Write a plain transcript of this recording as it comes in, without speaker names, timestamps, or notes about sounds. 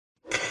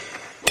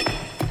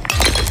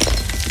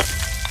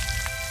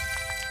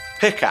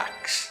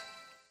Pickaxe.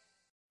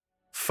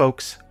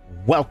 Folks,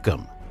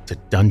 welcome to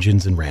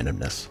Dungeons and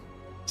Randomness.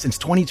 Since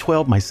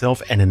 2012,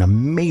 myself and an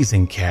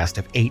amazing cast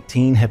of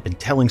 18 have been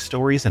telling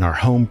stories in our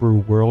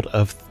homebrew world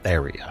of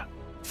Theria.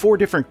 4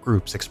 different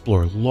groups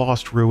explore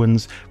lost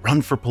ruins,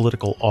 run for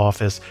political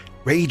office,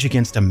 rage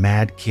against a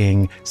mad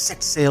king,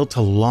 set sail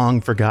to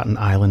long-forgotten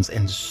islands,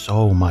 and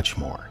so much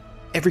more.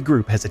 Every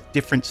group has a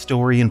different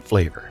story and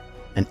flavor,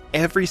 and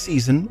every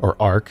season, or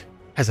arc,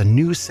 has a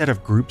new set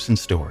of groups and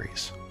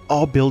stories,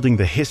 all building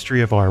the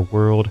history of our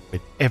world with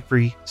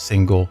every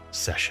single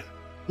session.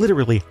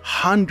 Literally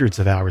hundreds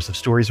of hours of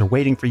stories are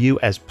waiting for you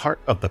as part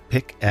of the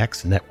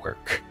Pickaxe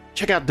Network.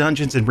 Check out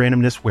Dungeons and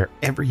Randomness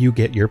wherever you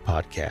get your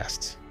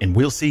podcasts, and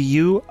we'll see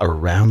you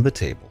around the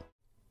table.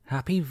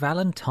 Happy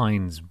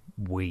Valentine's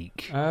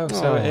Week. Oh,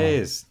 so it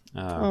is.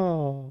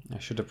 Oh. I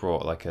should have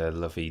brought like a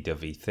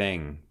lovey-dovey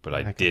thing, but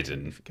I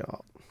didn't.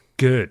 Forgot.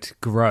 Good.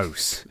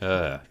 Gross.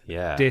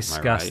 Yeah.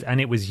 Disgust. Right? And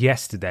it was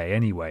yesterday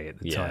anyway at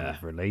the time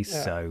of release,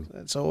 so...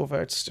 It's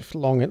over. It's just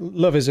long.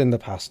 Love is in the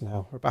past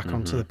now. We're back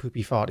onto the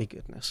poopy farty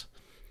goodness.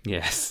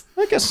 Yes.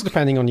 I guess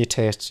depending on your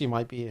tastes, you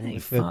might be in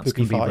with the farts poopy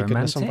can be farty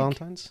goodness on romantic.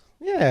 Valentine's.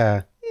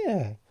 Yeah.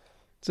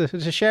 It's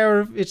a share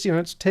of it's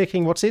it's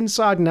taking what's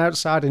inside and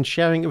outside and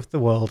sharing it with the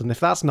world. And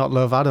if that's not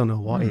love, I don't know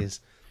what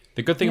is.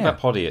 The good thing about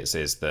Podiots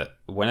is that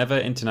whenever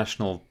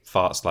International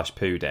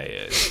Fart/Poo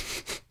Day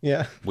is,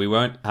 we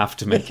won't have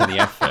to make any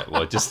effort.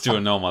 We'll just do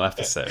a normal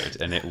episode,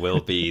 and it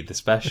will be the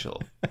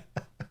special.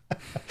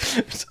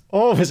 It's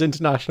always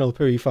International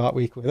Pooey Fart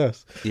Week with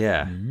us.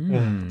 Yeah.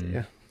 Oh,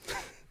 dear.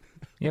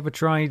 You ever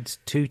tried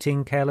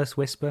tooting Careless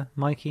Whisper,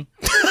 Mikey?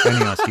 I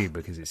only ask you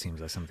because it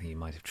seems like something you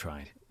might have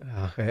tried.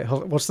 Okay,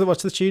 what's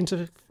the tune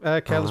to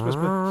Careless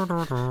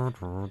Whisper?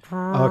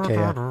 Okay,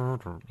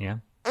 Yeah?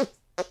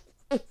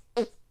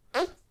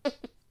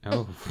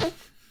 Oh.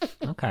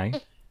 Okay.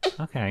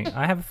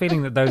 I have a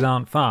feeling that those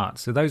aren't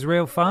farts. Are those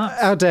real farts?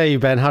 How dare you,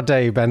 Ben? How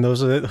dare you, Ben?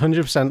 Those are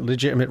 100%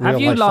 legitimate real life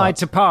Have you lied farts.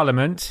 to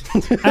Parliament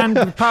and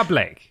the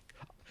public?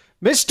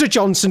 Mr.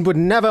 Johnson would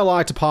never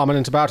lie to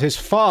Parliament about his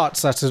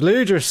farts. That's a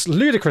ludicrous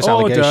Order,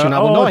 allegation. I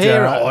will not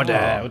hear it.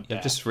 order.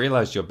 I've just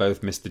realised you're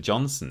both Mr.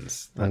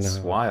 Johnsons. That's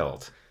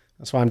wild.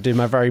 That's why I'm doing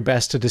my very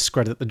best to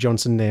discredit the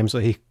Johnson name so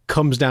he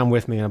comes down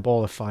with me in a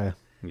ball of fire.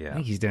 I Yeah.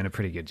 think he's doing a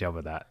pretty good job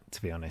of that,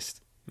 to be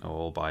honest.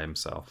 All by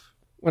himself.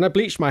 When I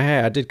bleached my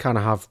hair, I did kind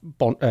of have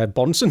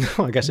Bonson.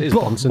 I guess it is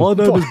Bonson. My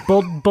name is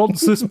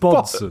Bonsus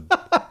Bonson.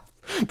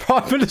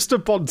 Prime Minister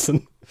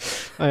Bonson.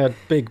 I had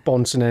big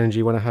Bonson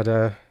energy when I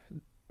had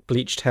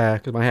bleached hair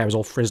because my hair was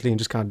all frizzly and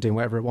just kind of doing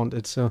whatever it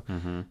wanted. So,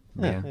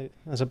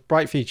 there's a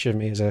bright feature of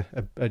me as a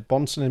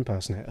Bonson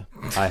impersonator.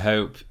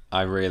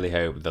 I really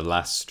hope the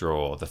last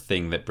straw, the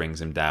thing that brings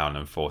him down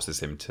and forces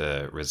him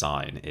to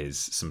resign, is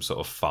some sort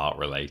of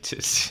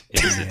fart-related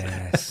incident.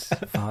 Yes,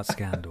 fart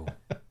scandal.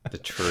 The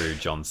true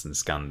Johnson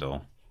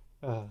scandal.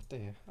 Oh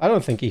dear. I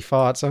don't think he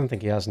farts. I don't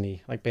think he has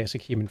any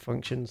basic human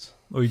functions.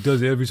 Oh, he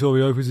does it every time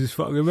he opens his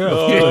fucking mouth.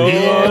 Oh.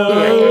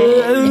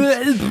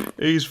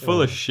 He's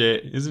full of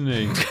shit, isn't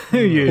he?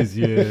 He is,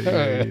 he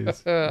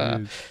is.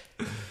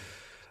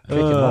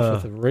 Kicking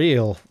off with a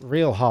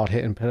real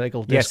hard-hitting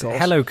political Yes, discourse.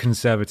 hello,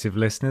 Conservative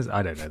listeners.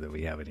 I don't know that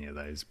we have any of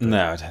those. But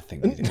No, I don't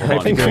think we do. I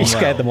think we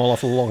scared them all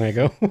off long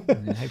ago.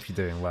 I hope you're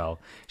doing well.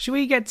 Should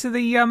we get to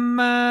the help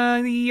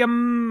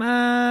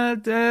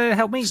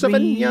me?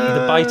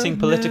 The Biting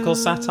Political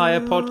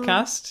Satire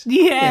podcast?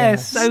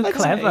 Yes, so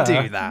clever.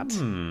 Do that.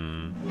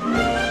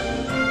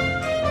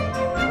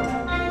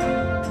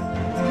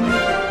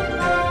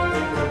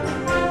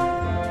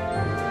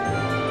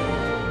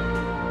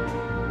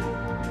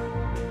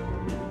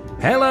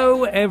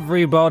 Hello,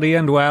 everybody,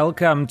 and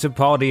welcome to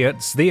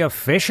Podiots, the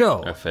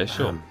official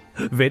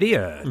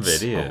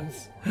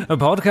Vidiots. A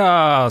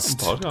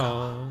podcast.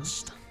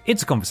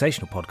 It's a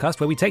conversational podcast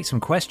where we take some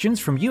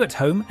questions from you at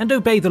home and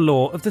obey the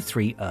law of the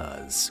 3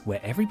 Rs, where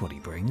everybody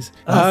brings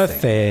a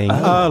thing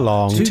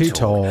along to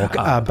talk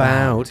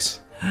about.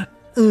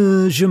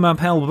 Je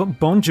m'appelle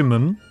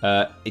Benjamin.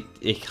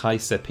 Ich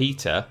heiße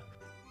Peter.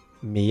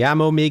 Me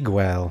llamo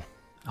Miguel.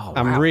 Oh,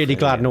 I'm really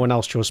glad no one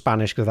else chose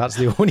Spanish because that's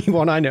the only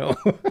one I know.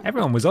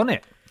 Everyone was on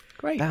it.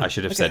 Great. I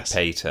should have said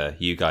Peter.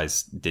 You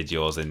guys did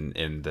yours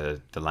in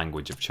the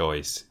language of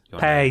choice.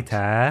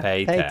 Peter.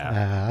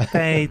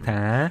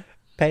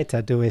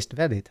 Peter, du bist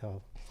very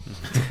tall.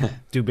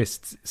 Du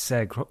bist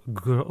sehr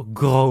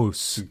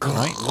gross.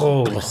 Right?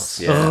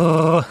 Gross.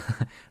 Yeah.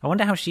 I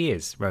wonder how she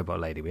is, Robot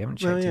Lady. We haven't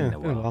checked in a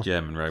while.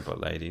 German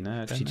robot lady.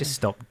 No, I don't She know. just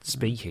stopped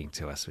speaking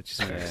to us, which is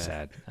very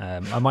sad.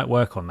 I might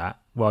work on that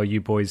while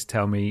you boys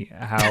tell me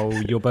how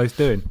you're both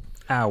doing.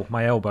 Ow,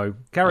 my elbow.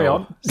 Carry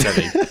on.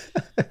 Steady.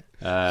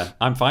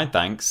 I'm fine,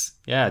 thanks.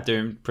 Yeah,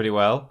 doing pretty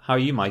well. How are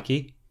you,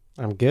 Mikey?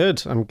 I'm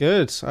good. I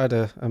had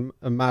a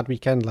mad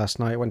weekend last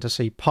night. Went to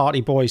see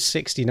Party Boys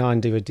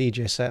 69 do a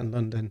DJ set in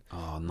London.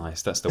 Oh,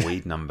 nice. That's the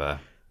weed number.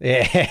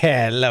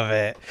 Yeah, love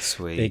it.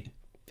 Sweet.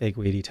 Big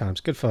weedy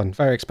times. Good fun.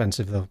 Very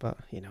expensive though, but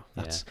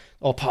that's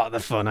all part of the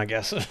fun, I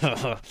guess.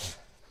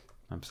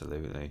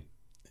 Absolutely.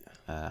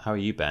 How are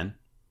you, Ben?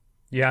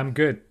 Yeah, I'm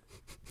good.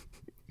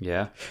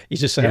 Yeah.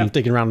 He's just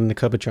digging around in the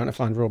cupboard trying to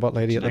find Robot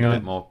Lady at the A minute.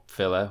 bit more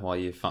filler while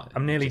you find.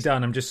 I'm nearly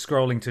done. I'm just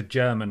scrolling to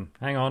German.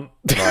 Hang on.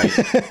 Right.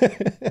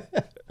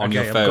 On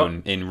your Okay,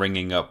 phone, in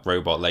ringing up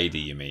Robot Lady,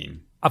 you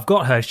mean? I've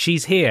got her.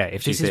 She's here.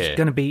 If She's this is here.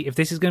 going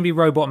to be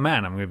Robot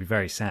Man, I'm going to be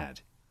very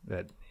sad.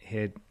 But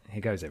here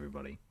goes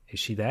everybody.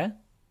 Is she there?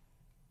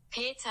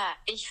 Peter,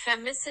 ich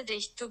vermisse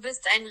dich. Du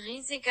bist ein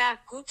riesiger,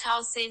 gut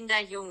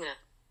aussehender Junge.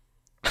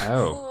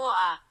 Oh.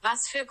 Wow,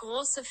 was für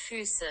große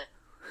Füße.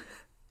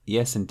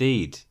 Yes,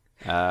 indeed.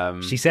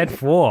 She said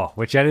 4,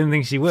 which I didn't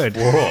think she would.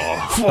 4.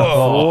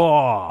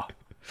 Oh,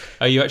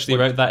 you actually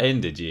wrote that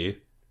in, did you?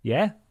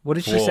 Yeah? What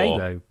did she say,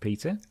 though,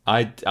 Peter?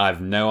 I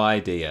have no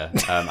idea.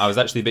 I was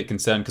actually a bit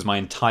concerned because my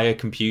entire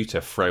computer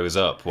froze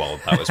up while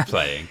that was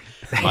playing.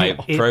 My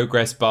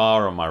progress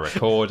bar on my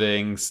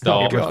recording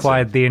stopped. It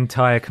required the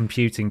entire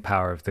computing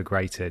power of the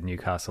greater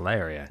Newcastle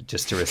area.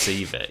 Just to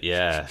receive it,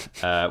 yeah.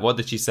 What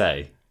did she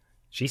say?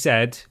 She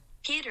said...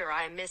 Peter,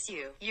 I miss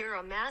you. You're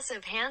a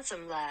massive,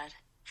 handsome lad.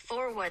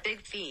 4 what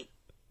big feet.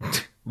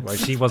 Well,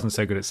 she wasn't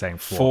so good at saying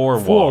 4.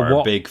 4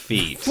 what big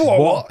feet.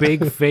 What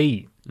big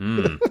feet.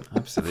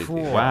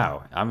 Absolutely.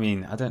 Wow. I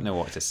mean, I don't know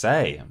what to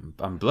say.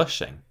 I'm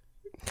blushing.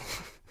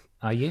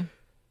 Are you?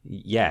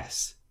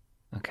 Yes.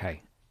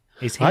 Okay.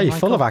 Is he? Are you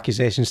full of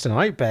accusations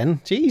tonight, Ben?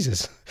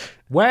 Jesus.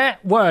 Where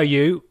were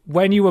you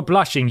when you were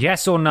blushing?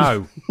 Yes or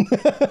no?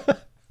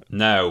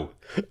 No.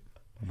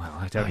 Well,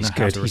 I don't know. He's How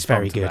good. to He's respond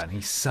very to good. that.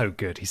 He's so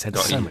good. He's had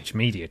so him. much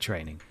media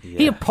training. Yeah.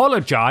 He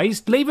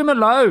apologised. Leave him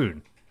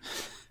alone.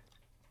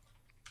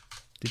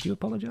 Did you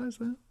apologise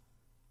though?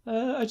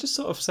 I just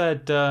sort of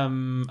said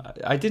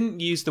I didn't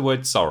use the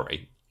word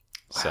sorry.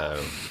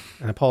 So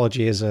An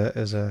apology is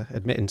a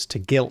admittance to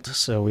guilt,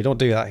 so we don't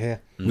do that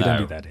here. We don't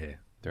do that here.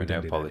 There are no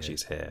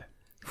apologies here.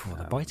 Oh,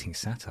 the biting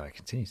satire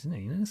continues, isn't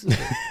it? You know, this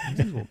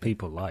is what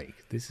people like.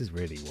 This is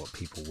really what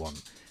people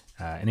want.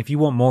 And if you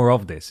want more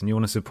of this and you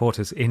want to support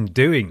us in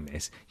doing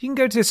this, you can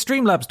go to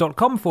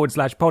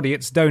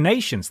streamlabs.com/Podiots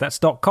donations. That's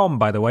 .com,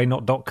 by the way,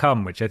 not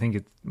 .com, which I think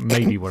is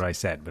maybe what I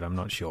said, but I'm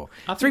not sure.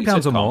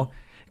 £3 or more.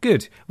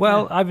 Good.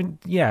 Well, I've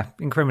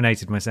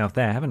incriminated myself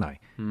there, haven't I?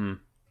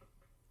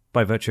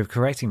 By virtue of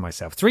correcting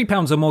myself.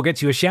 £3 or more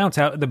gets you a shout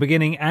out at the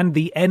beginning and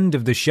the end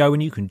of the show,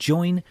 and you can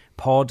join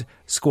Pod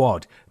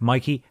Squad.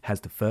 Mikey has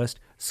the first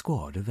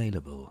squad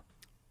available.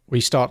 We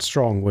start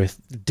strong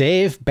with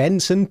Dave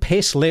Benson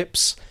Piss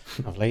Lips.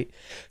 Lovely.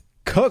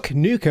 Cook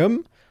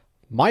Nukem.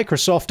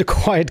 Microsoft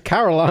acquired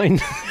Caroline.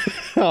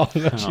 Oh,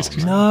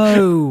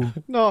 no.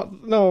 No!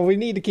 No, we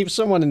need to keep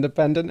someone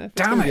independent.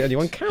 Damn it. The only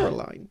one,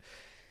 Caroline.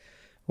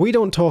 We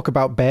don't talk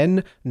about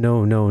Ben.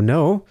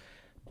 No.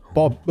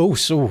 Bob.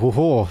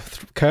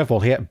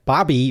 Curveball here.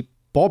 Babby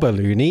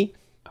Bobaloony.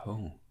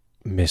 Oh.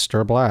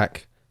 Mr.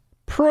 Black.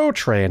 Pro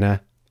Trainer.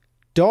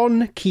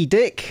 Don Key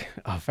Dick.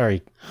 Oh,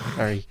 very,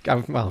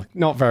 well,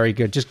 not very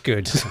good, just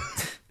good.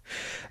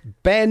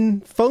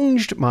 Ben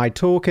Funged My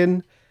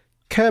Token.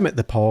 Kermit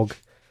the Pog.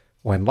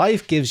 When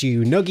Life Gives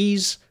You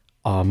Nuggies.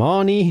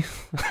 Armani.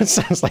 That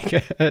sounds like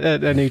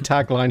a new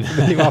tagline for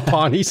the new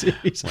Armani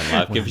series. When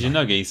life gives you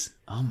nuggies.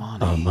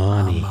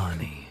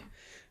 Armani.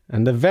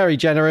 And the very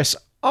generous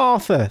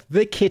Arthur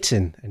the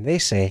Kitten. And they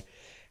say,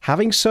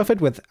 having suffered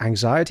with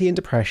anxiety and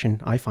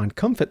depression, I find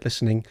comfort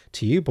listening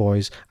to you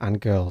boys and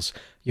girls.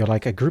 You're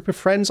like a group of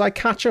friends I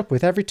catch up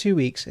with every 2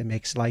 weeks. It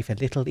makes life a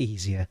little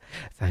easier.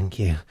 Thank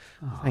you.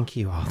 Thank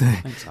you, Arthur.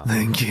 Thanks, Arthur.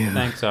 Thank you.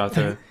 Thanks,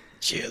 Arthur.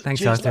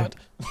 Thanks, Arthur.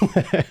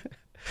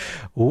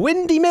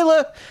 Windy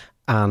Miller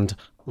and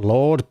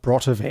Lord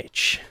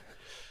Brotovich.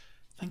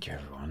 Thank you,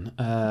 everyone.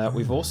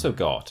 We've also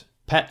got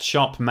Pet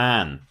Shop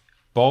Man,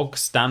 Bog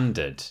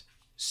Standard,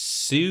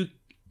 Suki,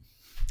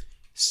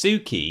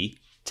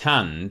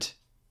 Tand,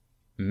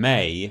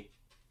 May,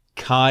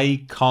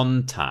 Kai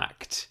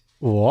Contact.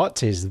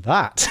 What is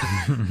that?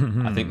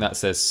 I think that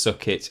says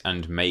suck it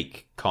and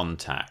make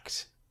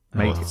contact.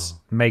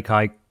 Make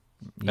eye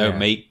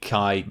Make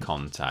eye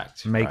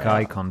contact. Make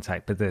eye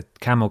contact, but the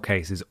camel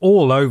case is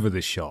all over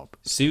the shop.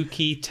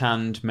 Suki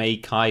Tand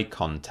make eye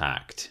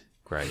contact.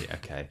 Great,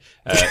 okay.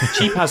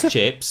 Cheap as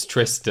chips,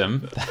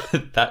 Tristram.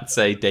 That's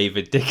a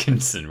David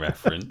Dickinson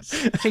reference.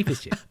 Cheap as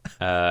chips.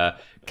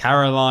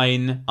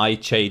 Caroline, I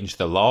changed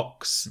the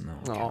locks. No,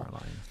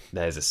 Caroline.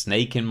 There's a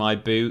snake in my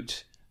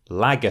boot.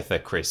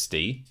 Lagatha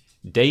Christie.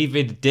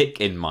 David Dick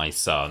in my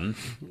son.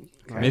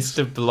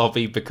 Mr.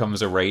 Blobby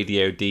becomes a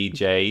radio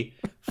DJ.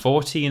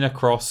 14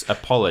 across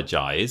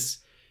apologise.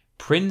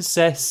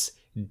 Princess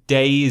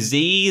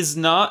Daisy's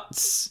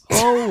nuts.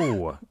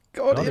 Oh,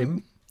 Got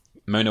him.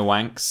 Mona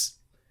Wanks.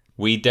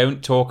 We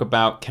don't talk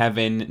about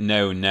Kevin.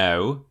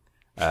 No.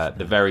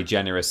 The very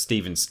generous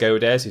Stephen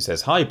Scodes, who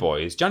says, "Hi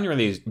boys.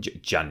 January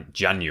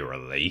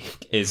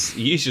is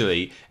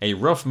usually a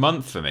rough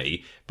month for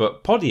me,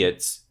 but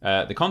Podiots,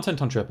 the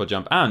content on Triple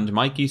Jump and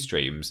Mikey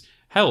streams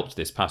helped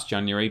this past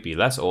January be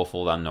less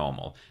awful than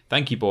normal.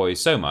 Thank you boys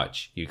so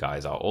much. You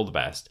guys are all the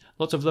best.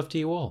 Lots of love to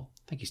you all.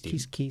 Thank you, Stephen.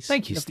 Keys.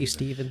 Thank you, Love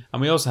Stephen.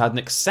 And we also had an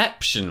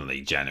exceptionally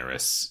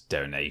generous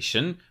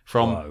donation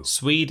from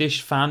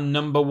Swedish fan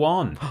number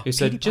 1, who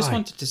said, just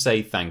wanted to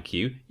say thank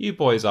you. You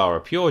boys are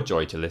a pure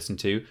joy to listen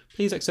to.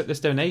 Please accept this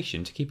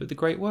donation to keep up the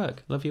great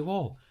work. Love you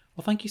all.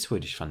 Well, thank you,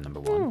 Swedish fan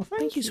number 1. Oh,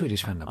 thank you,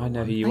 Swedish fan number 1. I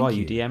know who you are.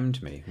 You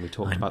DM'd me. We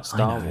talked about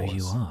Star Wars. I know who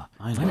you are.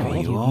 I know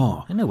who you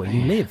are. I know where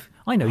you live.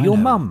 I know your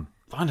mum.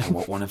 I know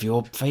what one of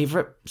your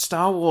favourite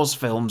Star Wars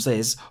films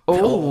is.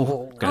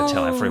 Oh, going to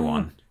tell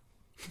everyone.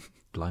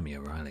 Blimey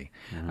O'Reilly.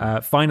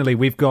 Finally,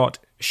 we've got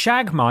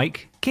Shag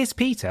Mike, Kiss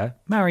Peter,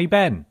 Marry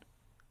Ben.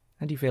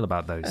 How do you feel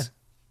about those?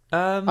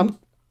 I'm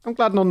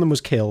glad none of them was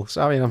Kill.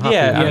 So I mean, I'm happy.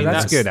 Yeah,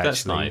 that's good, actually.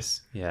 That's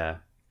nice. Yeah.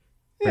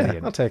 Yeah,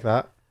 Brilliant. I'll take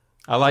that.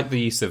 I like the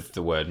use of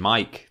the word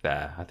Mike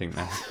there. I think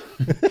that's...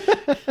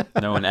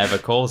 no one ever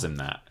calls him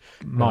that.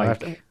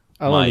 Mike.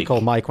 I'll only call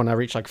Mike when I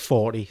reach like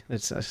 40. I'm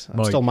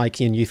still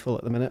Mikey and youthful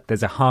at the minute.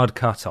 There's a hard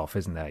cut-off,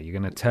 isn't there? You're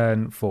going to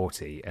turn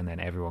 40 and then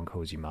everyone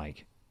calls you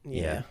Mike.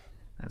 Yeah.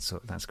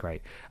 That's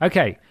great.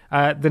 Okay,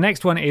 the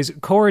next one is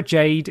Cora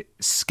Jade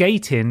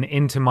skating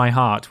into my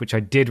heart, which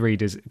I did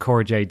read as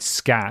Cora Jade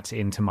scat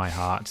into my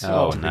heart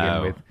to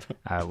begin with,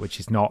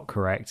 which is not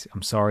correct.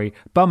 I'm sorry.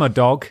 Bummer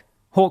Dog,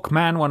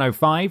 Hawkman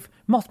 105,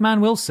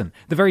 Mothman Wilson,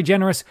 the very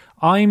generous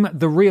I'm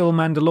the Real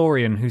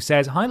Mandalorian, who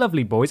says, hi,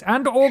 lovely boys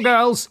and or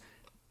girls.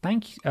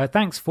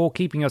 Thanks for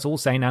keeping us all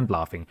sane and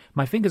laughing.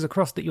 My fingers are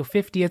crossed that your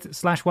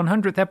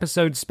 50th/100th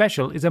episode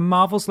special is a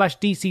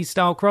Marvel/DC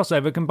style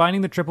crossover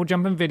combining the Triple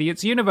Jump and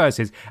Podiots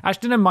universes.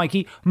 Ashton and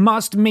Mikey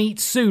must meet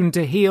soon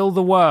to heal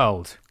the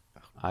world.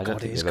 I don't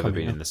think they've ever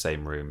been in the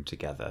same room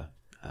together.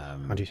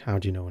 How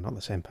do you know we're not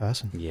the same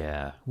person?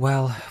 Yeah.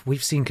 Well,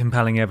 we've seen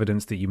compelling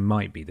evidence that you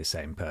might be the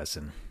same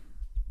person.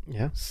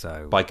 Yeah.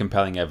 So by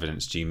compelling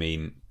evidence, do you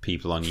mean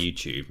people on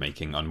YouTube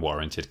making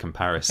unwarranted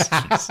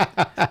comparisons?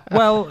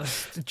 Well,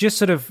 just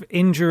sort of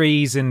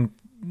injuries and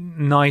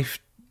knife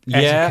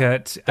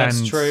etiquette. That's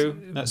and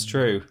true. That's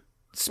true.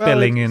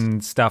 Spilling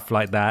and stuff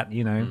like that.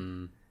 You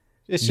know,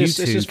 It's you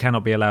just, two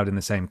cannot be allowed in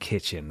the same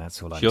kitchen.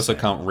 That's all I'm She also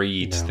saying. can't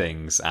read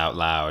things out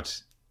loud.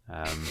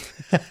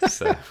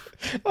 So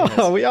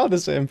we are the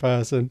same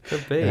person.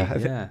 could be.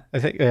 I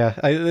think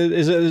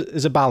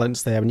there's a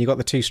balance there when you got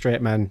the two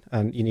straight men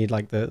and you need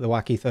like the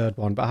wacky third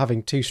one. But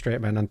having two straight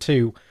men and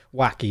two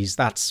wackies,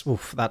 that's a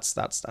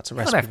recipe.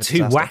 Can't have for two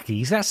disaster.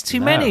 Wackies. That's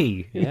too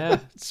many. Yeah.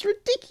 It's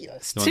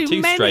ridiculous. You want Too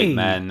two many. straight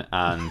men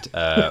and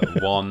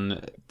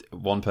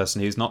one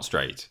person who's not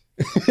straight.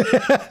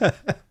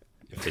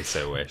 If they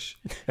so wish.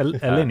 A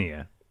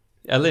linear.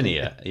 A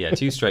linear. Yeah,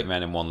 two straight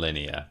men and one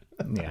linear.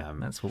 Yeah,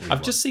 that's what we I've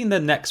want. just seen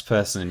the next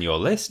person in your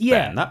list,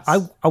 Yeah, Ben. That's...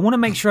 I want to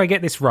make sure I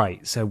get this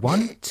right. So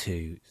 1,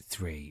 2,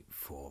 3,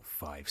 4,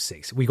 5,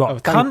 6. We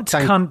got thank-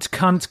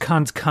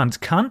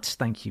 cunt.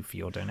 Thank you for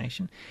your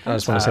donation. I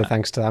just want to say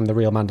thanks to them, the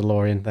real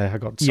Mandalorian. There, I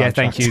got Yeah, sidetracked.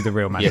 thank you, the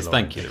real Mandalorian. Yes,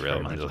 thank you, the real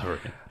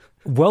Mandalorian.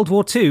 World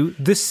War II,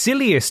 the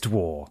silliest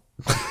war.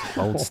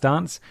 Old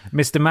stance.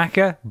 Mr.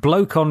 Macca,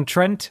 Bloke on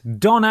Trent,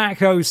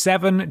 Donac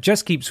 07,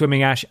 Just Keep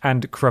Swimming Ash,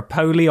 and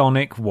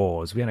Crapoleonic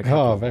Wars. We had a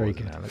couple of very wars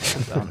good. in there. That's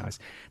very nice.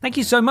 Thank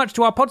you so much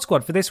to our pod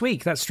squad for this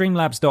week. That's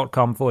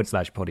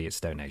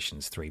streamlabs.com/Podiots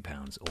donations,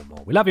 £3 or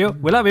more. We love you.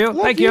 We love you.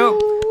 Thank you.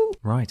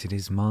 Right, it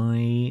is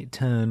my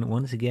turn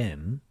once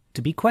again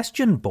to be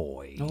question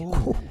boy.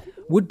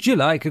 Would you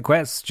like a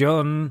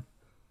question?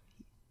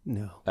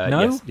 No.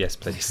 No? Yes,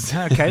 please.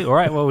 Okay, all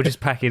right. Well, we'll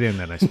just pack it in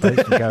then, I suppose,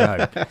 and go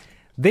home.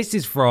 This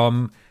is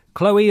from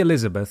Chloe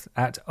Elizabeth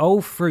at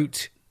Old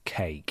Fruit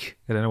Cake.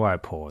 I don't know why I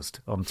paused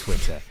on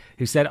Twitter.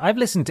 Who said, I've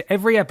listened to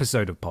every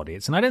episode of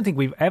Podiots, and I don't think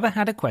we've ever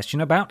had a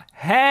question about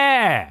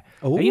hair.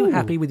 Are you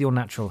happy with your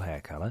natural hair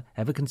colour?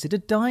 Ever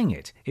considered dyeing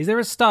it? Is there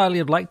a style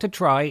you'd like to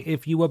try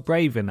if you were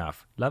brave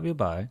enough? Love you,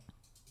 bye.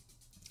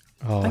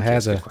 Oh,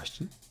 That's a good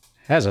question.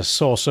 here's a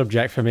sore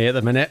subject for me at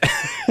the minute.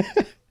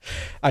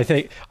 I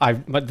think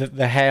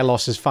the hair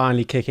loss is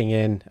finally kicking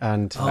in,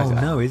 and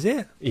no, is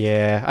it?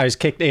 yeah, I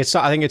think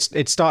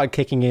it started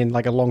kicking in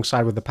like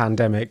alongside with the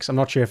pandemic. So I'm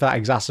not sure if that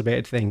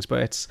exacerbated things,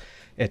 but it's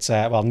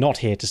not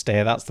here to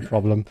stay. That's the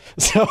problem.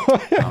 So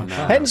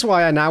hence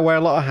why I now wear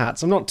a lot of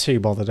hats. I'm not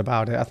too bothered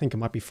about it. I think it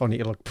might be funny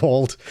to look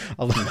bald.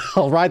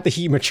 I'll ride the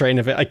humour train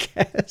of it, I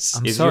guess.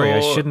 I'm sorry, I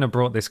shouldn't have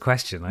brought this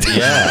question.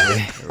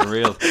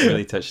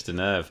 Really touched a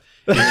nerve.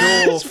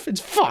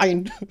 It's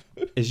fine.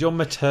 Is your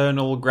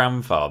maternal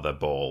grandfather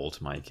bald,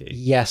 Mikey?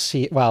 Yes,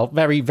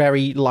 very,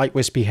 very light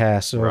wispy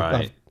hair. So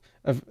Right.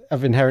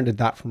 I've inherited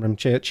that from him.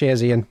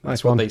 Cheers, Ian.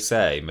 That's what they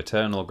say.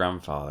 Maternal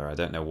grandfather. I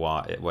don't know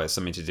why. Well, it's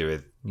something to do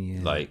with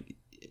like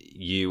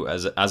you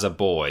as a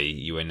boy,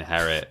 you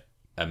inherit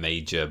a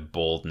major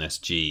baldness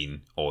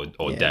gene, or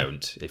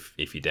don't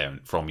if you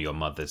don't from your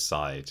mother's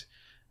side.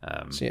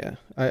 So yeah,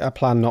 I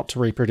plan not to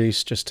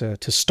reproduce just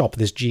to stop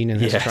this gene in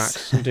his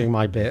tracks. I'm doing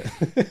my bit.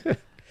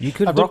 You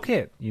could rock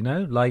it,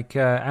 like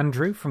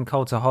Andrew from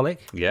Cultaholic.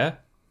 Yeah.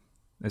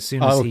 As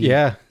soon as he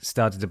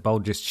started to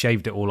bulge, just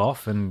shaved it all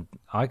off, and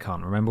I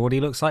can't remember what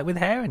he looks like with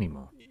hair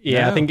anymore.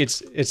 Yeah, No. I think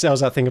it sells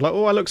that thing of like,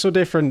 oh, I look so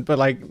different, but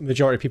like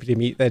majority of people you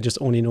meet, they just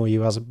only know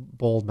you as a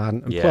bald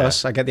man. And Yeah.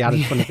 plus, I get the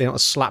added fun of being able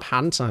to slap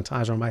hand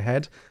sanitizer on my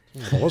head.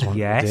 I always wanted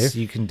Yes, to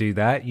do. you can do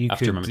that. You have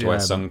could to remember to wear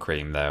sun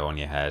cream though on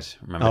your head.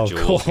 Remember,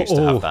 Jules used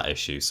to have that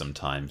issue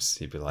sometimes.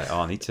 He'd be like,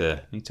 "Oh, I need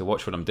to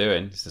watch what I'm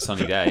doing. It's a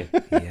sunny day."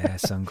 Yeah,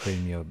 sun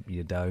cream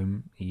your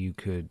dome. You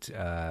could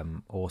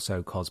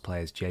also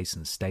cosplay as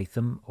Jason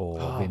Statham or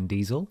Vin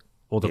Diesel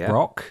or The Yeah.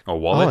 Rock. Or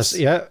Wallace.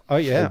 Yeah. Or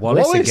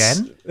Wallace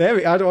again.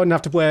 There I don't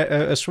have to wear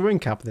a swimming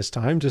cap this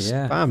time. Just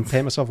Yeah. bam,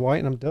 paint myself white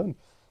and I'm done.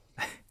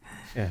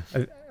 Yeah,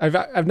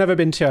 I've never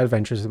been too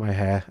adventurous with my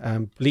hair.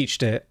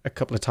 Bleached it a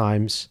couple of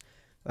times,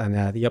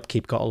 and the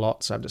upkeep got a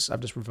lot. So I've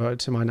just reverted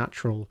to my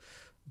natural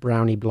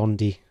brownie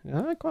blondie.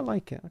 I quite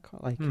like it.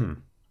 it.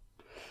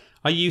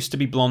 I used to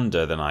be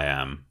blonder than I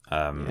am.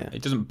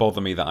 It doesn't bother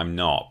me that I'm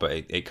not, but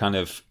it kind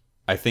of,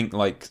 I think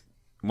like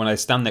when I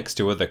stand next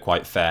to other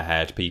quite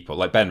fair-haired people,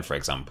 like Ben, for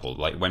example,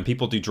 like when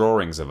people do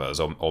drawings of us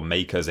or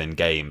make us in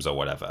games or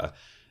whatever,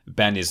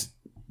 Ben is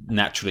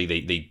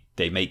naturally,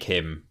 they make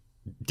him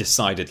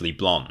decidedly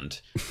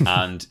blonde.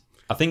 And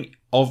I think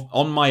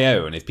on my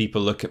own, if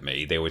people look at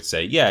me, they would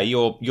say, yeah,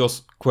 you're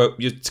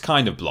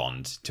kind of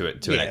blonde to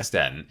an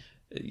extent.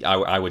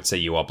 I would say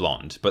you are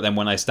blonde. But then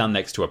when I stand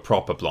next to a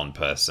proper blonde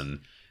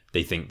person,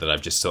 they think that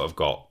I've just sort of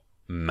got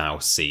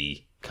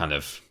mousy kind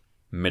of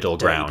middle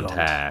ground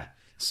hair.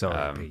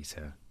 Sorry,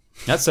 Peter.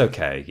 That's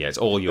okay. Yeah, it's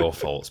all your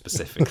fault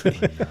specifically.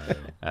 You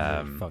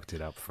fucked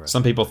it up for us.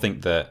 Some people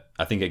think that,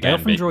 I think again... They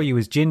often draw you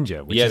as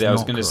ginger, which is I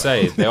was not going to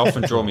correct. say, they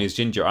often draw me as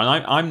ginger. And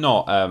I'm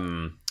not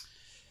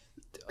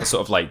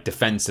sort of like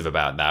defensive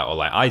about that, or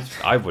like,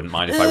 I wouldn't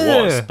mind if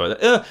I was,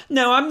 but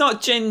no, I'm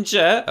not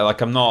ginger.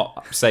 Like, I'm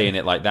not saying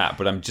it like that,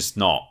 but I'm just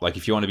not. Like,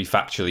 if you want to be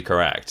factually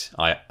correct,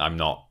 I'm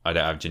not. I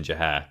don't have ginger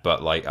hair,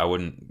 but like, I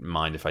wouldn't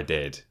mind if I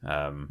did.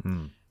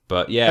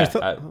 But yeah...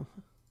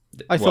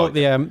 I thought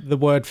the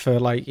word for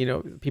like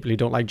people who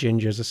don't like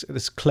gingers is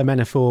this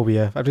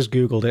clemenophobia. I've just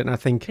googled it and I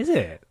think Is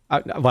it?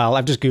 I've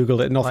just googled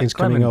it. Nothing's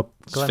coming up.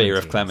 Sphere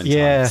of Clementines.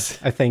 Yeah,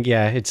 I think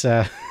it's.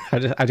 I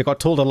got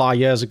told a lie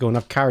years ago and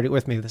I've carried it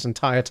with me this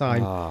entire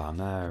time. Oh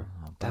no!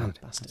 Damn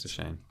That's a bastard.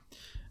 shame.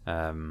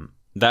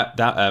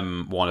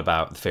 That one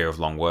about the fear of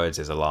long words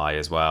is a lie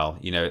as well.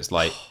 It's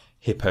like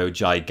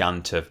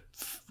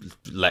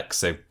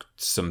hippogigantalexa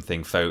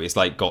something it's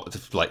like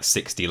got like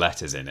 60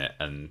 letters in it,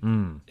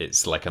 and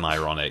it's like an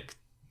ironic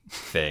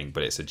thing,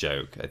 but it's a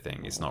joke. I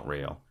think it's not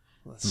real.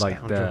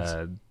 Like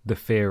the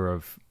fear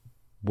of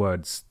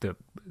words that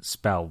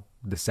spell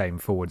the same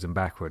forwards and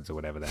backwards or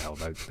whatever the hell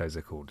those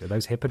are called. Are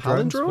those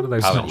hippodromes? What are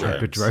those?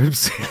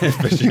 Palindromes.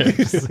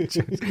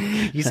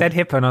 Hippodromes. You said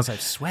hippo and I was like,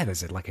 I swear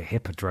there's like a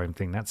hippodrome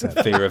thing. That's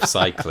a Fear of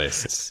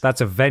cyclists.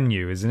 that's a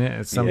venue, isn't it?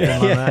 It's something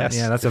like that.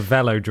 Yeah, that's a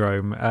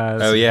velodrome.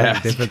 Oh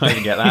yeah, I can't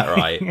even get that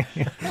right.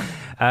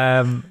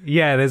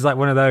 Yeah, there's like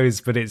one of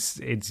those, but it's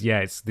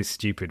this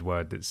stupid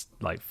word that's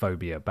like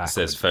phobia backwards.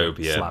 It says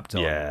phobia. Slapped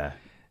on. Yeah.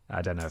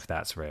 I don't know if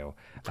that's real.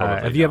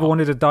 Probably have you ever not.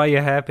 wanted to dye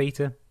your hair,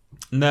 Peter?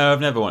 No, I've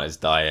never wanted to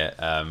dye it.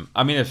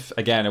 I mean, if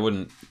again, I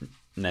wouldn't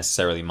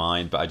necessarily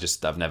mind, but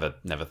I've never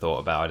thought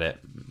about it.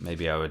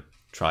 Maybe I would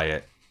try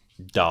it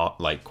dark,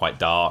 like quite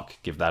dark,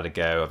 give that a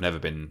go. I've never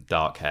been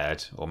dark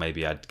haired, or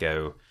maybe I'd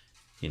go,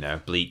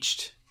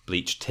 bleached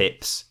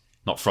tips,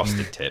 not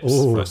frosted tips,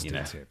 but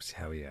Tips,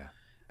 hell yeah.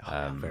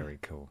 Very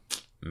cool.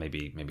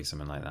 maybe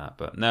something like that.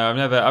 But no,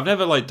 I've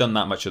never like done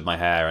that much with my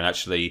hair. And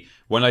actually,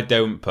 when I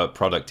don't put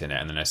product in it,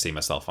 and then I see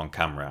myself on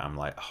camera, I'm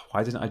like,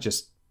 why didn't I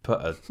just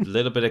put a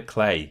little bit of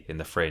clay in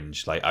the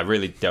fringe? Like, I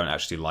really don't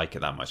actually like it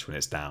that much when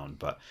it's down,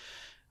 but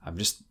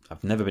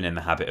I've never been in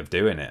the habit of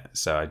doing it,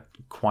 so I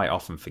quite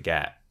often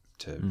forget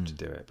to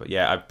do it. But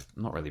yeah, I'm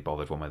not really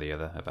bothered one way or the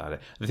other about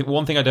it. I think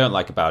one thing I don't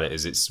like about it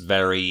is it's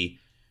very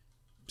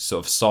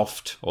sort of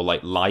soft or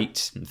like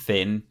light and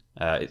thin.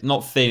 It's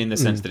not thin in the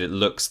sense that it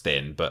looks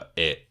thin, but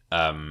it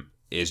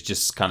is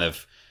just kind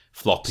of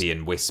floppy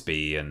and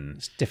wispy, and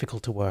It's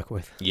difficult to work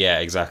with. yeah,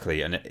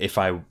 exactly. And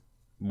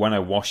when I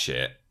wash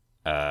it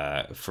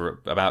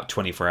for about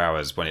 24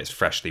 hours, when it's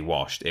freshly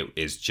washed, it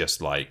is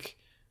just like,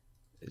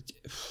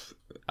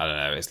 I don't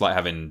know, it's like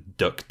having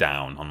duck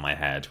down on my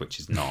head, which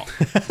is not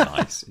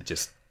nice. It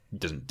just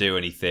doesn't do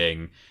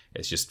anything.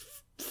 It's just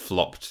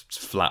flopped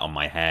flat on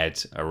my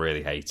head. I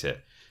really hate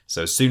it.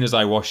 So as soon as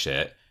I wash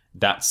it,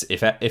 that's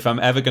if I'm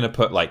ever going to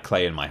put like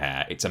clay in my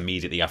hair, it's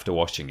immediately after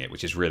washing it,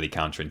 which is really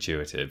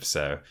counterintuitive.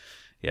 So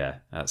yeah,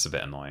 that's a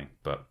bit annoying,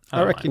 but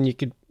I reckon you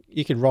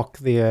could rock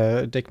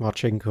the Dick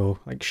Marchenko,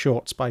 like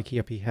short, spiky,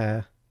 uppy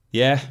hair.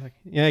 yeah,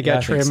 Yeah, get yeah, a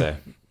I trim, think so.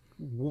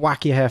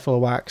 whack your hair full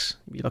of wax.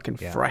 You're looking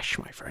fresh,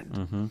 my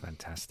friend.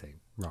 Fantastic.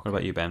 What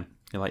about you, Ben?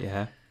 You like your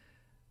hair?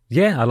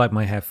 Yeah, I like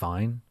my hair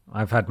fine.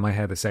 I've had my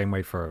hair the same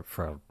way for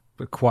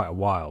quite a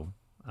while.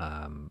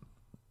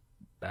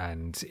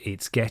 And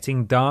it's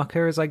getting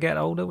darker as I get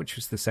older, which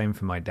was the same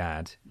for my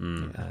dad.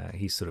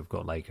 He's sort of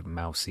got like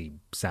mousy,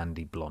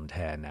 sandy blonde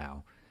hair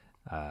now.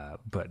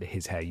 But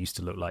his hair used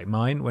to look like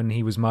mine when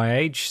he was my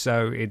age,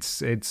 so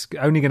it's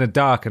only going to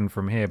darken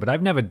from here. But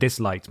I've never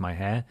disliked my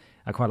hair.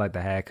 I quite like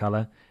the hair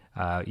color.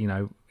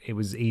 It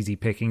was easy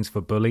pickings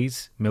for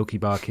bullies, Milky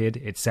Bar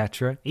Kid,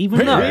 etc.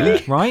 Even though,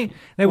 right,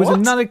 there was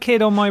another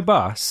kid on my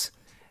bus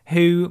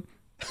who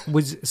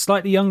was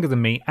slightly younger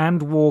than me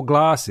and wore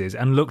glasses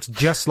and looked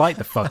just like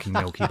the fucking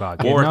Milky Bar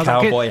Kid. Wore a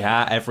cowboy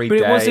hat every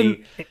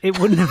day. It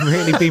wouldn't have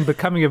really been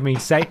becoming of me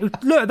to say,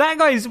 look, that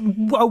guy's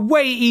a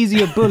way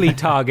easier bully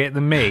target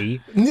than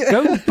me.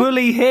 Go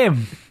bully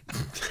him.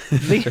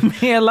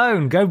 Leave me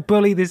alone. Go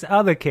bully this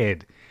other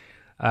kid.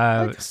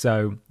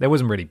 So there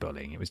wasn't really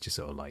bullying. It was just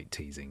sort of like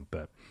teasing,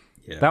 but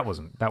that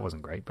wasn't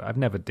great. But I've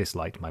never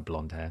disliked my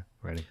blonde hair,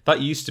 really. That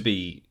used to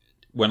be,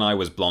 when I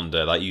was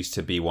blonder, that used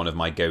to be one of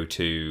my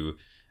go-to,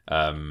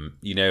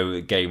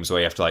 games where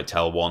you have to like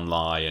tell one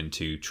lie and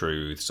two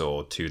truths,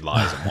 or two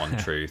lies and one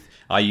truth.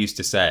 I used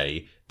to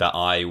say that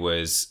I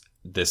was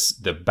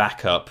the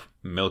backup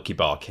Milky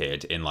Bar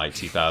Kid in like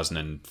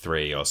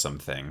 2003 or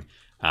something.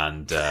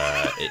 And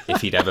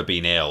if he'd ever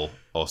been ill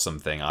or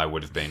something, it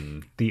would have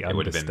been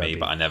me,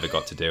 but I never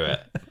got to do it.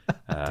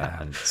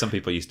 And some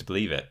people used to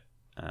believe it,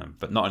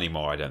 but not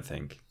anymore, I don't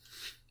think.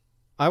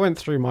 I went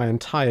through my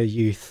entire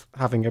youth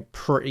having a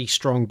pretty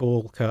strong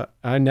bowl cut.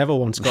 I never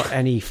once got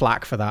any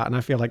flack for that, and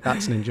I feel like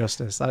that's an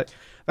injustice.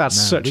 That's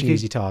such an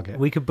easy target.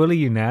 We could bully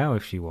you now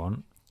if you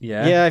want.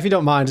 Yeah, if you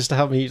don't mind, just to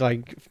help me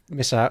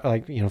miss out,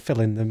 fill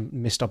in the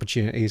missed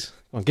opportunities.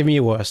 Well, give me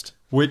your worst.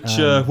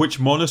 Which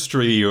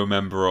monastery are you a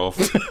member of?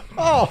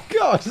 Oh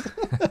God!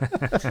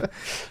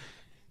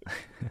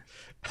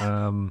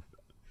 Hang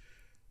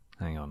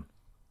on,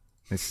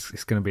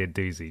 it's going to be a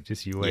doozy.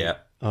 Just you wait. Yeah.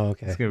 Oh,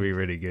 okay. It's going to be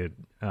really good.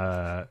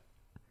 Hang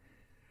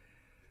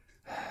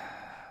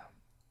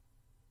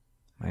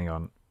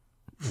on,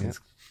 it's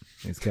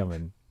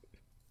coming.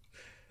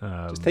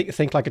 Just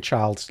think like a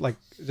child. Like,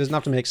 it doesn't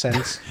have to make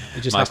sense.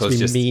 It just Michael's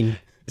has to be mean.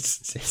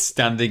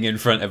 Standing in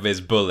front of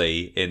his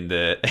bully in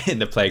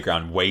the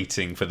playground,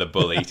 waiting for the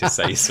bully to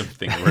say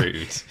something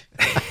rude.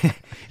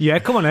 Yeah,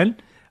 come on in.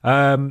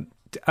 I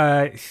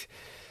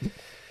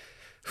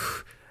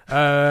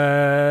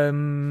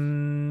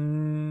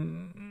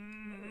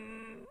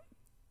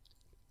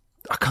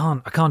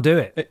can't do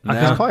it.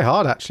 It's quite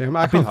hard, actually.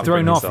 I've been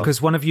thrown off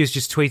because one of you has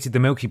just tweeted the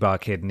Milky Bar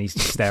Kid, and he's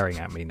just staring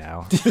at me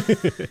now.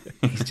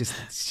 he's just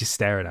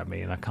staring at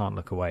me, and I can't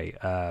look away.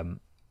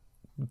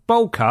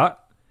 Bowl cut.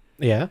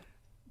 Yeah.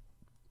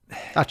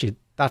 Actually,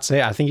 that's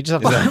it. I think you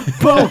just have to...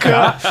 Bowl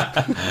cut.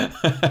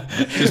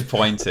 Just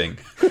pointing.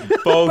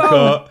 Bowl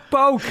cut.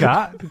 Bowl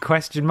cut?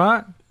 Question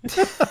mark.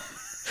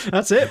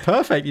 That's it.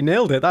 Perfect. You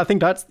nailed it. I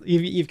think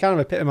you've kind of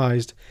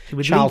epitomised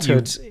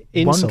childhood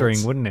insults.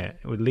 Wondering, wouldn't it?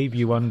 It would leave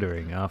you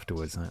wondering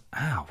afterwards. Like,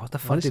 what the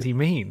fuck did he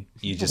mean?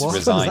 You just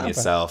resign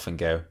yourself and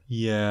go,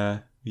 yeah.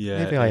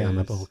 Maybe I am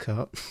a bowl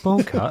cut.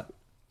 Bowl cut?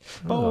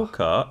 Bowl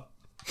cut?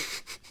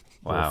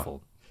 Wow.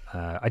 Awful.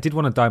 I did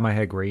want to dye my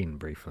hair green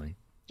briefly.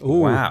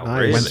 Ooh, wow,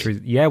 nice.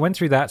 really? Went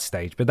through that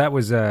stage, but that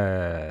was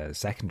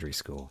secondary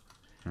school.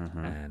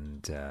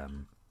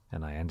 Mm-hmm.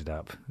 And I ended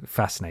up,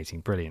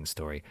 fascinating, brilliant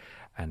story.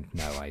 And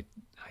no, I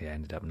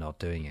ended up not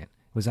doing it.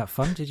 Was that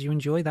fun? Did you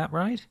enjoy that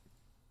ride?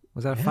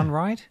 Was that a fun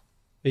ride?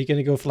 Are you going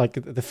to go for like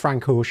the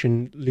Frank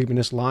Ocean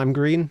luminous lime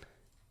green?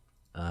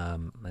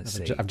 Let's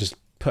see. I've just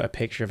put a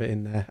picture of it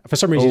in there. For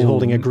some reason, he's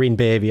holding a green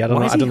baby. I don't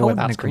know where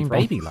that's a green come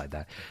from. baby like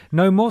that.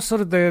 No, more sort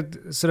of I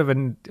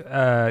don't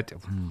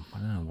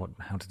know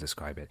how to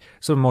describe it.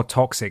 Sort of more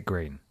toxic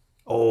green.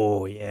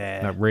 Oh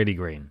yeah, Like really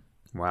green.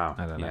 Wow.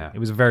 I don't know. Yeah. It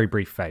was a very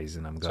brief phase,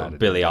 and I'm glad. Sort of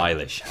Billie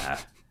Eilish hair.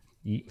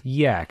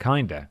 Yeah,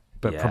 kinda,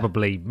 but Yeah.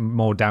 probably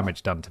more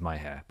damage done to my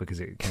hair because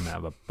it came out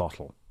of a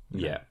bottle.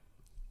 Yeah.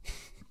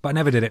 But I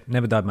never did it.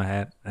 Never dyed my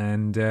hair,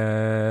 and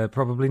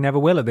probably never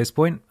will at this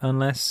point,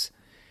 unless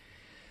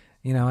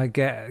I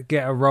get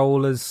a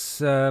role as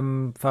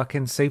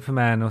fucking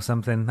Superman or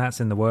something. That's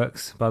in the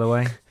works, by the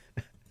way.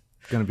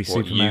 Going to be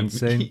Superman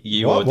soon.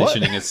 You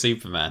auditioning as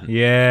Superman?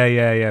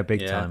 Yeah,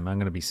 big time. I'm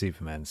going to be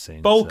Superman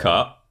soon. Bowl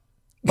cut.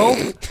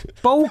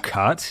 Bowl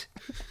cut.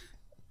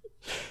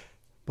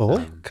 Bowl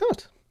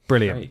cut.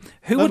 Brilliant. Great.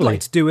 Who would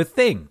like to do a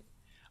thing?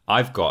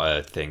 I've got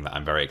a thing that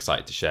I'm very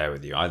excited to share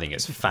with you. I think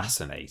it's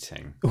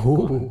fascinating.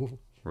 Ooh.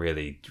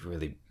 Really,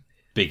 really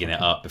bigging it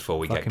up before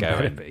we get Fucking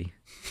better going. be.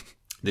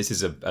 This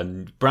is a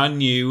brand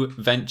new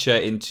venture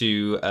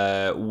into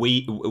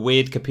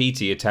weird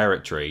Capetia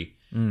territory.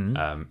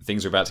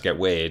 Things are about to get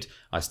weird.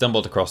 I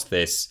stumbled across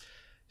this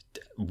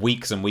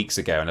weeks and weeks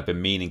ago, and I've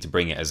been meaning to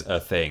bring it as a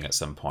thing at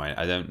some point.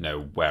 I don't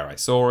know where I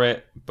saw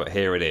it, but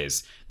here it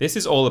is. This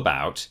is all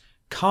about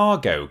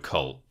cargo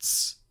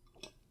cults.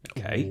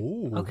 Okay.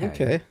 Ooh, Okay.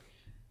 okay.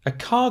 A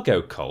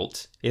cargo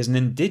cult is an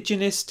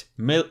indigenous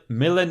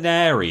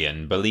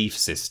millenarian belief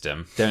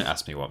system. Don't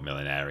ask me what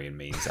millenarian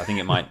means. I think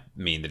it might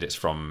mean that it's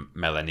from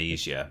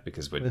Melanesia,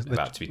 because we're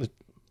about to be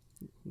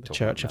The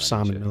Church of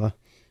Sam and Miller.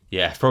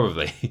 Yeah,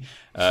 probably.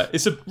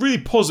 It's a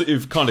really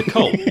positive kind of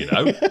cult,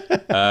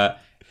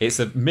 It's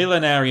a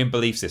millenarian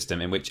belief system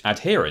in which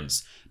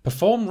adherents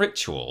perform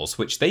rituals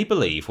which they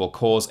believe will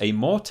cause a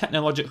more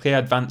technologically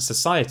advanced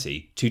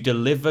society to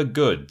deliver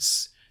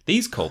goods.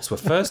 These cults were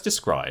first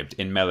described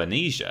in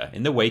Melanesia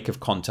in the wake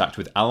of contact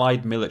with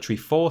Allied military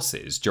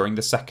forces during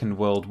the Second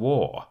World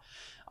War.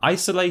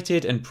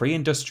 Isolated and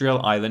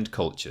pre-industrial island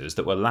cultures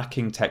that were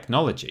lacking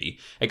technology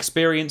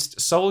experienced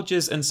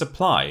soldiers and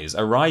supplies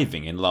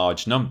arriving in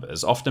large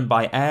numbers, often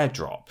by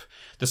airdrop.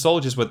 The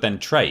soldiers would then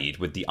trade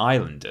with the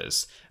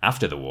islanders.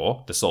 After the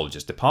war, the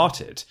soldiers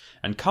departed,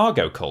 and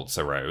cargo cults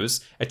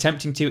arose,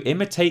 attempting to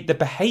imitate the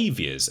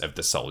behaviours of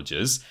the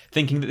soldiers,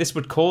 thinking that this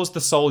would cause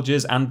the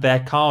soldiers and their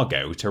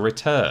cargo to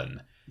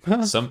return.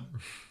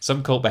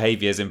 Some cult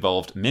behaviours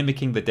involved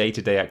mimicking the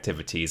day-to-day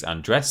activities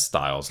and dress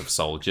styles of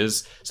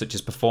soldiers, such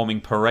as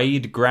performing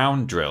parade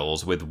ground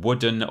drills with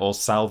wooden or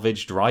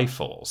salvaged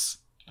rifles.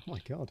 Oh my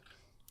god.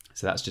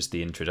 So that's just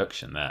the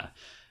introduction there.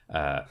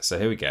 So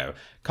here we go.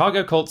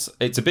 Cargo cults,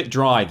 it's a bit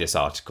dry, this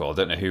article. I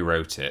don't know who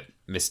wrote it.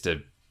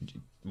 Mr.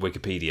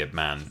 Wikipedia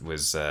man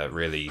was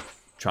really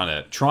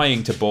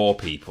trying to bore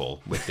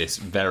people with this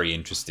very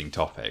interesting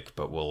topic,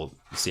 but we'll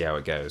see how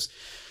it goes.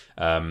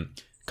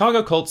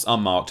 Cargo cults are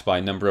marked by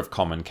a number of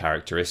common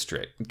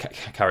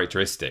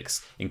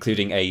characteristics,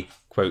 including a,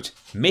 quote,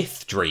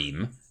 myth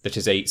dream that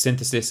is a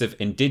synthesis of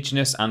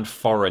indigenous and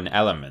foreign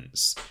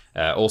elements.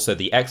 Also,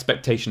 the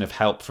expectation of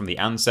help from the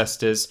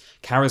ancestors,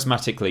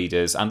 charismatic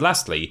leaders, and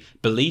lastly,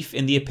 belief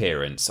in the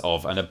appearance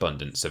of an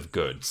abundance of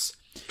goods.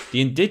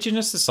 The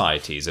indigenous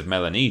societies of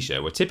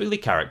Melanesia were typically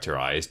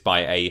characterized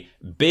by a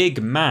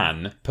big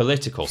man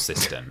political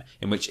system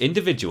in which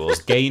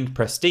individuals gained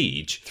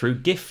prestige through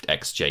gift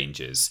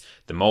exchanges.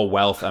 The more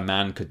wealth a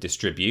man could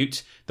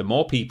distribute, the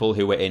more people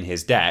who were in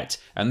his debt,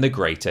 and the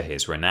greater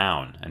his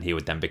renown, and he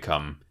would then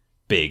become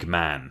big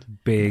man.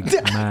 Big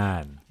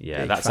man. Yeah,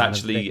 Big that's fan of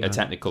actually big a man.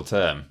 technical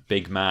term.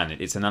 Big man.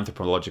 It's an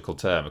anthropological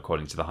term,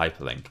 according to the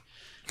hyperlink.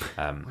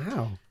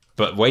 Wow.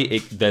 But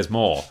wait, there's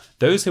more.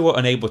 Those who were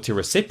unable to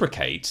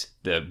reciprocate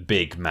the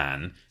big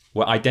man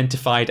were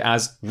identified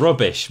as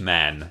rubbish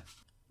men.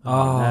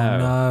 Oh,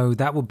 no,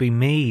 that would be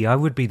me. I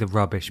would be the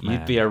rubbish man.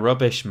 You'd be a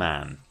rubbish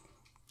man.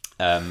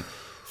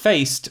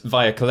 Faced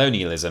via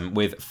colonialism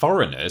with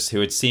foreigners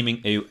who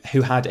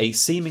had a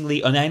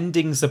seemingly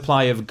unending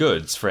supply of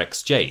goods for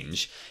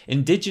exchange,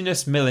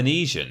 indigenous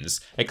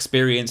Melanesians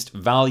experienced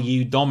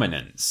value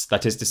dominance.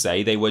 That is to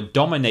say, they were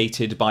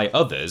dominated by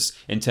others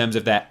in terms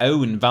of their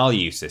own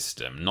value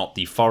system, not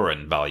the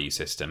foreign value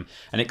system,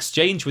 and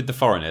exchange with the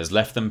foreigners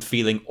left them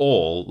feeling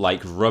all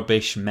like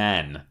rubbish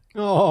men.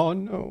 Oh,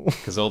 no.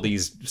 Because all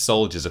these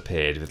soldiers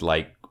appeared with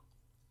like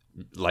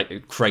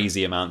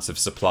crazy amounts of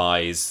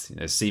supplies,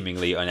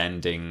 seemingly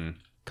unending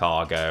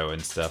cargo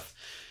and stuff.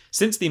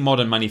 Since the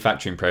modern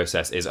manufacturing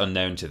process is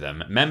unknown to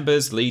them,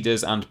 members,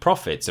 leaders, and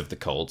prophets of the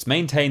cult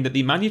maintain that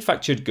the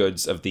manufactured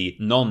goods of the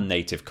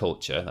non-native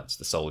culture, that's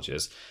the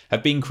soldiers,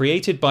 have been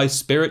created by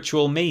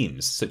spiritual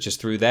means, such as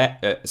through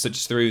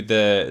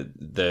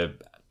the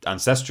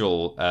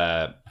ancestral.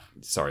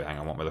 Sorry, hang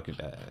on. What am I looking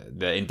at?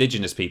 The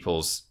indigenous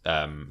people's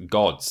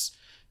gods.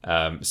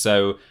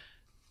 So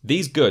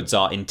these goods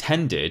are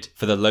intended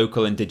for the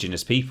local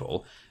indigenous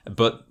people,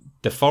 but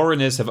the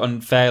foreigners have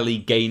unfairly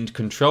gained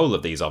control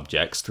of these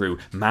objects through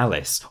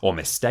malice or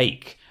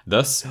mistake.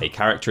 Thus, a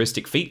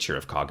characteristic feature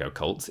of cargo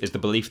cults is the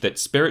belief that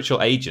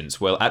spiritual agents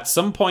will, at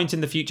some point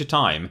in the future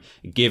time,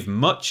 give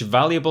much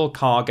valuable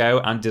cargo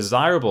and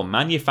desirable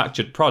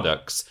manufactured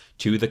products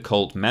to the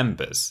cult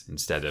members,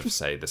 instead of,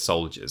 say, the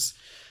soldiers.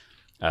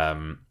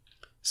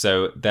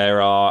 So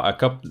there are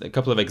a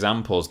couple of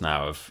examples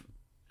now of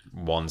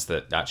ones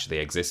that actually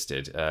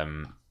existed.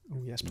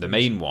 Yes, the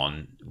main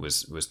one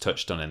was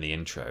touched on in the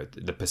intro.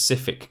 The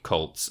Pacific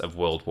cults of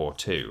World War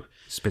II.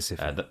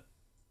 Specific.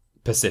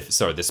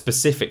 The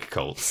specific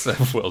cults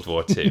of World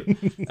War II.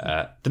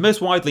 The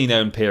most widely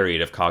known period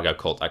of cargo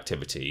cult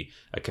activity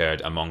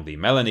occurred among the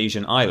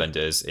Melanesian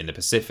islanders in the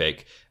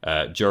Pacific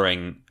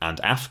during and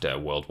after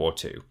World War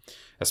II.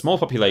 A small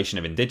population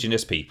of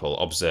indigenous people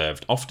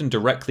observed, often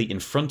directly in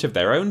front of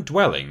their own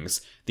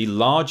dwellings, the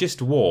largest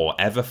war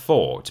ever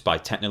fought by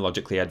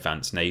technologically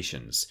advanced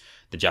nations.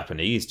 The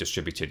Japanese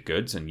distributed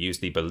goods and used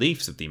the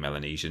beliefs of the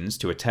Melanesians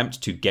to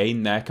attempt to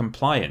gain their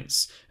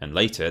compliance, and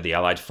later the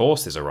Allied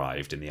forces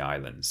arrived in the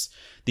islands.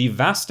 The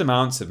vast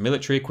amounts of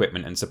military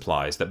equipment and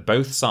supplies that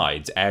both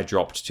sides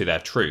airdropped to their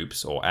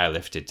troops or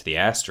airlifted to the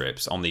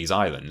airstrips on these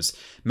islands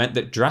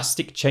meant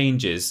drastic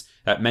changes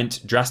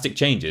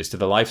to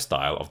the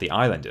lifestyle of the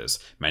islanders,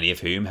 many of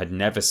whom had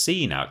never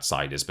seen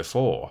outsiders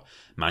before.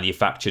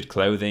 Manufactured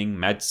clothing,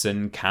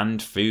 medicine,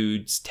 canned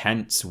foods,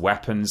 tents,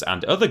 weapons,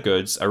 and other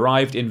goods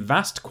arrived in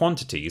vast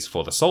quantities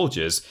for the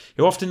soldiers,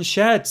 who often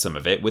shared some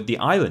of it with the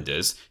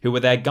islanders, who were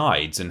their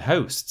guides and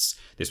hosts.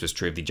 This was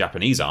true of the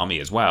Japanese army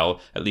as well,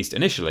 at least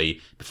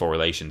initially, before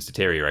relations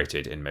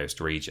deteriorated in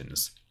most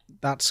regions.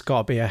 That's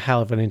got to be a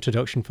hell of an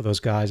introduction for those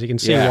guys. You can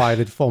see why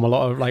they'd form a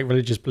lot of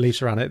religious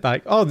beliefs around it.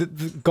 Like,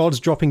 the God's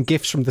dropping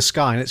gifts from the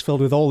sky, and it's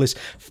filled with all this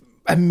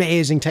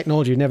amazing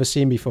technology you've never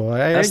seen before.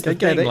 That's the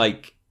thing.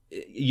 Like,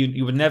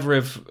 you would never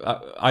have.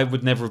 I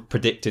would never have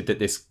predicted that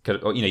this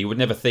could. You would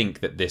never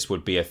think that this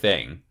would be a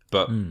thing.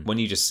 But when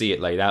you just see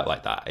it laid out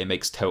like that, it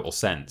makes total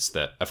sense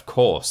that, of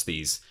course,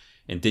 these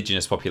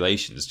indigenous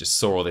populations just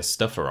saw all this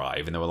stuff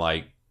arrive, and they were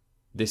like,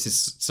 this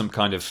is some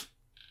kind of,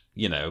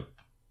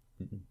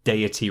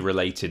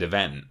 deity-related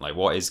event. Like,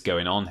 what is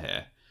going on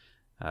here?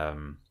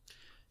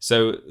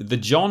 So the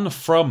John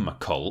Frum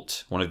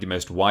cult, one of the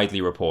most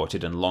widely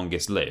reported and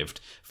longest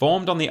lived,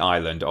 formed on the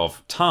island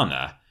of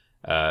Tanna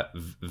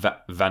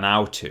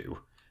Vanuatu.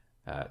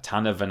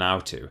 Tanna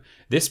Vanuatu.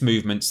 This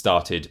movement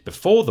started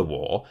before the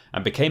war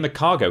and became a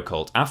cargo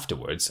cult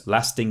afterwards,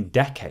 lasting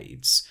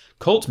decades.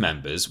 Cult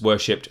members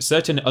worshipped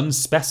certain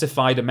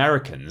unspecified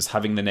Americans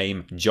having the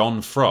name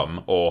John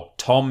Frum or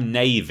Tom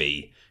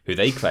Navy, who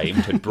they claimed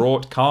had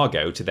brought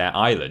cargo to their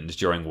island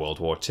during World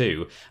War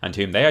II, and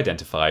whom they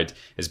identified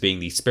as being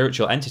the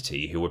spiritual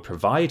entity who would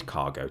provide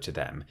cargo to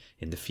them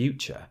in the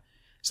future.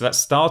 So that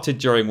started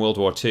during World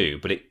War II,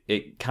 but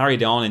it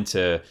carried on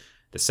into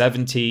the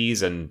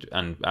 70s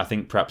and I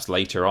think perhaps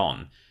later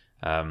on.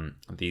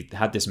 They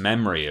had this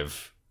memory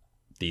of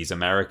these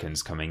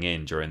Americans coming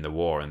in during the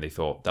war, and they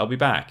thought, they'll be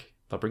back.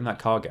 They'll bring that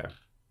cargo.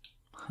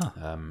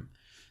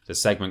 The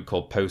segment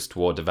called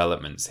Post-War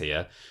Developments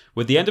here.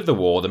 With the end of the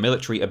war, the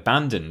military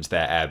abandoned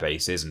their air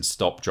bases and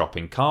stopped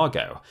dropping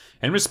cargo.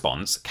 In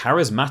response,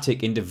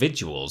 charismatic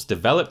individuals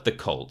developed the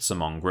cults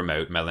among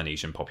remote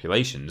Melanesian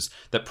populations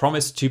that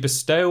promised to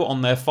bestow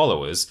on their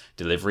followers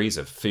deliveries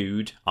of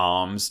food,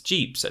 arms,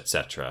 jeeps,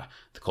 etc.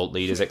 The cult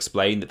leaders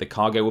explained that the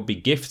cargo would be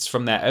gifts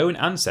from their own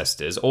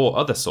ancestors or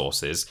other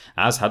sources,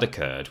 as had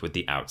occurred with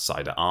the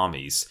outsider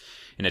armies.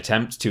 In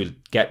attempts to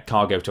get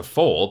cargo to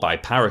fall by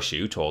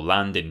parachute or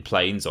land in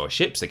planes or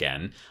ships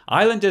again,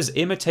 islanders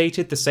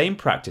imitated the same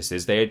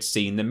practices they had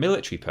seen the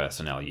military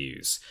personnel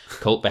use.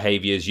 Cult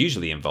behaviours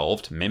usually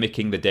involved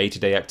mimicking the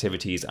day-to-day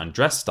activities and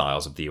dress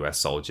styles of the US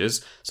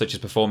soldiers, such as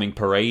performing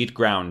parade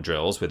ground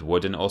drills with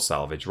wooden or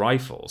salvage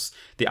rifles.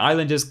 The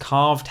islanders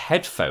carved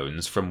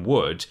headphones from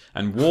wood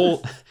and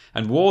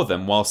wore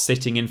them while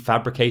sitting in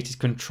fabricated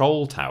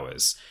control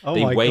towers.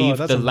 They waved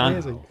that's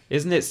amazing.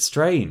 Isn't it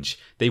strange?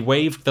 They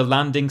waved the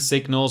landing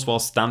signals while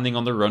standing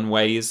on the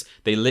runways.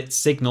 They lit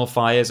signal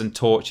fires and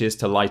torches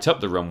to light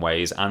up the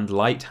runways and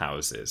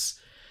lighthouses.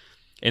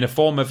 In a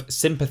form of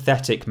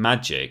sympathetic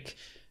magic,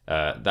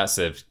 that's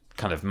a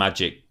kind of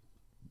magic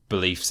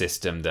belief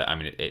system that,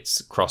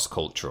 it's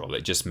cross-cultural.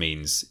 It just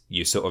means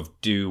you sort of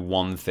do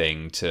one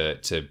thing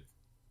to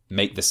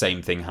make the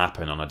same thing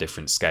happen on a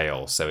different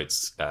scale. So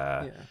it's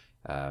it's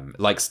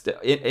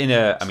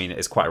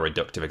quite a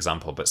reductive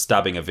example, but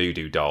stabbing a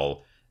voodoo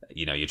doll,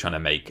 you're trying to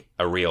make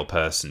a real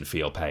person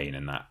feel pain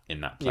in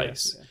that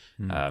place.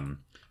 That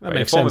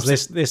makes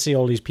sense. They see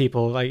all these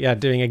people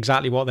doing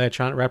exactly what they're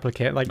trying to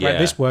replicate.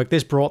 This worked.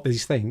 This brought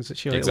these things.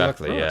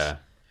 Exactly. Yeah.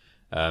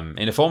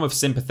 In a form of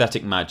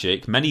sympathetic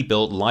magic, many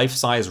built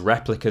life-size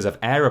replicas of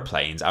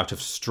aeroplanes out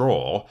of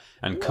straw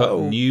and cut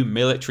new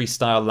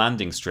military-style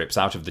landing strips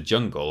out of the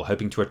jungle,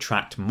 hoping to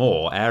attract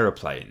more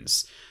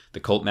aeroplanes. The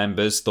cult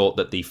members thought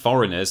that the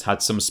foreigners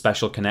had some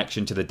special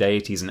connection to the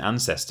deities and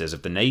ancestors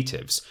of the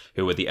natives,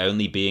 who were the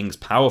only beings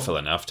powerful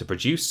enough to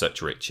produce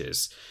such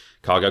riches.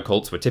 Cargo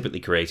cults were typically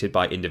created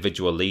by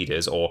individual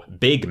leaders or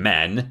big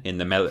men in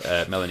the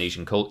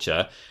Melanesian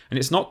culture, and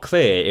it's not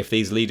clear if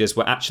these leaders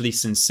were actually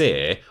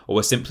sincere or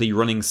were simply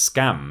running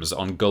scams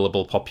on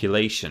gullible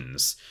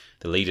populations.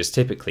 The leaders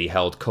typically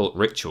held cult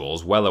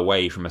rituals well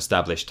away from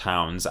established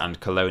towns and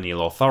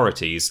colonial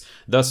authorities,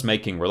 thus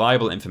making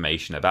reliable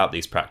information about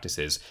these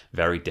practices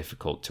very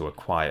difficult to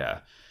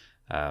acquire.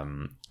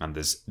 And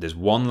there's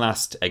one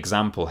last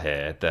example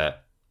here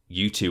that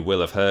you two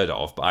will have heard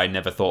of, but I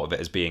never thought of it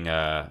as being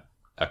a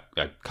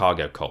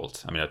cargo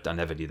cult. I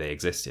never knew they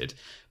existed.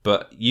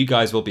 But you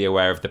guys will be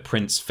aware of the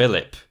Prince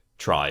Philip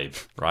tribe,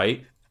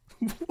 right?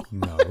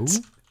 No.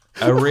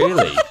 Oh,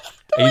 really?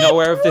 Are you not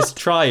aware of this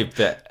tribe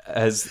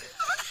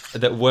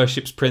that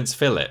worships Prince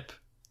Philip?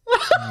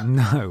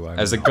 No.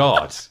 As a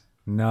god?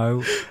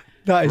 No.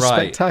 That is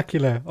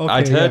spectacular. Okay,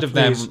 I'd heard of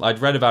them. I'd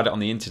read about it on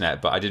the internet,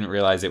 but I didn't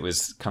realise it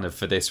was kind of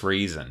for this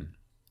reason.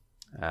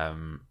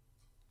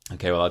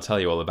 Okay, well, I'll tell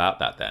you all about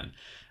that then.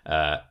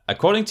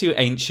 According to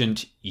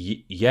ancient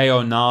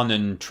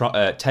Yeonanan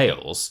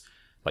tales,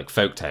 like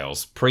folk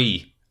tales,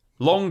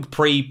 long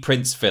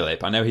pre-Prince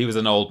Philip, I know he was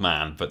an old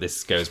man, but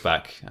this goes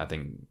back, I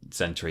think,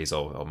 centuries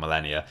or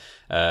millennia.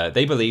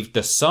 They believed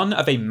the son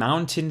of a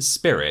mountain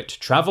spirit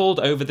travelled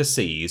over the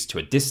seas to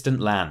a distant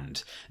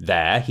land.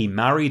 There, he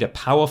married a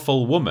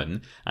powerful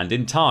woman, and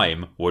in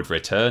time would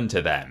return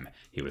to them.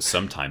 He was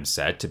sometimes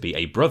said to be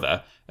a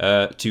brother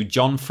to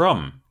John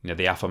Frum,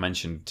 the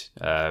aforementioned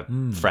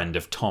friend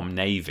of Tom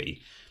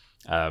Navy.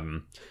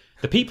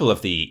 The people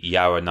of the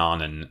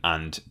Yaonanan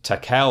and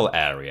Takel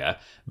area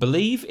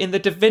believe in the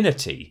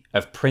divinity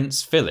of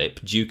Prince Philip,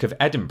 Duke of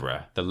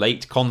Edinburgh, the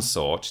late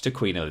consort to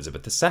Queen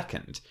Elizabeth II.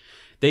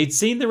 They'd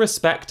seen the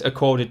respect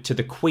accorded to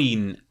the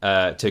Queen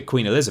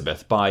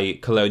Elizabeth by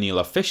colonial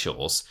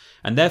officials,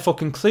 and therefore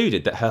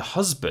concluded that her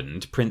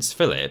husband, Prince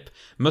Philip,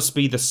 must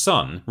be the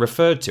son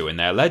referred to in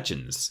their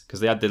legends, because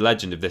they had the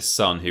legend of this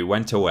son who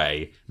went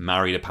away,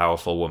 married a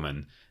powerful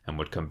woman, and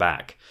would come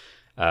back.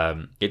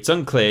 It's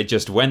unclear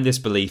just when this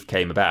belief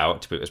came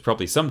about, but it was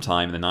probably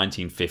sometime in the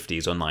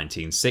 1950s or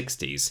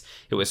 1960s.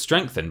 It was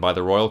strengthened by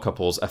the royal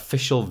couple's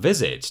official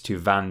visit to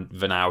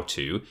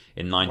Vanuatu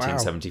in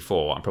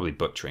 1974. Wow. I'm probably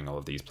butchering all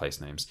of these place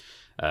names.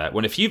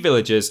 When a few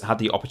villagers had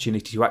the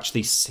opportunity to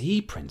actually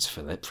see Prince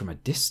Philip from a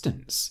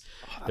distance.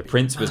 The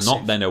prince was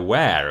not then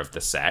aware of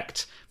the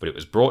sect, but it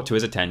was brought to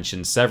his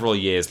attention several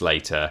years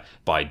later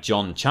by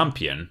John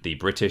Champion, the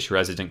British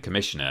resident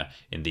commissioner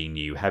in the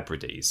New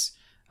Hebrides.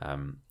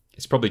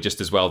 It's probably just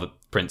as well that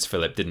Prince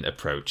Philip didn't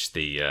approach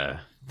the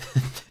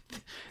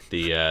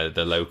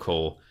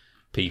local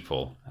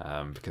people,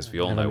 because we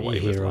all know what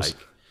he was like.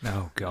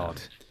 Oh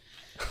God.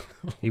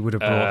 He would have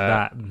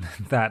brought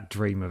that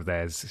dream of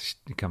theirs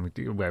coming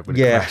where it would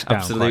have crashed down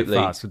absolutely.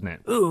 quite fast, wouldn't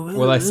it?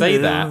 Well, I say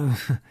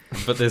that,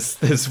 but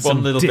there's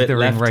one little bit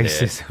left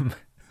racism.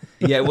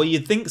 Here. Yeah, well,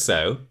 you'd think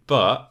so,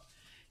 but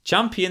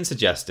Champion,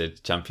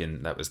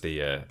 that was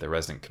the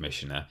resident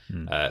commissioner,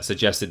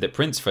 suggested that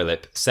Prince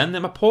Philip send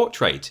them a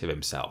portrait of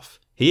himself.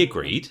 He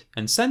agreed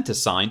and sent a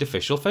signed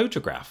official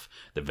photograph.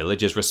 The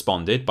villagers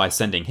responded by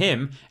sending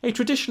him a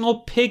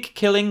traditional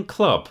pig-killing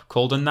club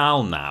called a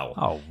nal nal.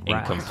 Oh,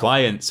 right. In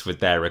compliance with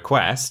their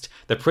request,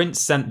 the prince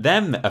sent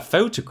them a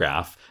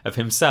photograph of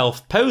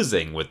himself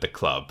posing with the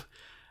club.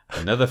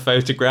 Another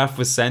photograph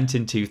was sent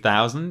in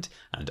 2000,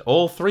 and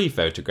all 3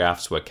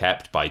 photographs were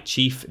kept by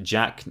Chief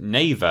Jack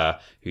Naver,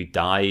 who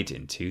died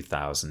in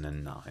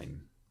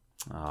 2009.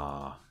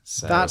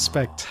 That's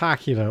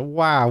spectacular.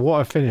 Wow,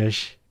 what a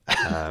finish.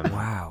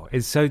 Wow.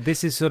 So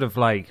this is sort of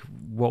like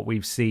what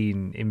we've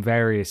seen in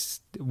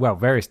various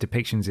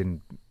depictions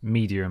in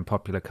media and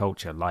popular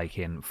culture, like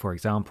in, for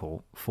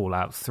example,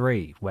 Fallout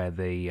 3, where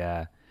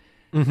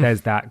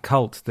there's that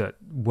cult that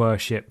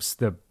worships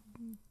the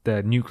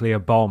nuclear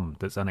bomb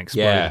that's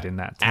unexploded in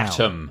that town.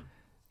 Atom.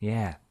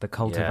 Yeah, the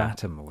cult of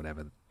Atom, or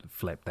whatever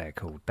flip they're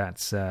called.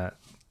 That's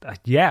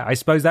I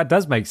suppose that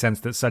does make sense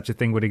that such a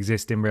thing would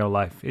exist in real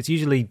life. It's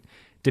usually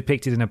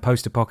depicted in a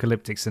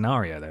post-apocalyptic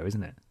scenario, though,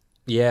 isn't it?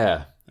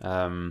 Yeah.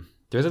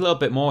 There's a little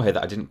bit more here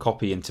that I didn't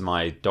copy into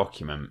my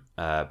document,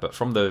 but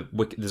from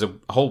there's a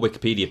whole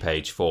Wikipedia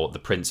page for the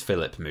Prince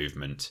Philip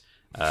movement.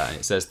 And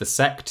it says, the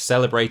sect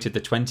celebrated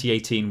the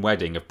 2018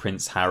 wedding of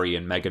Prince Harry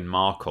and Meghan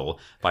Markle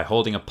by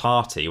holding a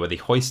party where they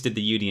hoisted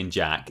the Union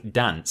Jack,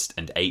 danced,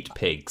 and ate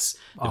pigs.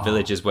 The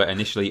villagers were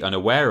initially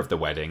unaware of the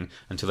wedding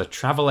until a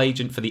travel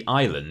agent for the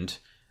island,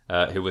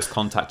 who was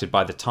contacted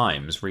by the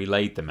Times,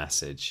 relayed the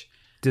message.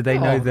 Did they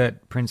know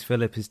that Prince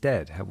Philip is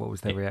dead? What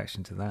was their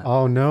reaction to that?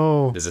 Oh,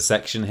 no. There's a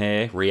section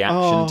here,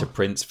 reaction to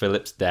Prince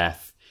Philip's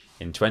death.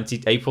 In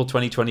April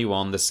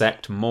 2021, the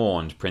sect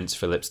mourned Prince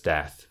Philip's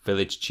death.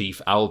 Village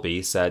Chief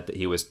Albie said that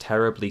he was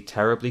terribly,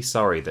 terribly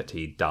sorry that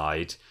he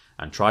died,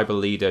 and tribal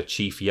leader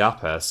Chief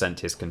Yapa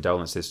sent his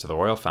condolences to the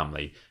royal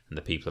family and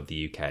the people of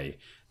the UK.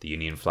 The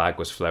Union flag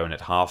was flown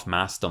at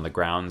half-mast on the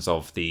grounds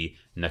of the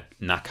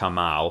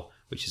Nakamal,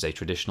 which is a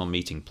traditional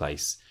meeting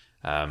place.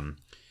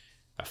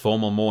 A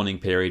formal mourning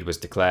period was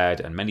declared,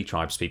 and many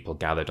tribespeople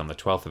gathered on the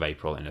 12th of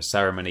April in a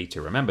ceremony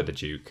to remember the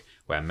Duke,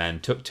 where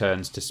men took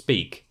turns to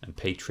speak and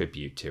pay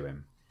tribute to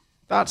him.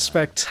 That's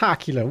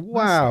spectacular.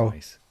 Wow. That's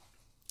nice.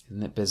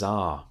 Isn't it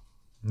bizarre?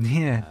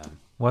 Yeah.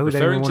 Why would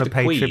anyone want to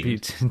pay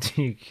tribute to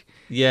Duke?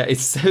 Yeah,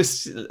 it's so...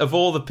 Of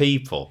all the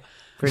people...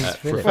 Prince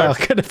Philip. Well, it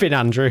could have been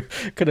Andrew.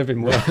 Could have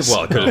been worse.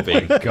 Well, it could have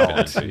been.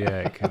 God,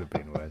 yeah, it could have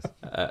been worse.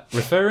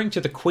 Referring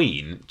to the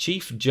Queen,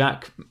 Chief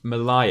Jack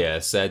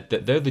Malaya said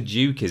that though the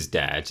Duke is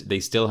dead, they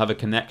still have a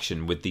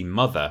connection with the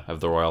mother of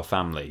the royal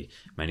family.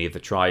 Many of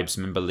the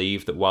tribesmen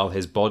believe that while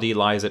his body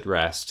lies at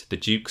rest, the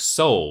Duke's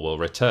soul will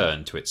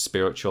return to its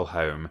spiritual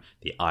home,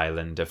 the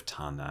island of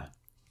Tanna.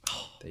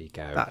 There you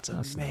go. That's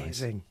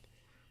amazing.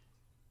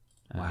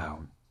 Nice.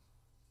 Wow.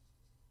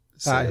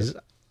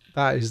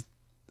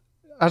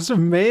 That's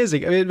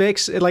amazing. I mean,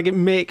 it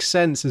makes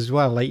sense as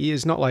well. Like,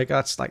 it's not like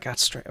that's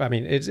strange. I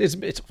mean, it's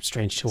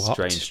strange to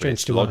us.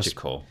 Strange to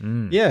logical.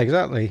 Yeah,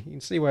 exactly. You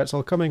can see where it's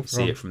all coming from.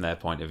 See it from their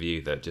point of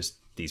view that just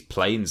these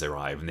planes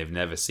arrive and they've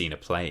never seen a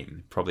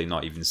plane, probably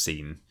not even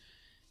seen,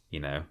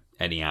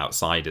 any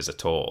outsiders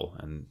at all,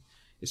 and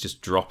it's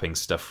just dropping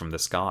stuff from the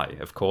sky.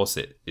 Of course,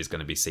 it is going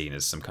to be seen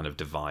as some kind of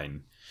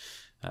divine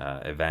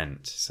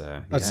event.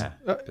 So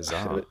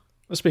bizarre.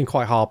 It's been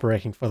quite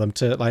heartbreaking for them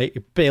to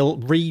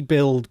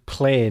rebuild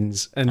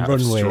planes and Out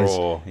runways. Of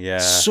straw, yeah.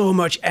 So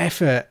much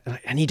effort. Like,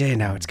 any day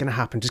now, it's going to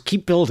happen. Just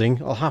keep building;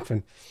 it'll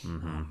happen.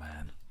 Mm-hmm. Oh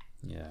man,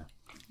 yeah.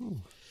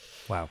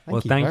 Wow.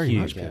 Thank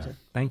you, Peter.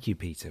 Thank you,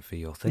 Peter, for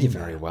your thing. You're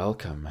very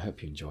welcome. I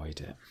hope you enjoyed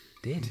it.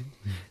 Did.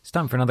 It's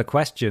time for another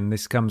question.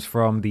 This comes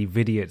from the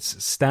Vidiots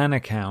Stan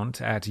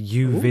account at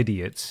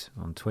uvidiots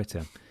on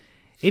Twitter.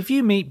 If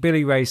you meet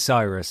Billy Ray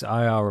Cyrus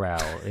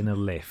IRL in a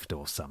lift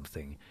or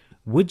something,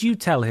 would you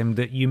tell him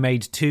that you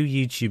made 2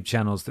 YouTube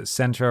channels that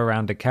center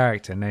around a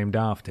character named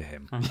after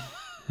him?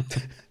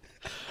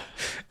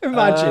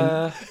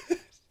 Imagine.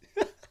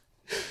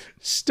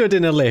 stood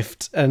in a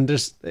lift and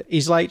just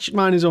he's like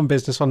minding his own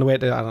business on the way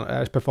to, I don't know,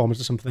 his performance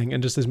or something,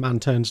 and just this man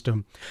turns to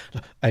him,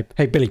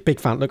 hey Billy,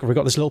 big fan, look, we've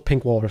got this little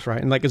pink walrus, right?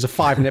 And like there's a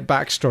 5-minute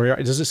backstory,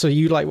 right? So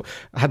you like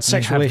had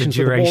sexual relations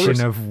with the walrus? The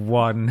duration of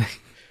one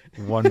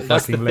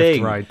fucking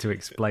lift ride to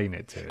explain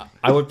it to him.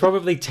 I would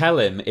probably tell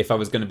him if I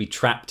was going to be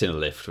trapped in a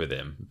lift with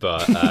him,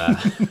 but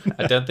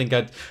I don't think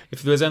I'd.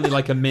 If there was only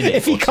like a minute,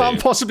 if he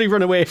can't possibly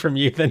run away from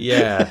you, then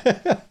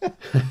yeah.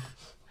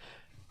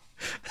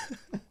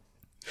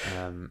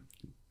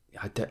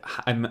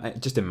 I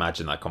just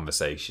imagine that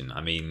conversation. I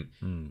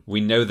mean,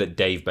 we know that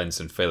Dave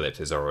Benson Phillips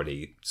is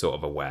already sort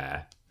of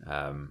aware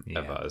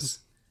of us.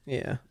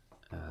 Yeah.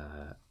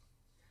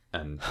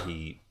 And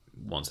he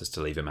wants us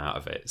to leave him out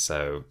of it.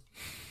 So,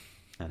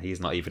 and he's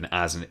not even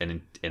as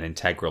an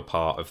integral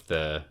part of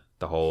the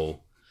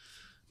whole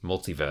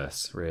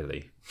multiverse,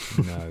 really.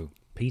 No.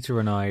 Peter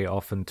and I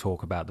often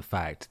talk about the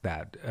fact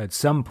that at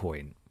some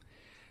point,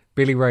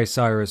 Billy Ray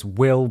Cyrus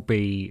will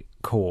be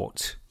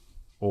caught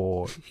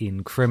or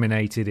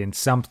incriminated in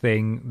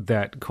something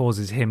that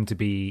causes him to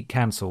be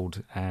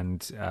cancelled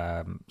and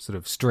sort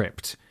of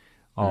stripped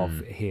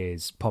of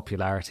his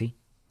popularity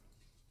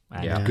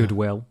and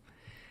goodwill.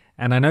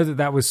 And I know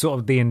that was sort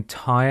of the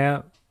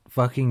entire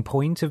fucking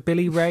point of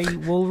Billy Ray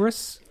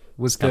Walrus.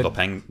 Was Scandal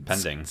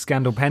pending.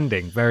 Scandal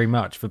pending, very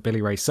much, for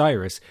Billy Ray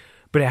Cyrus.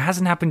 But it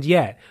hasn't happened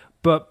yet.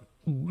 But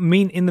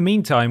in the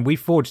meantime, we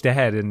forged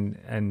ahead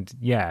and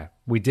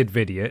we did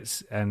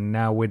Podiots, and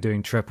now we're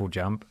doing Triple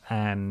Jump,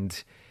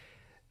 and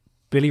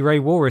Billy Ray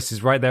Walrus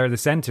is right there at the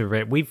center of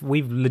it.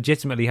 We've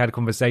legitimately had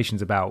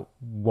conversations about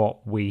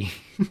what we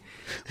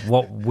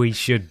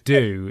should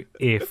do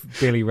if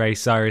Billy Ray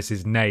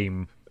Cyrus's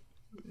name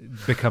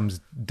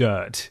becomes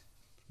dirt.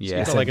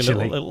 Yeah, it's like a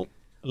little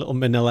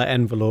manila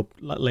envelope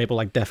labeled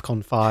like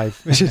DEFCON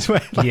 5, which is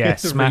where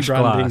smash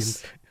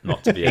glass,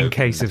 not to be in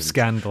case of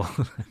scandal.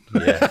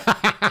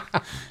 Yeah.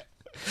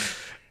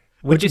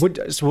 Would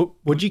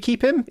you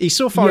keep him? He's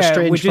so far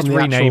estranged we'd just from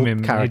the rename actual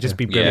him. character. He'd just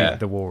be Billy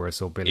the Walrus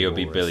or Billy. He'll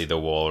be Walrus. Billy the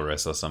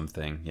Walrus or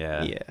something.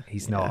 Yeah.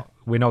 He's not.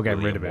 We're not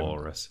getting rid of him.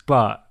 Walrus.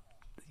 But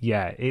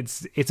yeah,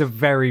 it's a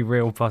very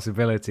real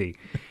possibility.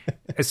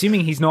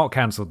 Assuming he's not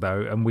cancelled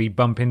though, and we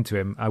bump into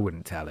him, I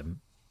wouldn't tell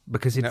him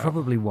because he'd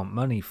probably want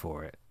money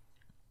for it.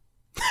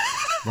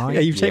 Right?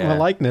 Yeah, you've taken my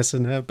likeness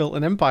and built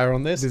an empire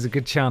on this. There's a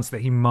good chance that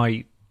he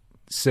might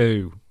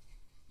sue.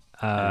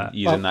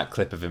 Using that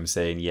clip of him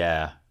saying,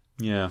 yeah.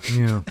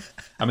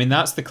 I mean,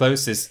 that's the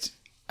closest.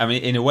 I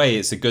mean, in a way,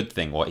 it's a good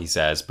thing what he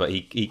says, but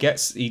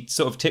he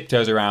sort of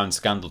tiptoes around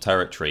scandal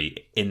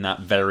territory in that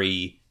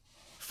very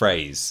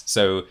phrase.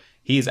 So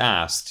he's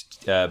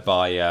asked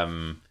by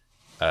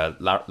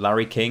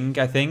Larry King,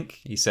 I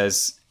think. He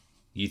says,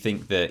 "You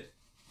think that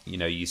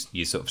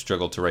you sort of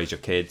struggle to raise your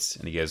kids?"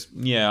 And he goes,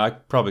 "Yeah, I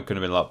probably could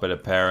have been a lot better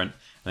parent."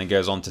 And then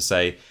goes on to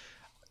say,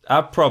 "I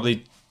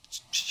probably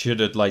should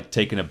have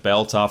taken a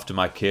belt after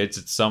my kids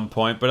at some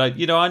point, but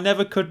I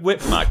never could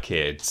whip my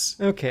kids."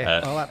 Okay,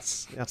 well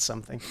that's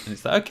something. And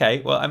it's like,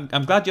 okay, well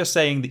I'm glad you're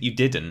saying that you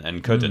didn't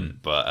and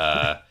couldn't,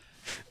 but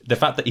the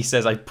fact that he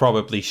says I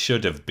probably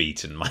should have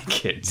beaten my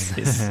kids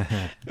is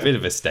a bit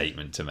of a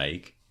statement to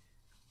make.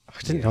 I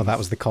didn't know that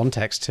was the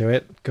context to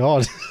it.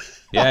 God.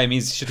 Yeah, it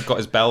means he should have got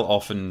his belt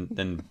off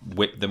and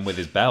whipped them with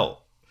his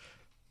belt.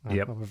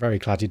 Yep. Well, we're very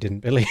glad you didn't,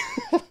 Billy.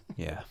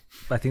 Yeah.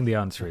 I think the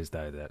answer is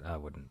though that I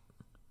wouldn't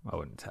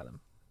tell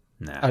him.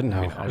 No, I don't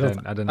know.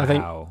 I don't know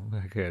how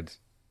I could.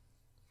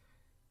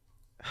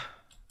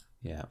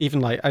 Yeah.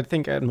 Even I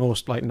think at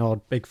most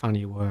Nod, big fan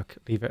of your work.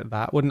 Leave it at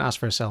that. Wouldn't ask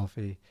for a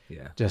selfie.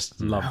 Yeah. Just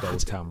loved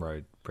Old Town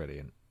Road.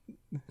 Brilliant.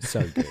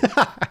 So good.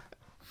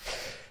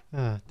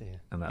 Oh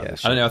dear. And I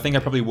don't know. I think I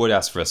probably would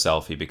ask for a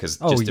selfie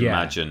because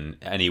imagine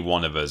any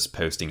one of us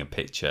posting a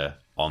picture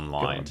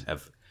online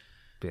of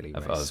Billy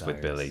of Ray us Cyrus.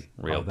 with Billy.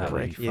 Real that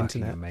Billy. would be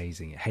fucking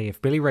amazing. Hey,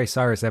 if Billy Ray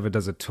Cyrus ever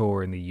does a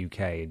tour in the UK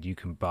and you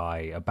can buy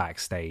a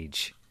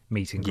backstage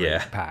meet and greet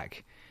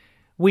pack,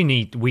 we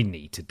need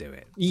to do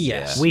it.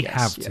 Yes, we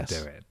have to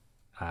do it,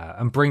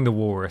 and bring the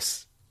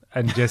walrus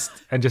and just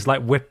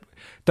whip.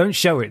 Don't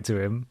show it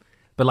to him,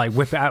 but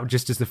whip it out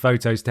just as the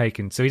photo's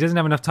taken, so he doesn't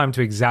have enough time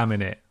to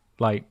examine it.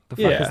 The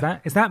fuck is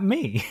that? Is that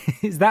me?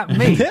 Is that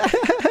me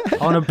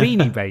on a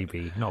Beanie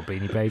Baby? Not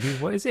Beanie Baby.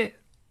 What is it?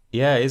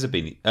 Yeah, it is a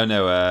beanie. Oh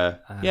no,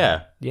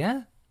 yeah.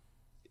 Yeah?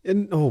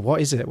 What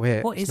is it?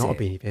 Wait, what is it's not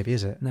it? a Beanie Baby,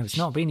 is it? No, it's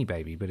not a Beanie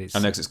Baby, but it's... I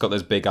know, because it's got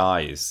those big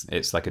eyes.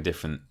 It's like a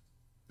different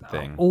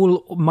thing.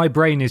 All my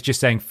brain is just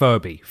saying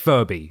Furby.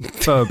 Yeah,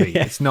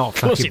 it's not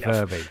fucking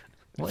Furby.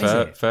 What is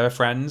it? Fur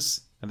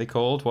Friends, are they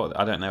called? What?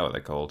 I don't know what they're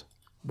called.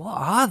 What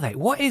are they?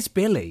 What is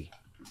Billy?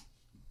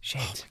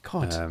 Shit. Oh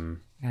my God.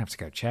 I'm going to have to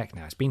go check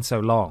now. It's been so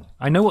long.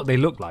 I know what they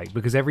look like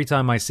because every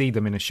time I see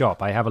them in a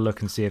shop, I have a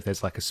look and see if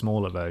there's a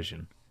smaller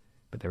version.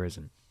 But there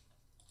isn't.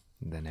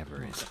 There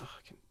never is.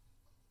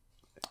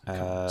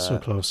 So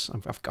close.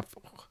 I've got...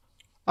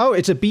 Oh,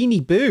 it's a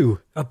Beanie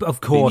Boo.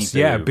 Of course,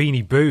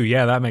 Beanie Boo.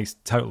 Yeah, that makes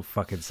total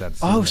fucking sense.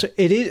 Oh, so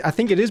it is. I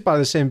think it is by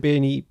the same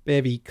Beanie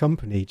Baby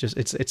company. Just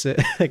it's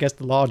I guess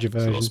the larger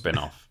version. It's a little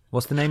spin-off.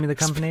 What's the name of the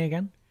company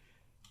again?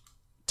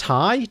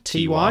 Ty?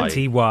 T-Y?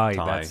 T-Y,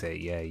 Ty. that's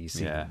it. Yeah, you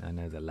see, Yeah. I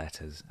know the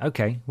letters.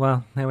 Okay,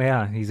 well, there we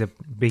are. He's a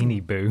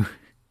beanie boo.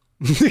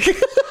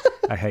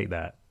 I hate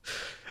that.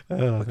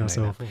 Oh, that's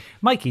awful.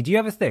 Mikey, do you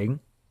have a thing?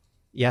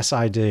 Yes,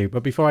 I do.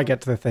 But before I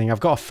get to the thing,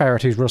 I've got a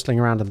ferret who's rustling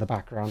around in the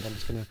background.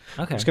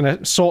 I'm just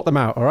gonna sort them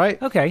out, all right?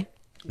 Okay.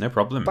 No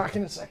problem. Back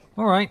in a second.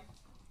 All right.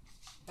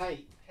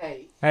 Hey.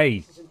 Hey,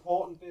 This is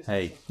important business.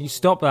 Hey, you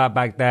stop that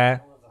back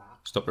there.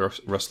 stop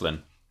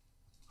rustling.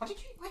 Why did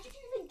you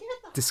even get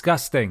that?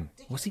 Disgusting.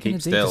 What's he going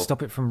Keep to do to still.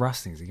 stop it from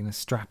rusting? Is he going to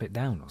strap it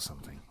down or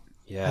something?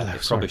 Yeah, they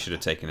probably should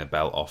have taken a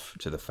belt off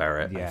to the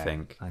ferret, Yeah,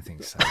 I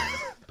think. so.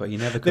 But you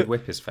never could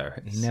whip his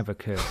ferrets. He never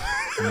could.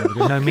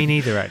 No, me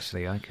neither,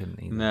 actually. I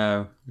couldn't either.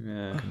 No,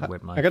 yeah. Couldn't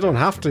whip my I don't ferret.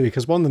 have to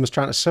because one of them is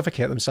trying to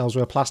suffocate themselves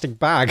with a plastic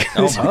bag.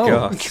 Oh my Oh,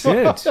 god.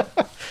 good.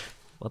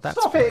 Well, that's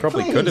Stop it,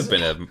 Probably please. could have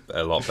been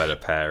a lot better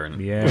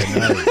parent. Yeah,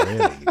 no,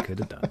 really, you could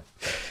have done.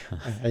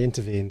 I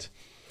intervened.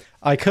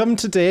 I come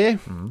today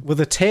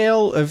with a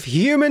tale of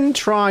human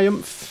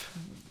triumph.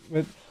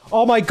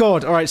 Oh my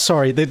god! All right,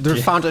 sorry, they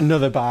found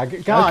another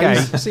bag,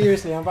 guys. Okay.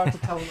 Seriously, I'm about to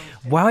tell them.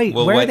 Why?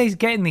 Well, where are wait. they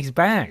getting these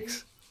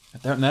bags? I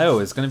don't know.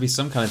 It's going to be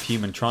some kind of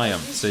human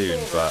triumph soon,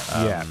 but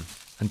Yeah.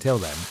 Until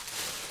then,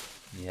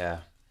 yeah.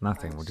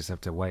 nothing. We'll just have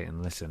to wait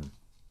and listen.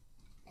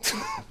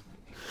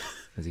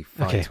 As he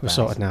fights Okay, we're back.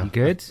 sorted now. You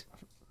good?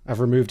 I've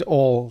removed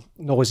all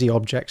noisy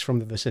objects from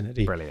the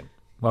vicinity. Brilliant.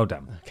 Well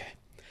done. Okay.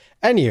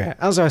 Anyway,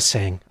 as I was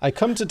saying, I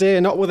come today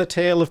not with a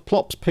tale of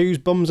plops,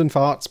 poos, bums, and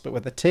farts, but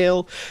with a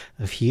tale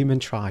of human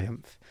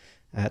triumph.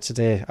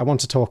 Today, I want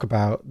to talk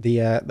about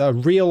the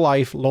real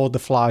life Lord the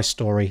Fly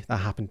story that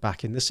happened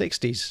back in the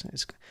 60s.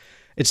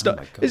 It's Oh not.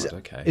 my God, it's,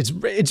 okay.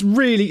 it's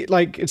really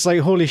like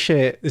holy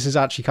shit. This is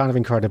actually kind of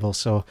incredible.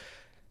 So,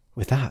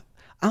 with that,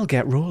 I'll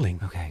get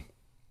rolling. Okay.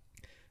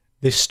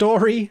 This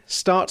story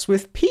starts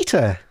with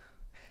Peter.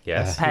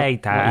 Yes. Hey,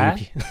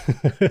 Dad.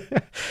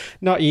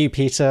 Not you,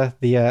 Peter.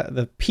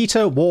 The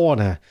Peter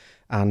Warner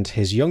and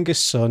his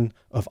youngest son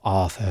of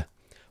Arthur,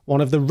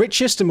 one of the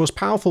richest and most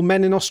powerful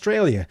men in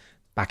Australia.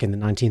 Back in the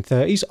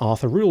 1930s,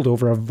 Arthur ruled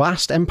over a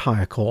vast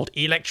empire called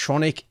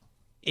Electronic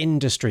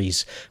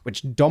Industries,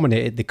 which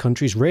dominated the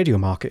country's radio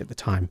market at the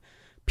time.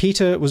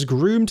 Peter was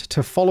groomed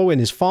to follow in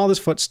his father's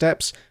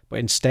footsteps, but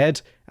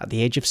instead, at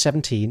the age of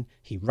 17,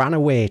 he ran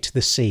away to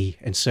the sea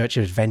in search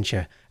of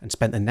adventure and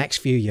spent the next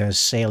few years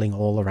sailing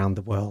all around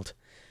the world.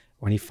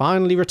 When he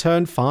finally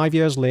returned 5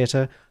 years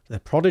later, the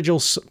prodigal.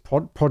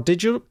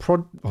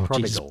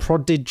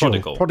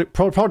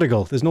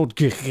 There's no.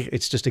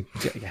 It's just a.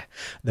 Yeah.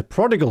 The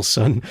prodigal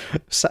son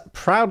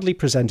proudly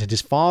presented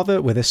his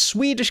father with a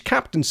Swedish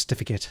captain's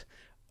certificate.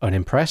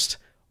 Unimpressed,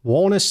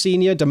 Warner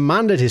Sr.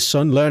 demanded his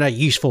son learn a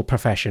useful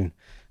profession.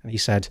 And he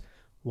said,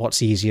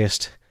 "What's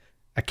easiest?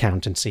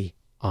 Accountancy."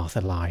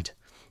 Arthur lied.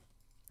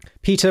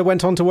 Peter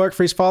went on to work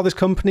for his father's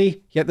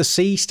company, yet the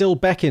sea still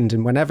beckoned,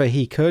 and whenever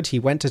he could, he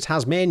went to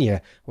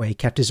Tasmania, where he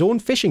kept his own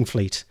fishing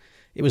fleet.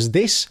 It was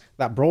this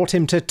that brought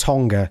him to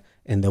Tonga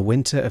in the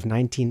winter of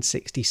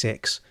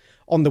 1966.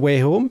 On the way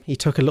home, he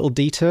took a little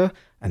detour,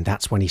 and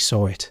that's when he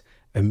saw it.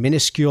 A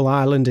minuscule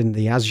island in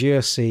the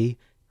Azure Sea,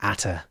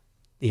 Atta.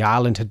 The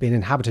island had been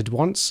inhabited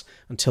once,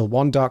 until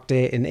one dark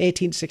day in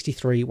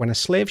 1863 when a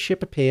slave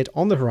ship appeared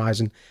on the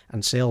horizon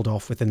and sailed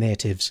off with the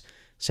natives.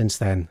 Since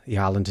then, the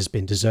island has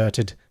been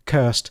deserted,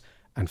 cursed,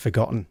 and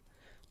forgotten.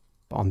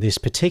 But on this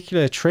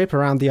particular trip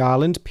around the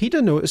island,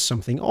 Peter noticed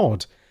something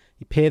odd.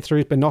 He peered through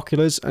his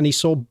binoculars and he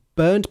saw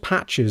burnt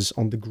patches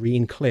on the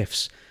green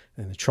cliffs.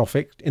 In the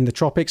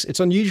tropics, it's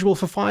unusual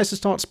for fires to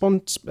start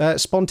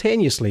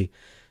spontaneously.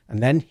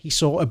 And then he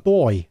saw a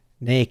boy,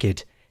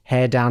 naked,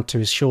 hair down to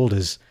his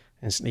shoulders.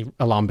 Instantly,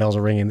 alarm bells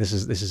are ringing. This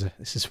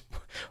is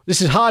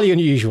highly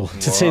unusual,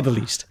 to say the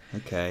least.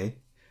 Okay.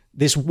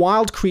 This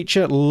wild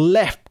creature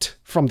leapt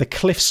from the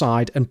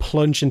cliffside and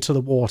plunged into the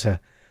water.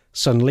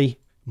 Suddenly,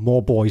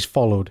 more boys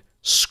followed,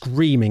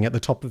 screaming at the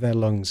top of their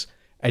lungs.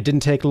 It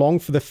didn't take long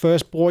for the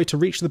first boy to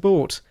reach the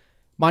boat.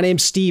 "My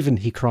name's Stephen,"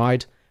 he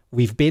cried.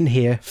 "We've been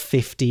here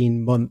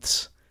 15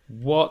 months."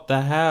 What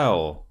the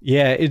hell?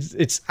 Yeah,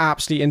 it's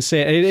absolutely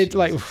insane.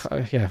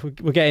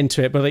 We'll get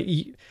into it, but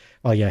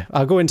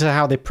I'll go into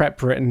how they prep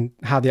for it and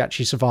how they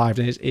actually survived.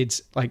 And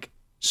it's like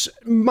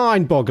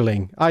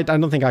mind-boggling. I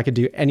don't think I could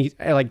do any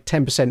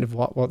 10% of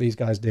what these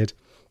guys did.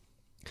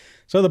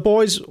 So the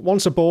boys,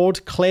 once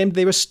aboard, claimed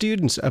they were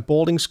students at a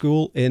boarding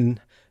school in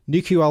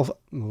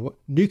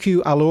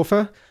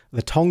Nuku'alofa,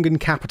 the Tongan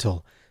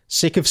capital.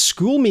 Sick of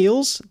school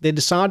meals, they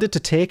decided to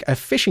take a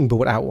fishing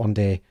boat out one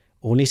day,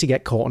 only to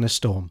get caught in a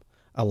storm.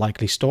 A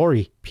likely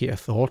story, Peter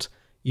thought.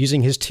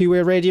 Using his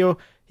two-way radio,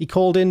 he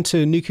called in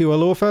to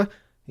Nuku'alofa.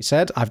 He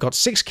said, "I've got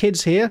 6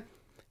 kids here."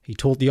 He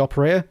told the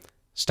operator.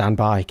 "Stand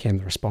by," came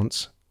the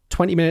response.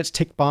 20 minutes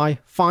ticked by.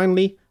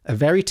 Finally, a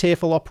very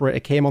tearful operator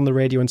came on the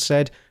radio and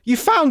said, "You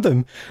found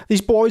them!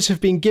 These boys have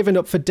been given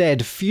up for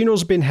dead.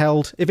 Funerals have been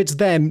held. If it's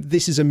them,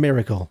 this is a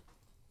miracle."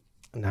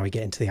 And now we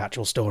get into the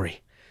actual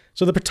story.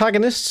 So the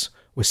protagonists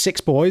were 6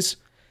 boys: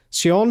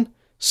 Sion,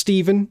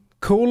 Stephen,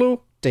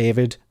 Kolo,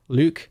 David,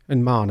 Luke,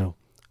 and Mano.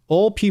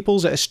 all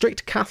pupils at a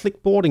strict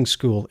Catholic boarding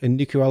school in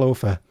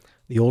Nuku'alofa.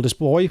 The oldest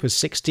boy was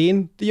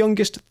 16, the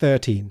youngest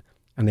 13,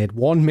 and they had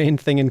one main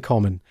thing in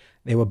common.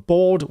 They were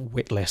bored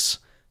witless.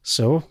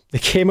 So they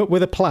came up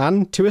with a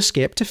plan to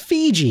escape to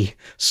Fiji,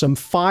 some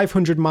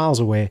 500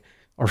 miles away,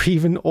 or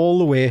even all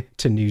the way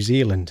to New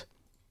Zealand.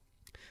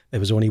 There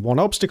was only one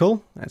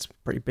obstacle. That's a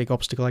pretty big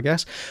obstacle, I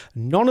guess.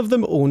 None of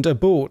them owned a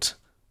boat.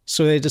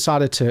 So they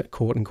decided to,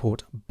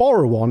 quote-unquote,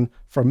 borrow one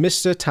from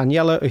Mr.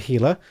 Taniela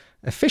Uhila,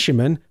 a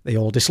fisherman they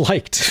all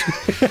disliked.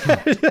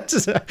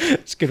 That's a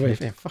good way of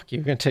saying, fuck you,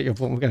 we're going to take your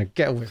boat, we're going to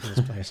get away from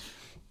this place.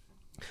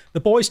 The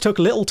boys took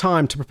little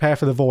time to prepare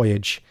for the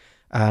voyage,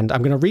 and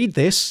I'm going to read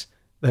this,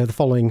 the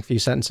following few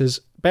sentences.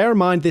 Bear in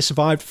mind, they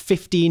survived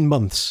 15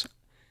 months.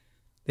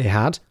 They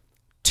had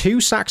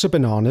 2 sacks of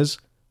bananas,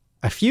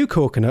 a few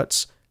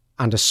coconuts,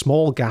 and a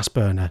small gas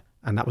burner,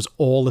 and that was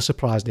all the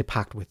supplies they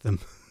packed with them.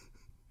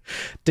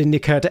 Didn't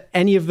occur to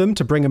any of them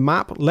to bring a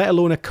map, let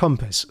alone a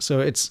compass, so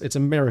it's a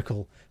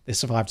miracle they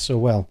survived so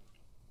well.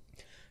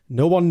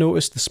 No one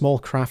noticed the small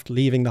craft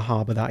leaving the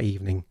harbour that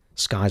evening.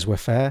 Skies were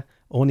fair,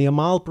 only a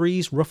mild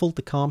breeze ruffled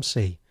the calm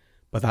sea.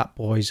 But that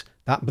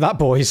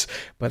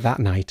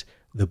night,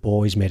 the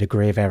boys made a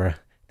grave error.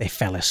 They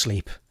fell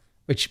asleep,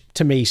 which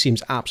to me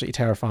seems absolutely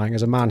terrifying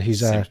as a man who's...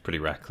 Seems pretty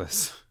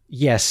reckless.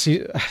 Yes,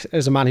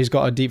 as a man who's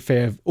got a deep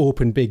fear of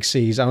open big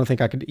seas, I don't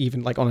think I could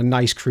even, like on a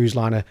nice cruise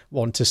liner,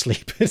 want to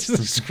sleep.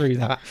 Screw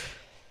that.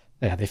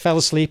 Yeah, they fell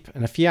asleep,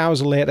 and a few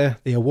hours later,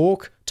 they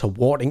awoke to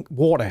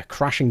water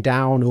crashing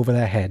down over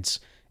their heads.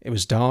 It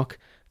was dark.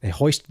 They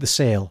hoisted the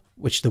sail,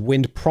 which the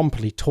wind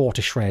promptly tore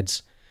to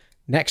shreds.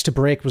 Next to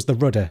break was the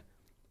rudder.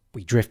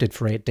 We drifted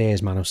for 8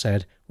 days, Mano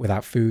said,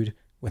 without food,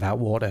 without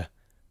water.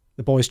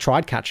 The boys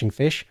tried catching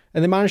fish,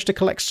 and they managed to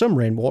collect some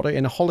rainwater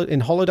in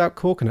hollowed-out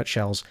coconut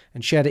shells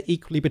and shared it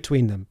equally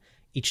between them,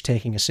 each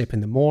taking a sip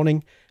in the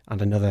morning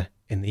and another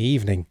in the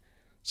evening.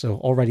 So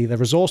already their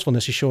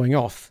resourcefulness is showing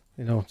off,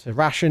 to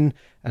ration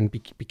and be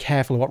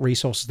careful of what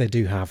resources they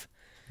do have.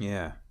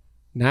 Yeah.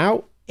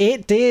 Now,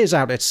 8 days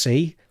out at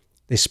sea,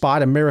 they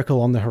spied a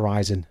miracle on the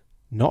horizon.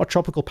 Not a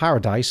tropical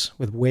paradise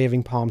with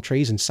waving palm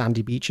trees and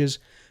sandy beaches,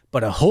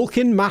 but a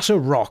hulking mass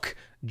of rock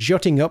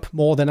jutting up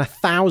more than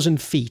 1,000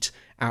 feet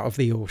out of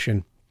the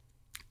ocean.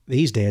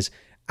 These days,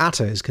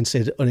 Atta is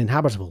considered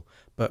uninhabitable,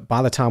 but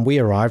by the time we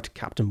arrived,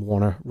 Captain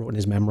Warner wrote in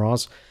his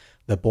memoirs,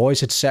 the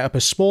boys had set up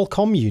a small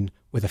commune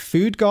with a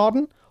food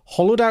garden,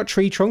 hollowed out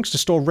tree trunks to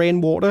store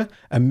rainwater,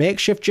 a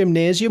makeshift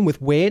gymnasium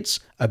with weights,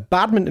 a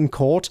badminton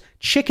court,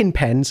 chicken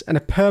pens, and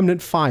a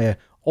permanent fire,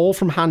 all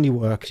from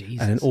handiwork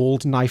and an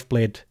old knife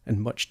blade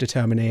and much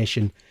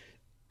determination.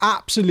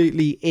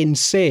 Absolutely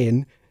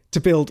insane to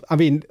build. I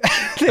mean,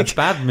 a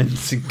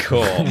badminton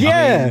court.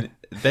 Yeah. I mean,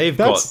 they've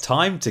got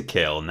time to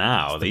kill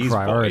now, these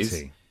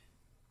boys.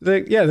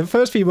 The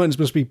first few months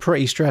must be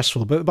pretty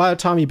stressful, but by the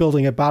time you're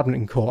building a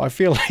badminton court, I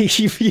feel like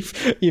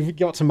you've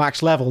got to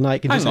max level now. You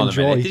can just enjoy.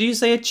 Hang on a minute. Did you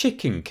say a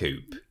chicken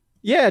coop?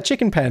 Yeah,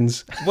 chicken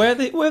pens. Where have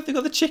they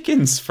got the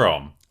chickens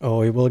from?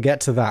 Oh, we'll get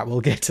to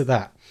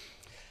that.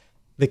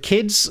 The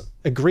kids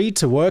agreed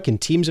to work in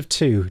teams of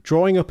 2,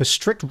 drawing up a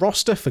strict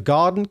roster for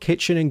garden,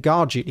 kitchen, and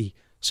guard duty.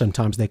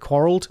 Sometimes they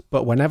quarrelled,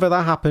 but whenever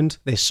that happened,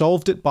 they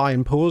solved it by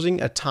imposing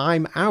a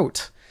time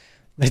out.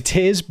 The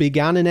days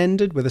began and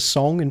ended with a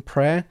song and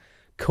prayer.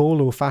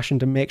 Kolo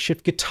fashioned a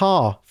makeshift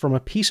guitar from a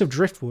piece of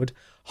driftwood,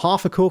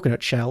 half a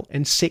coconut shell,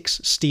 and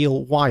 6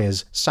 steel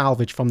wires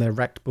salvaged from their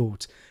wrecked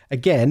boat.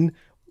 Again,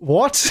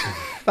 what?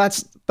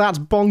 That's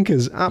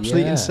bonkers.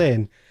 Absolutely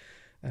insane.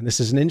 And this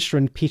is an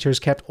instrument Peter has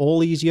kept all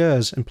these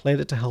years and played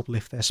it to help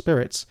lift their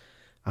spirits.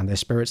 And their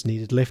spirits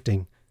needed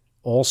lifting.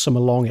 All summer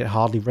long it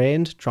hardly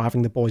rained,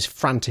 driving the boys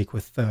frantic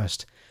with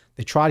thirst.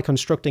 They tried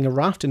constructing a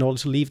raft in order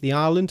to leave the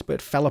island, but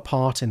it fell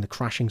apart in the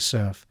crashing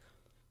surf.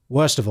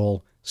 Worst of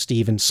all,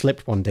 Stephen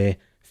slipped one day,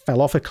 fell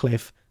off a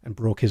cliff, and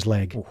broke his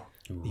leg. Ooh.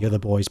 The other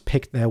boys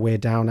picked their way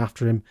down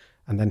after him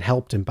and then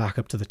helped him back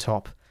up to the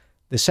top.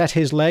 They set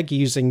his leg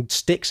using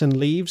sticks and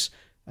leaves,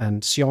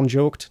 and Sion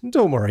joked,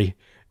 "Don't worry,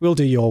 we'll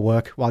do your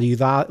work while you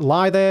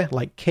lie there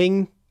like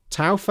King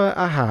Taufa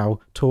Ahau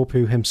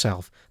Topu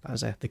himself." That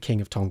was the king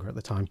of Tonga at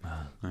the time.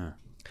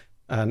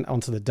 And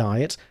onto the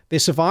diet. They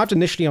survived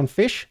initially on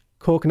fish,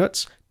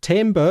 coconuts,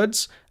 tame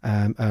birds,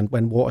 and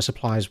when water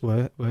supplies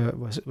were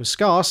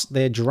scarce,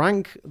 they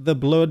drank the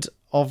blood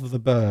of the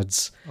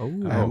birds,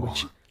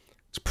 which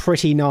is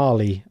pretty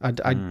gnarly.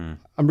 I'm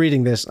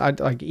reading this.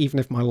 Even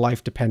if my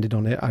life depended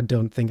on it, I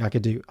don't think I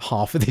could do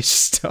half of this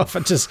stuff.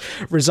 I'd just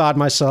reside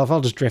myself.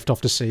 I'll just drift off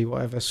to sea,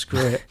 whatever.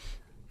 Screw it.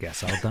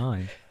 Guess I'll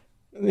die.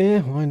 Yeah,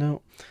 why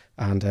not?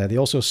 And they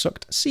also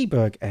sucked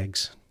seabird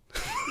eggs.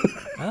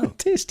 Oh,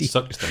 tasty.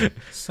 Sucked them.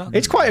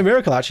 It's quite a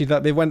miracle, actually,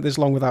 that they went this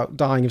long without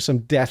dying of some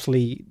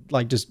deathly,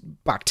 just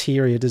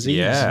bacteria disease.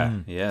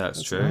 Yeah,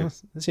 that's true.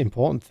 That's the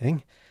important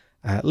thing.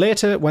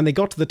 Later, when they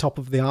got to the top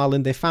of the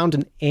island, they found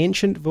an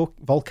ancient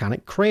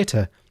volcanic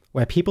crater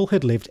where people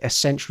had lived a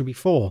century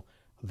before.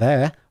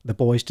 There, the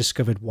boys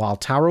discovered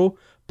wild taro,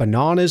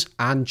 bananas,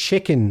 and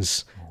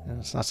chickens.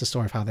 So that's the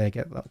story of how they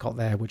got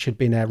there, which had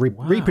been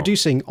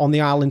reproducing on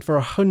the island for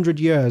 100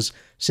 years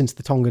since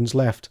the Tongans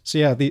left. So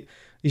yeah,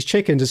 these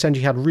chickens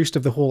essentially had roost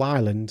of the whole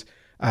island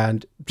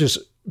and just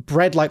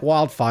bred like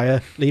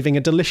wildfire, leaving a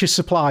delicious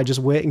supply just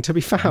waiting to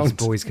be found.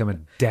 These boys come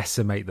and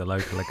decimate the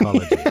local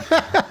ecology.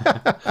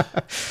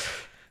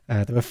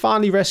 They were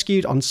finally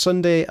rescued on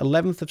Sunday,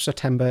 11th of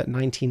September,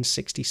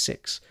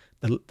 1966.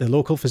 The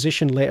local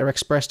physician later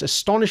expressed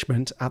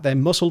astonishment at their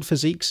muscled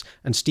physiques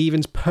and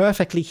Stephen's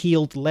perfectly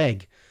healed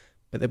leg.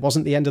 But it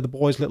wasn't the end of the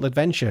boys' little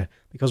adventure,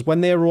 because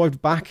when they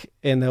arrived back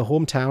in their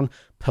hometown,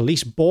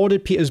 police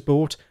boarded Peter's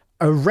boat,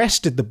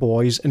 arrested the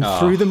boys, and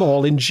threw them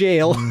all in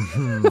jail.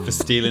 For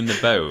stealing the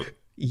boat.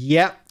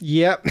 Yep.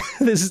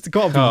 This has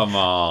got to be Come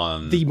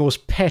on. the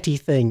most petty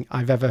thing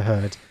I've ever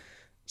heard.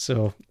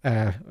 So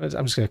I'm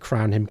just going to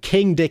crown him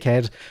King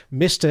Dickhead,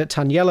 Mr.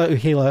 Taniela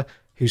Uhila,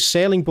 whose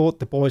sailing boat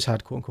the boys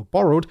had quote-unquote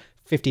borrowed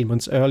 15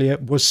 months earlier,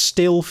 was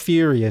still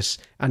furious,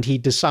 and he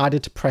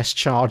decided to press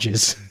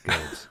charges.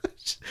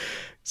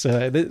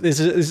 So this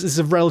is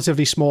a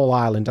relatively small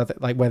island, I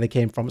think, like where they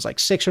came from. It's like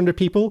 600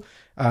 people.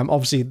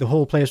 Obviously, the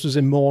whole place was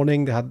in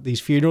mourning. They had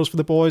these funerals for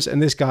the boys,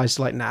 and this guy's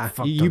like, "Nah,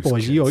 you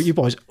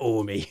boys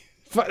owe me.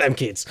 Fuck them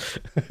kids."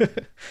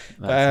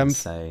 That's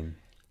insane.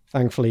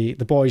 Thankfully,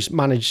 the boys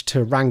managed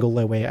to wrangle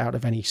their way out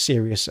of any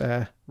serious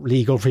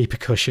legal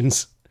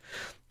repercussions.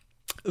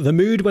 The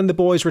mood when the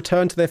boys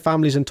returned to their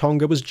families in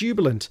Tonga was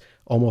jubilant.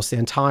 Almost the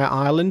entire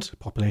island,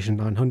 population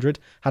 900,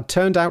 had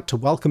turned out to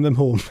welcome them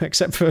home,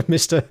 except for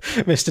Mr.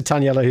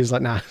 Taniela, who's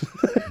like, nah,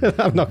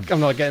 I'm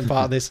not getting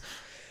part of this.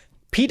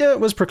 Peter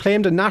was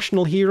proclaimed a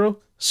national hero.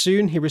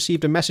 Soon he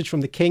received a message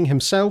from the king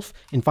himself,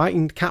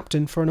 inviting the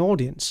captain for an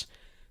audience.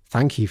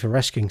 "Thank you for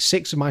rescuing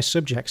 6 of my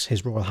subjects,"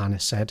 His Royal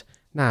Highness said.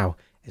 "Now,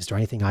 is there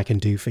anything I can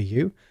do for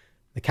you?"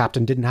 The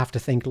captain didn't have to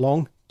think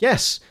long.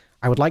 "Yes,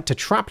 I would like to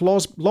trap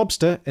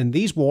lobster in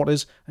these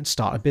waters and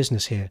start a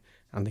business here."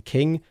 And the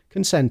king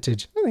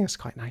consented. I think that's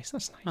quite nice.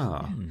 That's nice.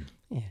 Oh.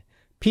 Yeah.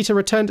 Peter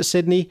returned to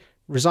Sydney,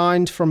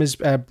 resigned from his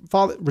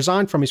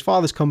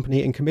father's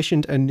company, and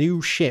commissioned a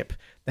new ship.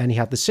 Then he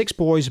had the 6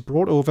 boys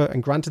brought over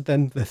and granted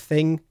them the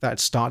thing that had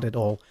started it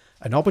all,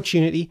 an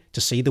opportunity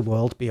to see the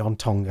world beyond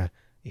Tonga.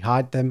 He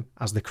hired them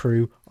as the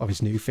crew of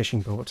his new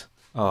fishing boat.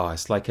 Oh,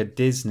 it's like a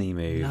Disney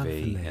movie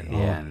Lovely. at the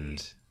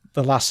end.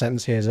 The last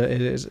sentence here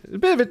is a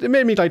bit of it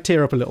made me like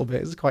tear up a little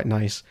bit. It's quite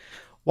nice.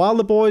 While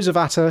the boys of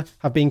Atta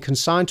have been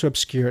consigned to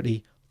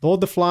obscurity, Lord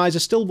the Flies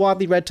is still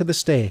widely read to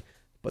this day.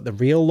 But the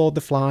real Lord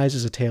the Flies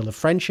is a tale of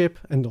friendship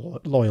and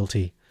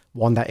loyalty,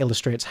 one that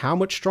illustrates how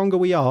much stronger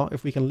we are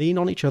if we can lean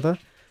on each other.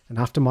 And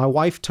after my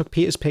wife took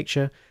Peter's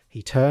picture,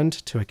 he turned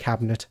to a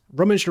cabinet,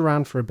 rummaged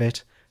around for a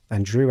bit,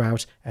 then drew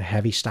out a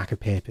heavy stack of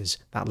papers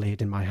that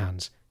laid in my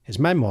hands. His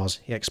memoirs,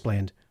 he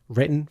explained,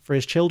 written for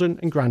his children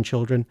and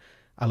grandchildren.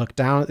 I looked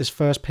down at this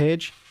first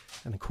page,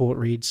 and the quote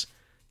reads,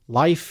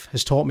 "Life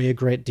has taught me a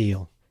great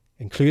deal,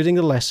 including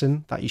the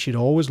lesson that you should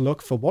always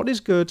look for what is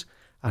good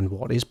and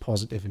what is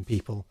positive in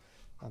people."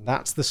 And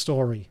that's the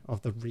story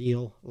of the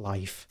real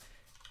life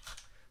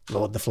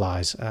Lord the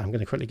Flies. I'm going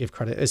to quickly give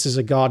credit. This is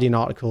a Guardian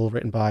article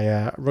written by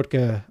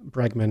Rutger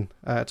Bregman.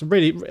 It's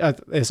really,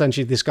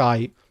 essentially this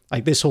guy,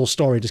 like this whole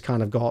story just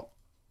kind of got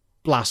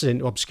blasted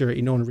into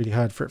obscurity. No one really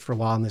heard for it for a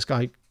while. And this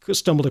guy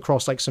stumbled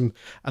across like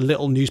a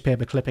little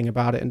newspaper clipping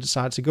about it and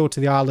decided to go to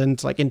the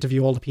island, like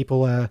interview all the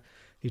people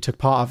who took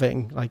part of it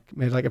and like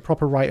made like a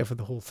proper writer for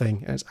the whole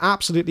thing. And it's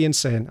absolutely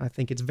insane. I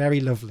think it's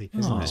very lovely.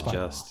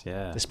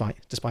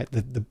 Despite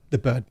the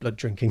bird blood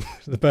drinking.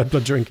 The bird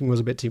blood drinking was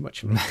a bit too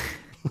much for me.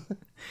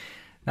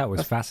 That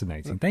was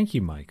fascinating. Thank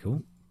you,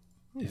 Michael.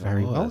 You're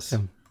very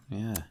welcome.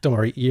 Yeah. Don't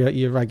worry,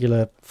 your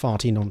regular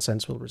farty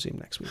nonsense will resume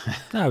next week.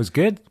 That was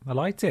good. I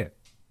liked it.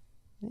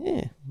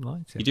 Yeah.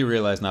 You do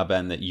realise now,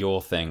 Ben, that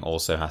your thing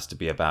also has to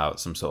be about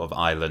some sort of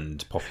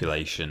island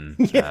population,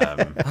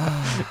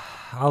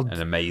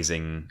 an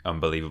amazing,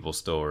 unbelievable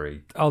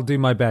story. I'll do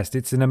my best.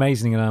 It's an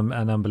amazing and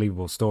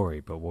unbelievable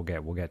story, but we'll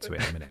get to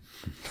it in a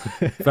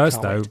minute.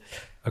 First, though,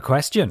 a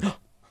question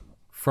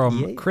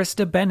from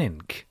Krista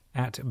Benink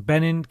at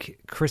Benink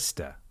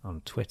Krista on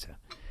Twitter,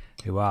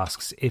 who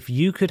asks, if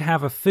you could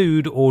have a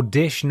food or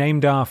dish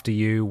named after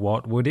you,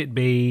 what would it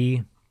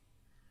be?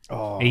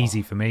 Oh.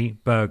 Easy for me.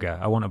 Burger.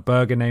 I want a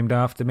burger named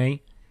after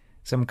me.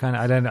 Some kind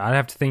of, I'd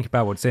have to think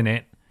about what's in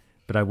it,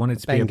 but I want it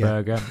to be a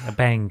burger. A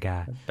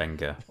banger.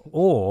 Banger.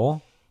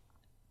 Or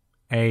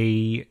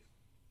a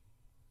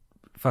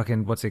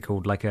fucking, what's it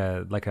called? Like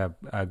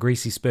a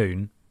greasy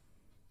spoon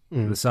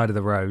at the side of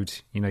the road.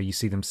 You know, you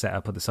see them set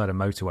up at the side of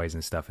motorways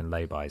and stuff in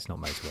lay-bys, not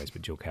motorways,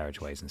 but dual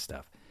carriageways and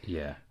stuff.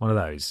 Yeah. One of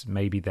those.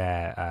 Maybe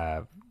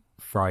they're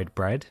fried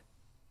bread.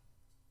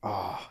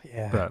 Oh,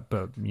 yeah.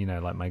 But you know,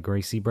 like my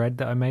greasy bread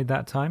that I made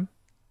that time.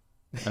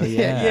 Oh,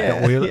 yeah.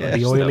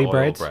 The oily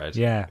oil bread.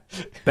 Yeah.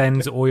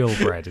 Ben's oil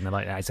bread. And they're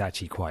like, it's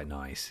actually quite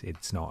nice.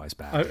 It's not as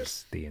bad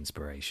as the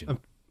inspiration.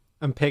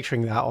 I'm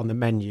picturing that on the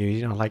menu.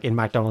 You know, like in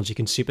McDonald's, you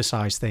can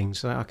supersize things.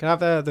 So I can have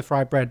the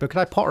fried bread, but could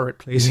I potter it,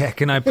 please? Yeah,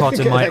 can I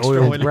potter my extra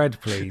oiled oil. bread,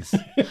 please?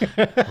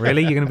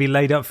 Really? You're going to be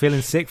laid up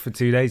feeling sick for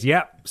 2 days?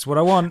 Yep, that's what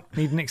I want.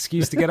 Need an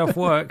excuse to get off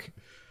work.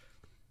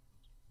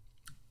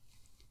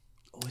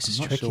 Oh, this is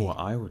I'm not tricky. sure what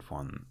I would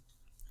want.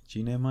 Do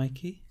you know,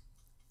 Mikey?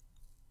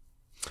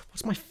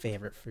 What's my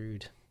favorite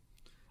food?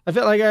 I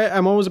feel like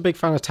I'm always a big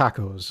fan of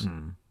tacos,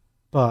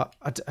 but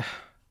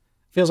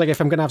feels like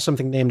if I'm going to have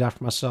something named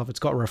after myself, it's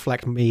got to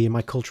reflect me and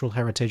my cultural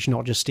heritage,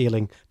 not just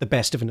stealing the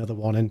best of another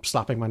one and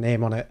slapping my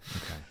name on it.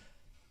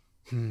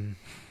 Okay.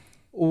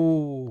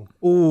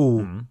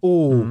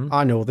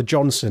 I know, the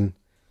Johnson.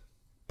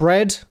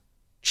 Bread,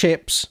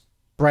 chips,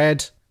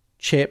 bread,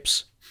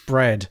 chips,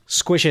 bread.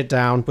 Squish it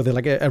down with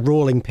a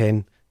rolling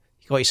pin.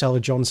 You got yourself a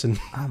Johnson.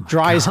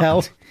 Dry as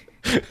hell.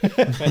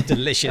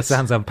 Delicious. That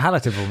sounds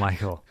unpalatable,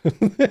 Michael.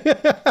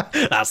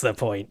 That's the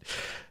point.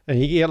 And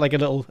you get like a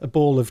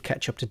bowl of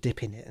ketchup to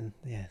dip in it, and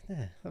yeah,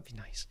 that'd be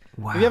nice.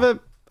 Wow.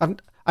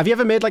 Have you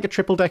ever made like a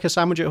triple decker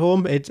sandwich at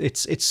home?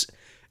 It's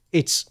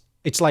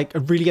like a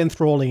really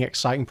enthralling,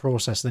 exciting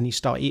process. Then you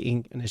start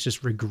eating, and it's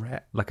just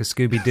regret. Like a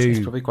Scooby Doo. It's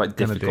probably quite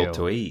kinda difficult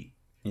deal. to eat.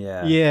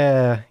 Yeah.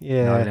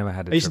 Yeah. No, I never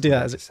had a I used to do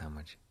that triple decker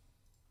sandwich.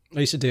 I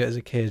used to do it as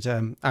a kid.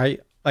 I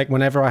like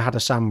whenever I had a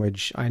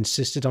sandwich, I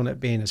insisted on it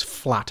being as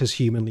flat as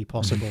humanly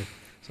possible.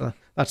 So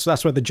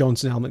that's where the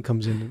Johnson element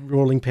comes in.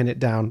 Rolling pin it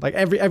down. Like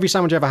every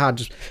sandwich I ever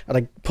had,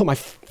 I'd put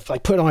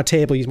it on a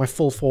table, use my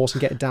full force,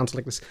 and get it down to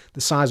like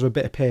the size of a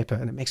bit of paper,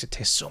 and it makes it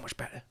taste so much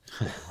better.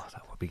 Oh,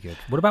 that would be good.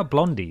 What about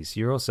blondies?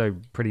 You're also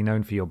pretty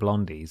known for your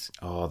blondies.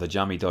 Oh, the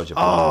Jammy Dodger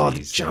Oh, blondies.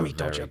 the Jammy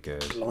They're Dodger very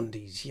good.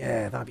 blondies.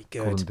 Yeah, that'd be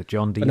Call them good. the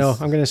John Dees. But no,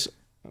 I'm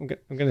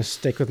gonna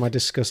stick with my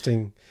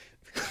disgusting,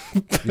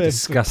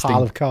 disgusting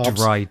pile of carbs.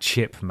 dry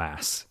chip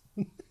mass.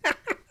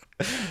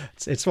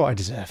 It's what I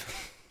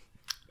deserve.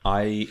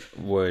 I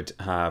would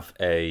have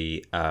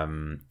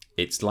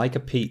it's like a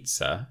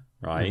pizza,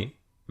 right?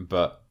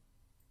 But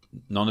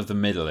none of the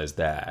middle is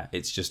there.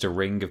 It's just a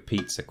ring of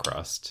pizza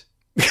crust.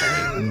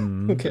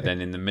 Okay. But then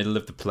in the middle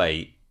of the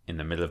plate, in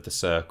the middle of the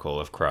circle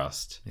of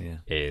crust,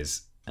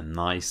 is a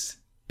nice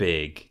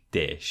big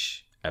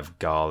dish of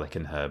garlic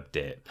and herb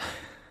dip.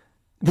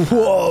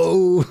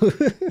 Whoa!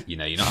 You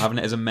know, you're not having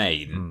it as a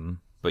main,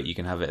 but you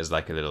can have it as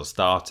like a little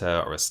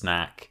starter or a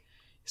snack.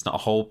 It's not a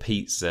whole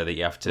pizza that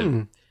you have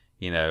to,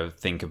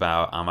 think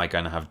about, am I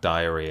going to have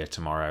diarrhea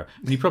tomorrow?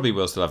 And you probably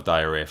will still have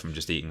diarrhea from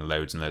just eating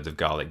loads and loads of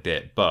garlic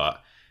dip,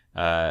 but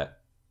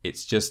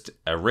it's just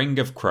a ring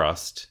of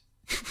crust,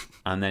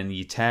 and then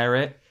you tear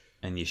it,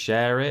 and you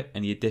share it,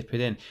 and you dip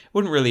it in. It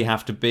wouldn't really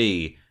have to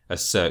be a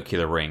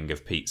circular ring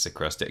of pizza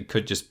crust. It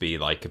could just be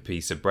like a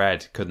piece of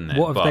bread, couldn't it?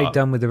 What have they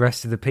done with the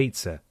rest of the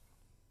pizza?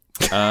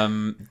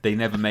 They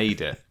never made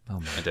it,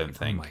 I don't Oh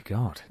think. my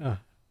God.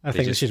 I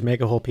think they should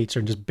make a whole pizza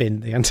and just bin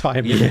the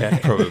entire meal. Yeah,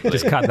 probably.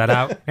 Just cut that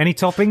out. Any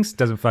toppings?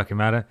 Doesn't fucking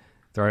matter.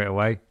 Throw it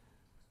away.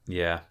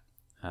 Yeah.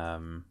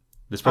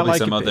 There's probably like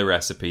some a other bit.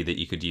 recipe that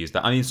you could use.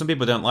 That I mean, some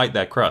people don't like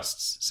their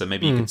crusts, so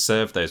maybe you could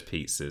serve those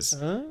pizzas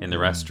in the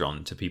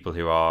restaurant to people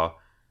who are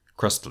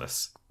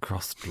crustless.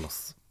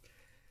 Crustless.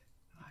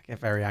 I get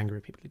very angry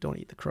at people who don't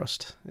eat the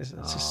crust. It's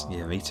just,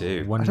 Yeah, me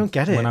too. I don't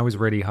get it. When I was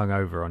really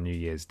hungover on New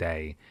Year's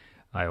Day,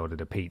 I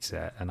ordered a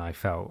pizza and I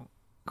felt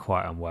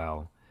quite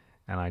unwell.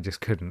 And I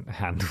just couldn't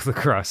handle the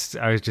crust.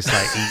 I was just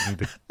like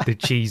eating the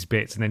cheese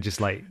bits and then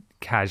just like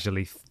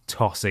casually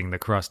tossing the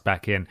crust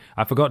back in.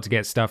 I forgot to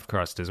get stuffed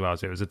crust as well,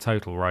 so it was a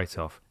total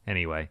write-off.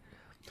 Anyway,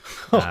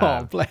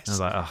 bless. I was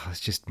like, oh, it's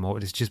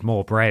just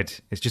more bread.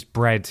 It's just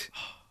bread.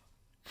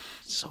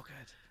 So good.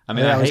 I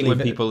mean, Yeah, I I always hate when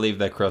leave it- people leave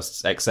their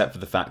crusts, except for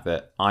the fact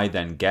that I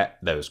then get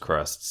those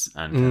crusts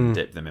and can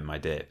dip them in my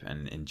dip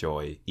and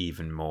enjoy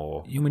even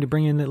more. You want me to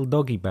bring in little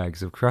doggy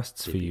bags of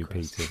crusts for you,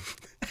 Peter?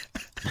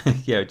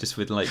 Yeah, just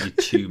with like your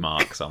chew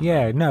marks on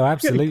Yeah, them. no,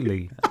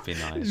 absolutely. That'd be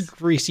nice.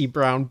 Greasy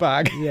brown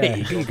bag. Yeah,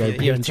 here you go, You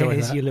Peter. enjoy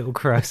Here's that. your little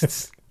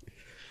crusts.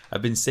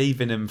 I've been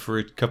saving them for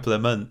a couple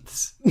of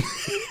months.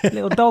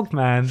 Little dog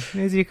man,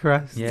 here's your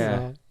crust.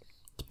 Yeah.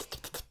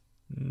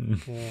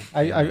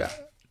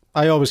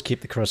 I always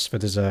keep the crust for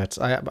dessert.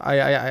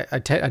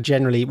 I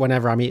generally,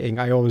 whenever I'm eating,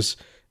 I always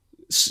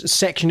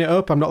section it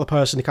up. I'm not the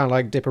person to kind of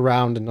like dip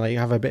around and like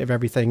have a bit of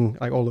everything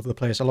like all over the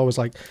place. I'll always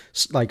like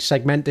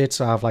segment it.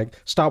 So I've like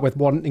start with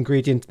one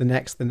ingredient, the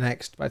next.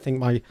 But I think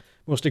my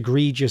most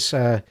egregious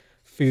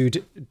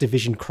food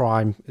division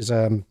crime is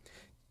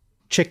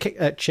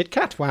Chit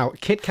Kat. Wow,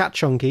 Kit Kat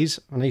chunkies.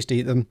 I used to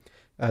eat them.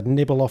 I'd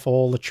nibble off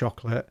all the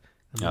chocolate.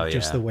 And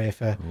just the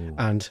wafer. Ooh.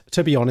 And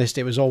to be honest,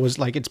 it was always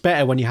like, it's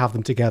better when you have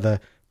them together.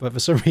 But for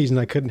some reason,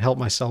 I couldn't help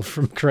myself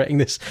from creating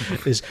this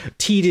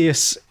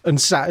tedious,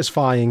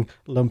 unsatisfying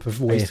lump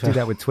of wafer. I used to do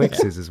that with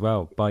Twixes as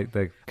well. Bite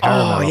the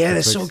caramel off yeah, the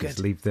they're so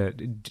Twixes,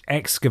 good.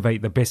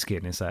 Excavate the biscuit,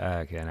 and it's like,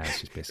 okay, no, it's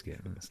just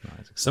biscuit. That's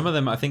nice. Some of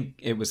them, I think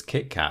it was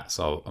Kit Kats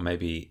or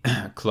maybe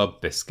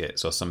Club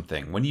biscuits or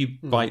something. When you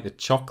bite the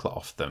chocolate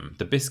off them,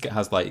 the biscuit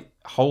has like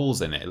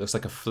holes in it. It looks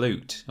like a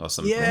flute or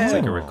something. Yeah. It's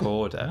like a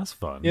recorder. That's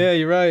fun. Yeah,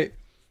 you're right.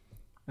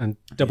 And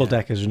double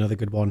deckers are another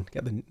good one.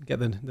 Get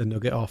the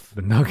nugget off.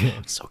 The nugget.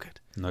 It's so good.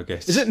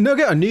 Nuggets. Is it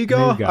nugget or nougat?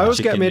 Nougat. I always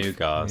get Chicken made.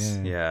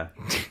 nougats? Yeah.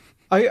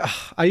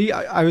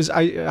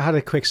 I had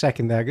a quick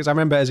second there because I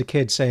remember as a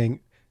kid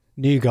saying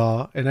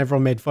nougat and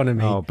everyone made fun of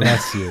me. Oh,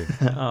 bless you.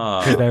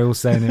 Because they're all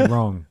saying it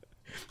wrong.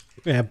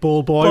 Yeah,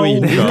 ball boy.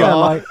 You nougat. go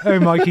like, oh,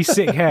 Mikey,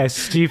 sick hair.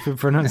 Stupid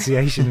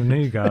pronunciation of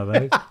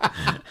nougat,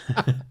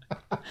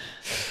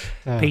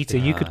 though. Peter,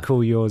 you could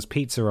call yours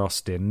Pizza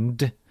Austin,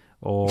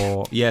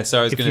 or Yeah, so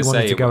I was if going you to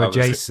wanted say to go I was-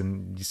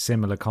 adjacent,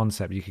 similar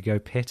concept, you could go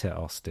Pitta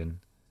Austin.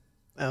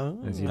 Oh.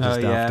 As you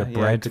just after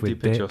bread could do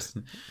with dip.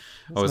 Austin.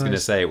 I was going to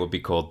nice. say it would be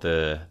called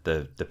the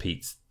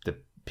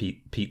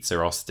pizza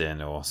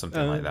Austin or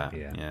something like that.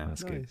 Yeah,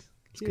 that's good. Nice.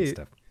 That's good Cute.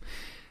 stuff.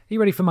 Are you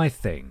ready for my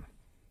thing?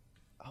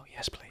 Oh,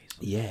 yes, please.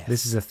 Yeah.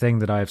 This is a thing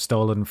that I have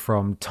stolen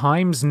from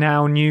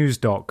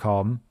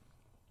timesnownews.com.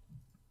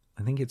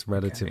 I think it's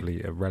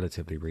a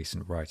relatively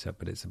recent write-up,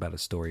 but it's about a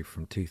story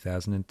from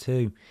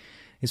 2002.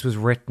 This was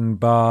written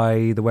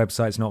by the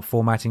website's not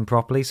formatting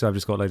properly, so I've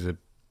just got loads of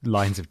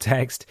lines of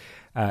text.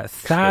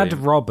 Thad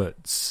Brilliant.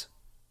 Roberts.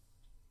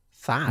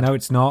 Thad. No,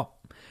 it's not.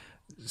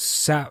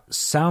 Saumya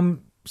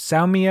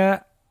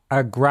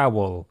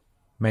Agrawal,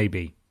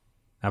 maybe.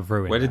 I've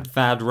ruined Where that. did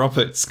Thad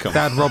Roberts come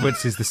Thad from?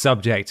 Roberts is the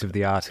subject of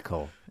the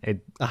article.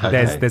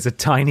 There's a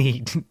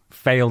tiny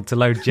failed to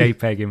load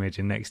JPEG image,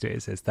 and next to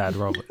it says Thad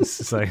Roberts.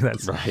 So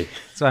that's Right.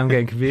 So I'm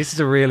getting confused.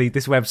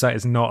 This website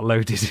is not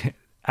loaded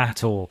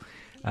at all.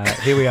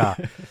 Here we are.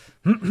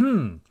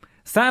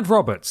 Thad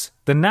Roberts,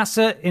 the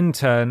NASA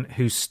intern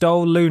who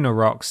stole lunar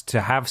rocks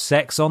to have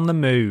sex on the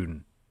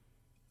moon.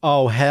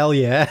 Oh, hell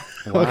yeah.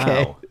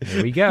 Okay. Wow.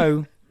 Here we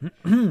go.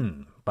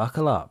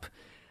 Buckle up.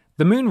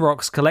 The moon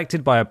rocks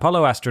collected by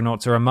Apollo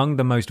astronauts are among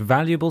the most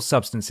valuable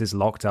substances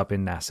locked up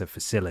in NASA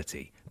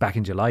facility. Back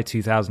in July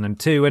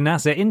 2002, a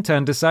NASA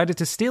intern decided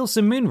to steal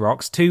some moon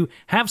rocks to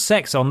have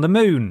sex on the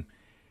moon.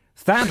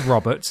 Thad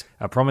Roberts,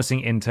 a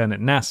promising intern at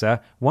NASA,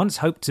 once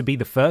hoped to be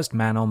the first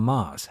man on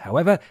Mars.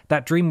 However,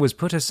 that dream was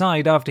put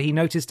aside after he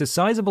noticed a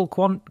sizable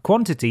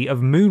quantity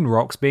of moon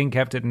rocks being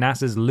kept at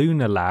NASA's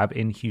lunar lab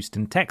in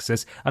Houston,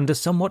 Texas, under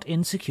somewhat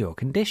insecure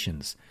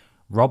conditions.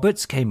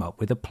 Roberts came up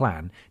with a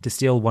plan to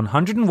steal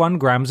 101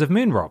 grams of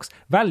moon rocks,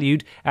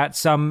 valued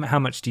at how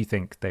much do you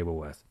think they were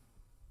worth?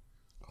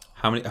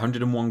 How many?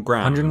 101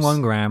 grams?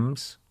 101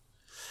 grams.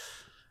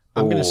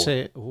 I'm going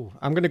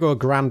to go a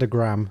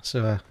gram, so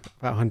about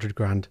 100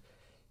 grand.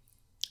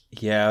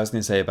 Yeah, I was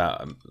going to say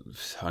about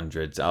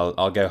hundreds.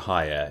 I'll go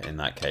higher in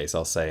that case.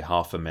 I'll say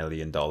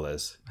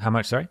 $500,000. How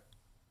much, sorry?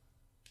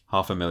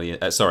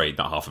 $500,000. Sorry,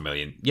 not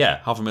 $500,000. Yeah,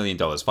 $500,000.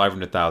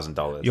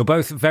 $500,000. You're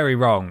both very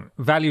wrong.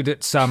 Valued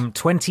at some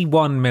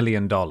 $21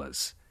 million.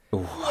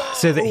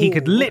 So that he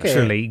could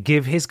literally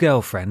give his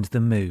girlfriend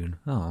the moon.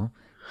 Oh.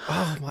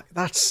 Oh my,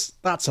 that's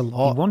a He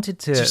lot. wanted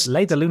to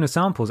lay the lunar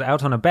samples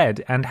out on a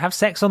bed and have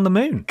sex on the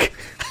moon.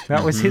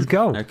 That was his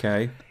goal.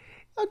 Okay.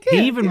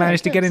 He even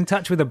managed to get in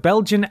touch with a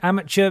Belgian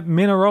amateur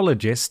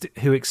mineralogist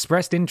who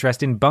expressed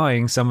interest in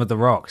buying some of the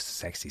rocks.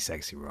 Sexy,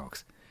 sexy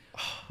rocks.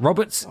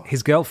 Roberts,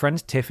 his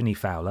girlfriend Tiffany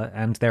Fowler,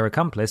 and their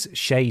accomplice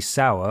Shay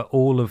Sauer,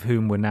 all of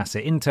whom were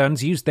NASA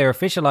interns, used their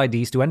official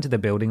IDs to enter the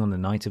building on the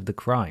night of the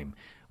crime.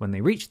 When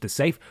they reached the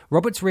safe,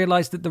 Roberts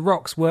realised that the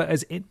rocks were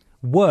as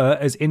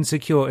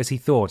insecure as he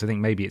thought. I think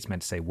maybe it's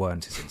meant to say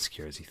weren't as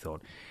insecure as he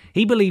thought.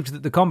 He believed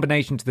that the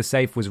combination to the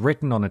safe was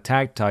written on a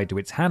tag tied to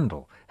its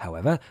handle.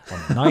 However, on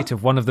the night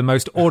of one of the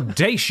most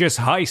audacious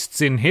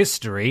heists in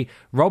history,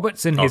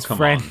 Roberts and his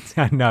friend...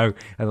 I know,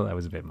 I thought that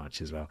was a bit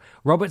much as well.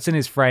 Roberts and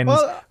his friends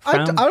I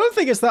don't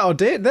think it's that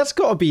audacious. That's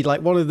got to be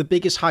like one of the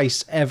biggest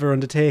heists ever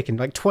undertaken.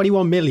 Like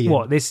 21 million.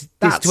 What, this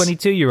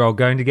 22-year-old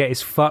going to get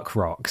his fuck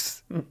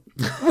rocks?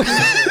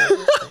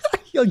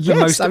 The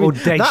most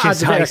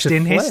audacious heist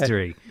in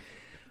history.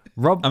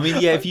 I mean,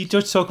 yeah, if you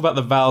just talk about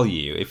the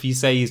value, if you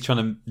say he's trying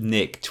to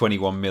nick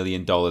 $21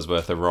 million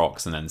worth of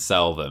rocks and then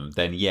sell them,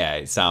 then yeah,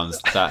 it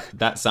sounds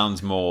that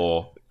sounds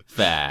more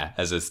fair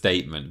as a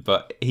statement.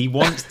 But he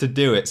wants to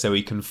do it so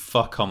he can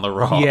fuck on the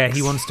rocks. Yeah,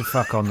 he wants to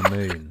fuck on the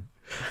moon.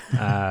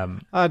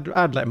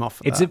 I'd let him off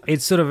for that.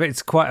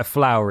 It's quite a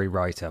flowery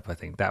write-up, I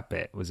think. That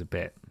bit was a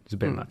bit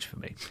much for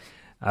me.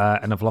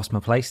 And I've lost my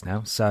place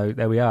now, so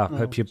there we are.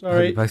 Hope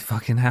you're both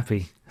fucking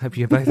happy. Hope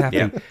you're both happy.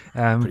 Yeah,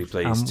 pretty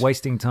pleased. I'm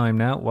wasting time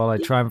now while I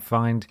try and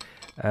find...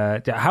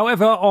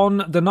 however,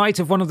 on the night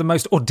of one of the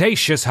most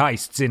audacious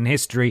heists in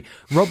history,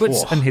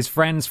 Roberts and his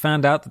friends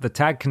found out that the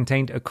tag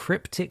contained a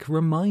cryptic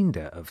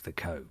reminder of the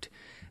code.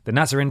 The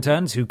NASA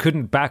interns, who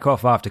couldn't back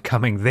off after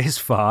coming this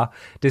far,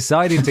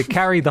 decided to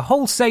carry the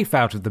whole safe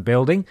out of the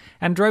building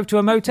and drove to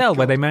a motel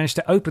where they managed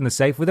to open the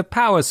safe with a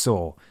power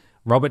saw.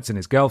 Roberts and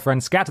his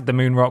girlfriend scattered the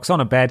moon rocks on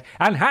a bed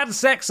and had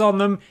sex on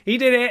them. He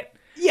did it.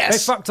 Yes. They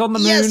fucked on the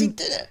moon. Yes, he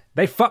did it.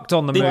 They fucked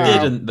on the They moon.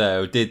 didn't,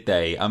 though, did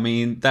they? I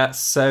mean, that's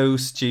so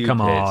stupid. Come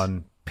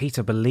on,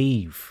 Peter,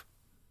 believe.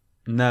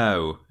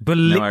 No.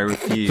 No, I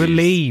refuse.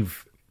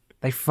 Believe.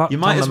 They fucked You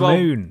might on as the well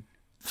moon.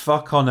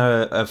 fuck on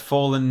a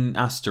fallen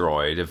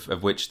asteroid,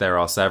 of which there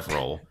are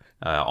several,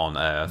 on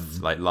Earth,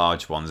 like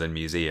large ones in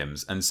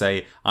museums, and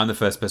say I'm the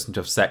first person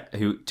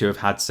to have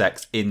had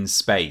sex in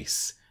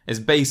space. It's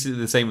basically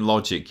the same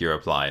logic you're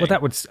applying. Well,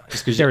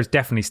 there is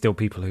definitely still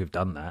people who've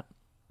done that.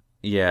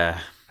 Yeah,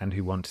 and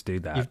who want to do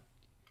that.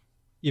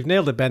 You've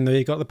nailed it, Ben. Though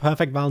you've got the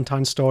perfect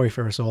Valentine's story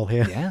for us all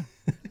here. Yeah,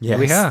 yes.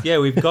 we have. Yeah,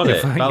 we've got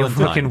it. You're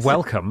fucking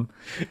welcome.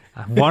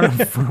 One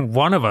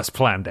of us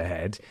planned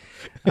ahead.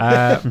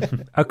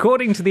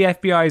 According to the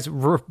FBI's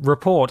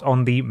report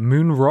on the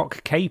Moon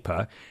Rock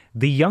Caper,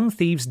 the young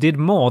thieves did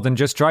more than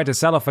just try to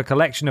sell off a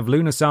collection of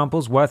lunar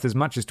samples worth as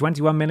much as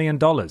 $21 million.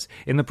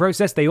 In the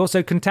process, they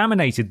also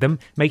contaminated them,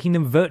 making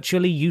them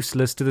virtually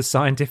useless to the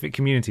scientific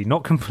community.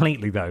 Not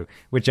completely, though,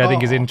 which I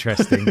think is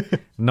interesting.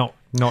 Not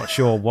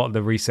sure what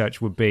the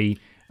research would be.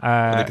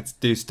 They could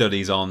do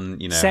studies on,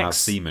 how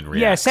semen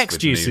reacts. Yeah, sex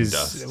with juices.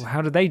 Moon dust.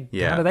 How do they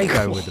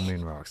go with the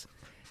moon rocks?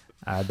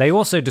 They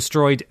also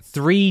destroyed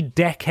 3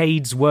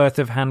 decades worth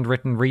of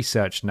handwritten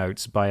research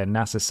notes by a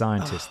NASA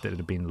scientist that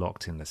had been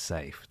locked in the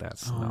safe.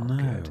 That's not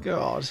good.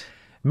 God.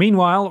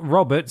 Meanwhile,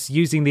 Roberts,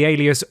 using the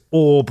alias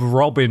Orb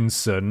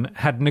Robinson,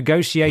 had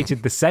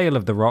negotiated the sale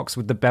of the rocks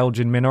with the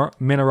Belgian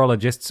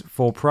mineralogists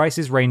for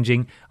prices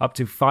ranging up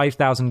to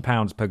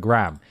 £5,000 per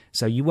gram.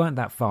 So you weren't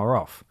that far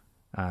off.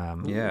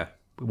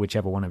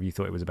 Whichever one of you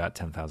thought it was about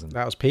 10,000.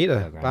 That was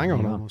Peter. Bang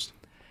on almost.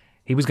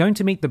 He was going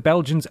to meet the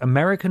Belgians'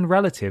 American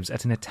relatives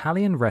at an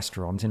Italian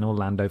restaurant in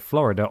Orlando,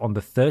 Florida on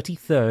the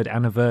 33rd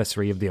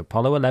anniversary of the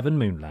Apollo 11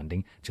 moon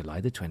landing, July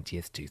the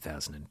 20th,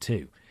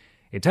 2002.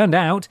 It turned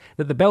out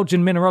that the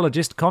Belgian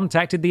mineralogist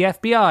contacted the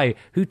FBI,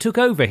 who took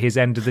over his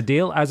end of the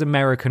deal as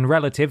American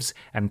relatives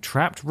and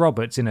trapped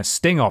Roberts in a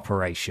sting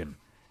operation.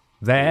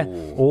 There,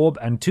 Orb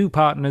and 2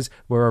 partners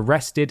were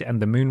arrested and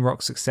the moon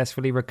rock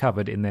successfully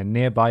recovered in their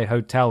nearby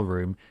hotel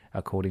room,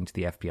 according to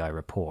the FBI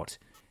report.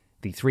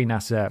 The 3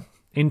 NASA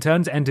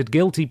interns entered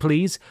guilty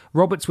pleas.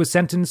 Roberts was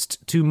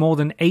sentenced to more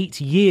than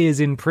 8 years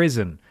in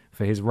prison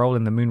for his role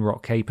in the moon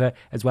rock caper,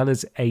 as well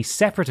as a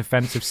separate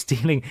offence of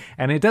stealing,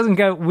 and it doesn't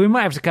go, we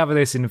might have to cover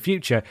this in the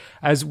future,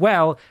 as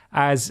well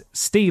as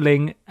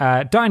stealing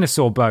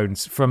dinosaur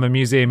bones from a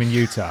museum in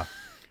Utah.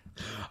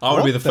 I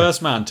would be the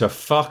first man to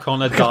fuck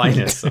on a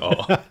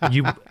dinosaur.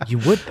 You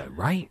would though,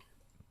 right?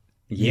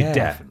 Yeah. You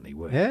definitely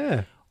would.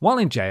 Yeah. While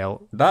in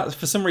jail... That,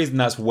 for some reason,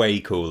 that's way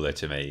cooler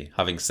to me,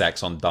 having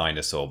sex on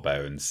dinosaur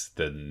bones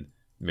than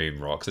moon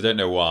rocks. I don't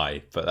know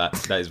why, but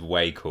that is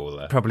way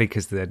cooler. Probably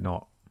because they're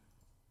not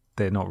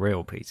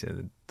real, Peter.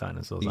 The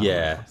dinosaurs aren't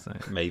real, so.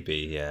 Maybe,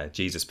 yeah.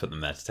 Jesus put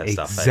them there to test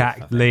our faith.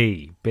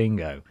 Exactly.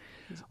 Bingo.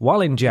 While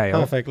in jail...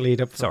 Perfect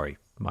lead up. Sorry,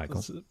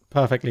 Michael.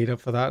 Perfect lead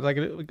up for that. Like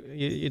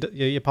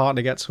your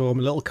partner gets home,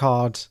 a little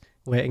card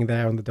waiting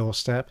there on the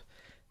doorstep,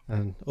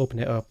 and open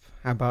it up.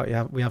 How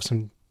about we have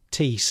some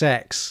tea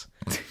sex?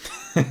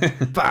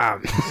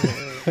 Bam!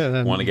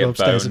 Want to get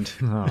boned?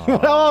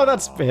 Oh,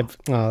 that's bib.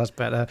 Oh, that's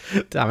better.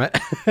 Damn it!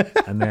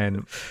 And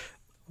then,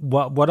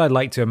 what I'd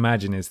like to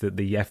imagine is that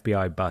the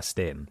FBI bust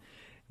in,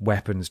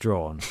 weapons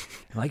drawn,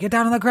 like, get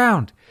down on the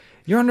ground.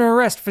 You're under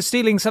arrest for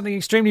stealing something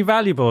extremely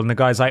valuable. And the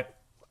guy's like,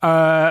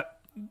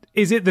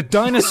 is it the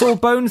dinosaur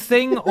bone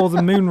thing or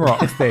the moon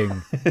rock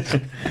thing?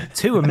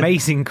 2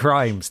 amazing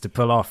crimes to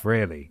pull off,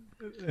 really.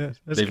 Yeah,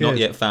 they've not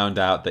yet found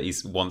out that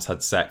he's once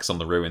had sex on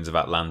the ruins of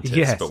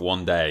Atlantis, but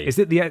one day... Is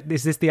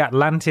this the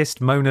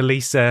Atlantis, Mona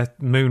Lisa,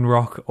 moon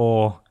rock,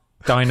 or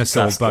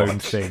dinosaur bone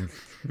thing?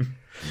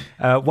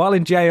 While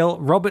in jail,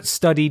 Roberts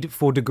studied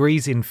for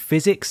degrees in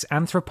physics,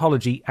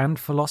 anthropology, and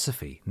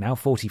philosophy. Now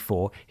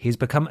 44, he's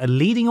become a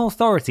leading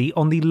authority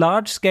on the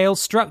large-scale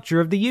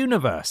structure of the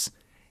universe.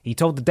 He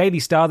told the Daily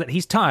Star that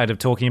he's tired of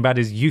talking about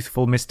his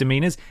youthful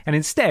misdemeanors and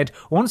instead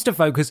wants to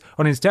focus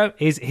on his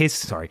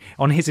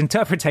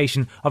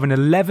interpretation of an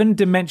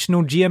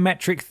 11-dimensional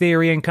geometric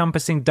theory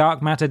encompassing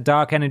dark matter,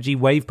 dark energy,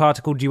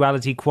 wave-particle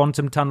duality,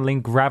 quantum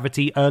tunneling,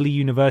 gravity, early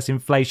universe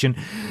inflation,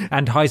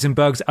 and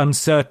Heisenberg's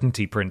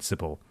uncertainty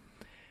principle.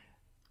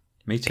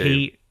 Me too.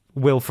 He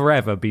will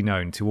forever be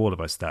known to all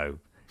of us, though,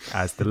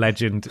 as the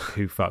legend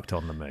who fucked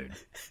on the moon.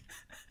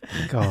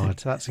 God,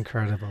 that's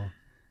incredible.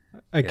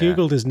 I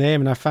googled his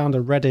name and I found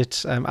a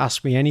Reddit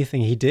Ask Me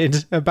Anything he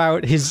did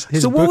about his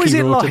book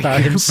he wrote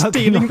about him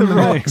stealing the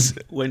rocks.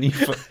 When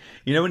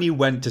when he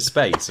went to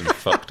space and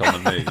fucked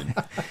on the moon.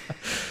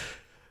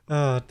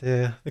 Oh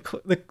dear.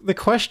 The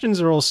questions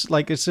are all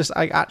like, it's just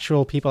like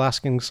actual people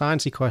asking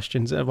sciencey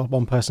questions.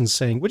 One person's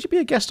saying, "Would you be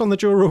a guest on the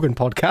Joe Rogan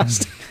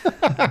podcast?"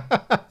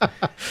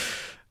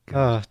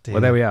 Oh dear.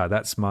 Well, there we are.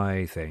 That's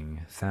my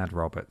thing. Thad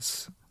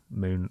Roberts,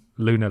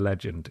 lunar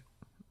legend.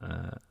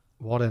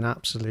 What an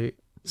absolute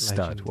stud.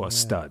 legend. What a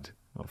stud.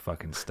 What a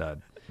fucking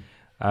stud.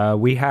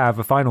 We have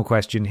a final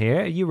question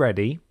here. Are you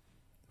ready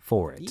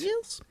for it?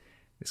 Yes.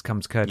 This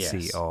comes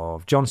courtesy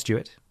of John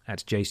Stewart at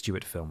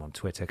JStewartFilm on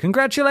Twitter.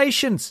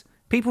 Congratulations!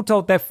 People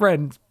told their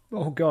friends...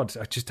 Oh, God,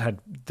 I just had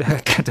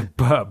to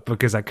burp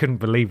because I couldn't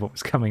believe what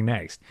was coming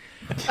next.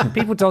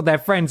 People told their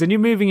friends, and you're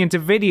moving into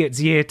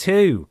Podiots year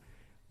 2.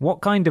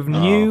 What kind of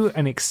new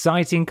and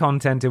exciting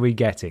content are we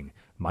getting?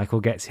 Michael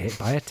gets hit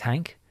by a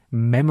tank?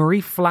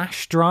 Memory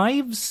flash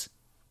drives?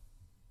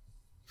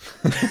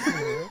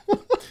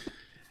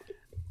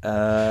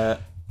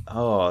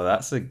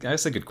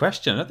 That's a good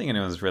question. I don't think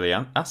anyone's really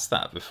asked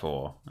that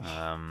before.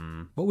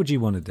 What would you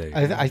want to do?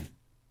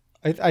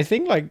 I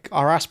think like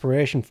our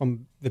aspiration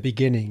from the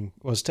beginning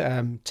was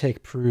to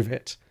take Prove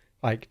It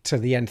like to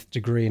the nth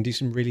degree and do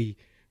some really,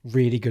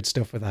 really good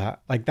stuff with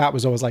that. Like that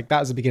was always like, that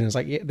was the beginning. It's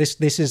like,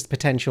 this is the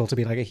potential to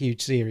be like a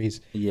huge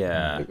series.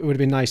 Yeah. It would have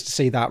been nice to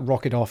see that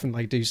rocket off and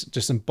like do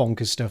just some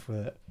bonkers stuff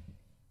with it.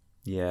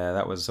 Yeah,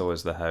 that was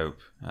always the hope.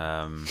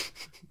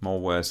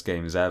 More worst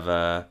games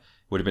ever.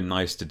 Would have been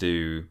nice to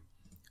do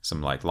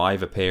some like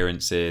live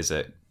appearances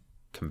at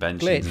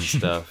conventions and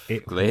stuff.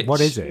 Glitch.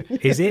 What is it?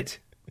 Is it?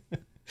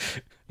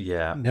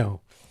 Yeah.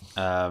 No.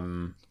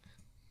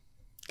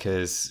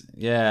 Because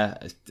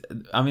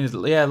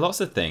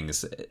lots of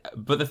things.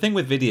 But the thing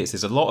with Vidiots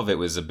is a lot of it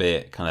was a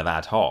bit kind of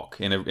ad hoc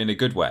in a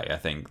good way. I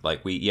think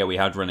like we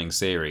had running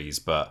series,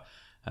 but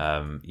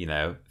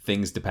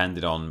things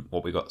depended on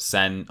what we got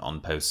sent on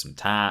Post Some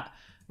Tat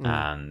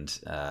and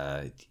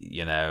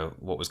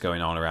what was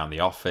going on around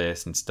the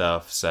office and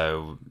stuff.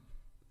 So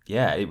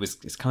yeah,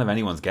 it's kind of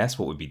anyone's guess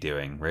what we'd be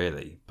doing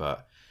really,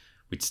 but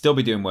we'd still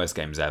be doing worst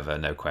games ever,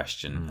 no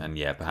question. And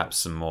yeah, perhaps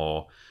some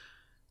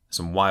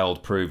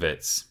wild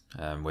Prove-Its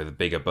with a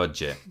bigger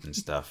budget and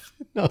stuff.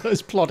 Not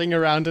us plodding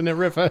around in a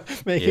river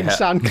making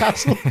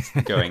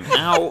sandcastles. Going,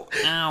 ow,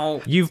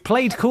 ow. You've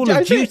played Call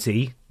of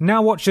Duty,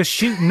 now watch us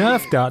shoot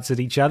Nerf darts at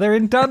each other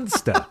in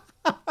Dunster.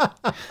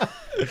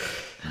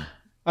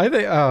 I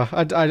think,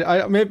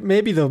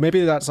 maybe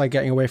that's like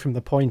getting away from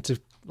the point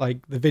of like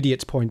the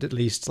Vidiots point at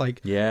least.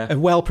 Like a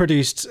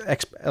well-produced,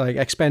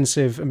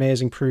 expensive,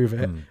 amazing Prove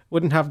It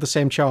wouldn't have the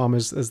same charm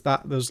as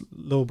those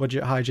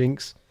low-budget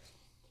hijinks.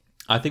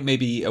 I think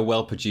maybe a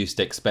well-produced,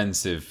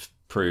 expensive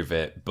Prove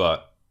It,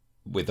 but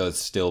with us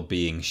still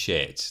being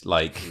shit.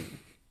 Like,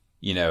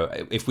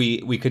 if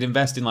we could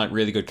invest in like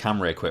really good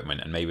camera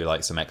equipment and maybe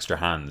like some extra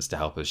hands to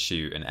help us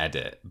shoot and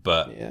edit,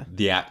 but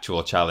the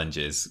actual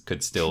challenges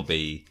could still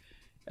be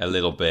a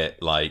little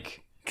bit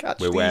like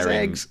we're wearing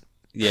eggs.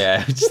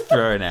 Yeah, just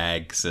throwing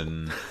eggs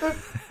and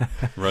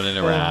running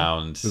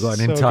around. We've got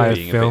an entire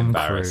film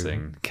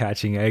crew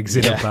catching eggs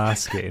in a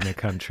basket in a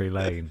country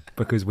lane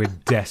because we're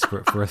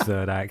desperate for a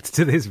third act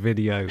to this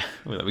video.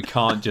 We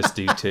can't just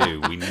do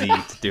two. We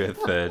need to do a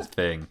third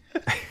thing.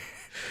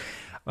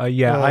 I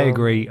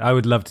agree. I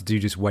would love to do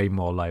just way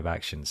more live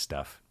action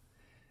stuff.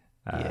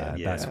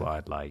 That's what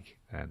I'd like,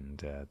 and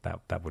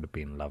that would have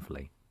been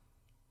lovely.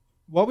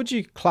 What would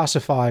you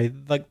classify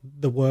like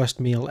the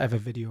worst meal ever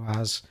video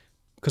as?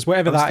 Because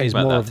whatever that is,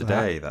 more of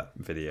today. That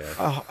video.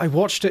 I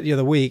watched it the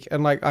other week,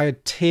 and like I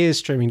had tears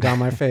streaming down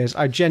my face.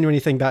 I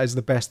genuinely think that is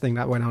the best thing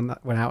that went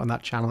out on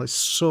that channel. It's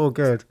so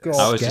good. God.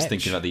 I was just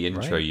thinking about the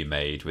intro you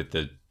made with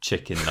the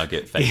chicken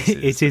nugget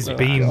faces. It is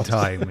beam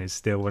time. Is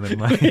still one of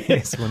my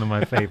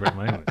favorite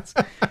moments.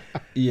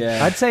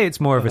 Yeah, I'd say it's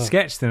more of a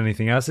sketch than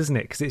anything else, isn't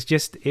it? Because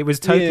it was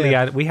totally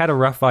we had a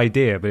rough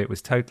idea, but it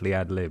was totally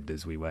ad libbed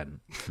as we went.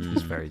 It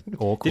was very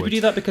awkward. Did we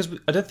do that because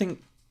I don't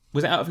think.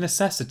 Was it out of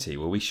necessity?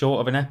 Were we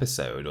short of an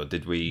episode, or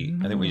did we?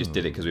 No. I think we just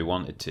did it because we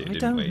wanted to. I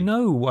didn't we? don't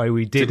know why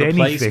we did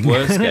anything.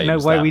 I don't know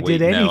why we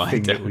did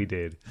anything that we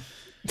did.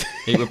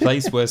 It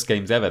replaced Worst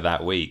Games Ever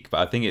that week, but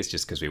I think it's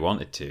just because we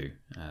wanted to.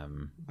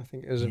 I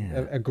think it was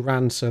a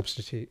grand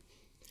substitute.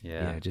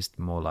 Yeah, just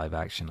more live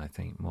action. I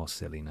think more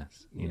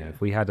silliness.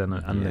 If we had an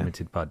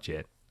unlimited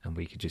budget and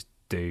we could just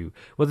do.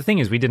 Well, the thing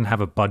is, we didn't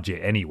have a budget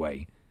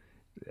anyway.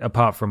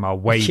 Apart from our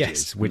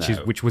wages,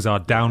 which was our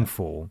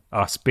downfall,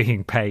 us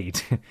being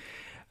paid.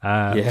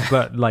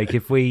 But like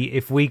if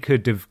we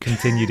could have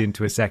continued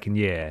into a second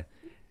year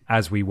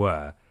as we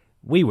were,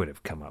 we would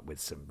have come up with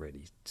some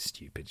really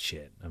stupid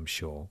shit. I'm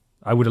sure.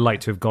 I would have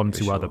liked to have gone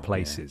to other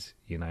places.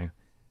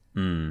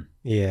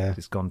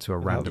 Just gone to a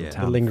random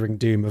town. The lingering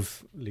doom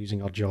of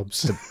losing our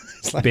jobs.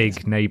 The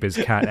big neighbour's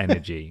cat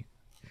energy.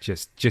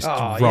 Just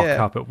rock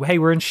up. Hey,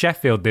 we're in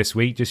Sheffield this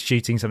week, just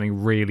shooting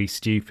something really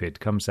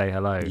stupid. Come say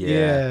hello.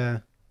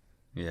 Yeah,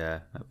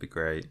 that'd be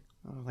great.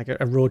 Like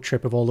a road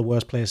trip of all the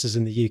worst places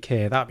in the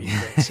UK. That'd be a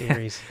great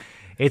series.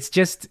 It's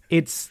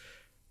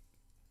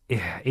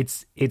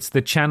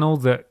the channel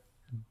that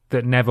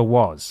never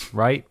was,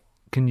 right?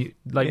 Can you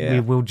we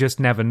will just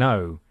never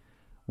know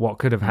what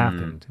could have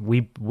happened.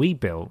 We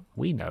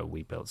know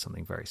we built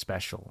something very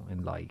special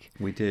in like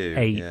we do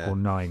 8 or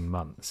 9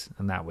 months,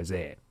 and that was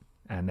it.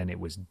 And then it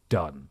was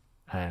done.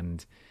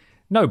 And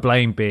no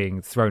blame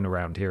being thrown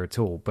around here at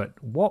all.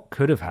 But what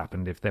could have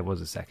happened if there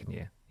was a second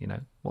year?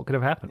 What could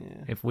have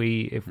happened if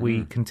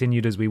we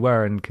continued as we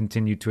were and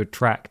continued to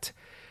attract?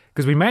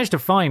 Because we managed to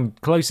find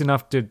close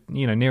enough to,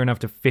 near enough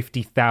to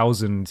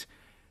 50,000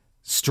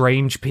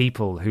 strange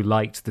people who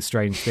liked the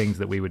strange things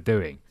that we were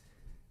doing.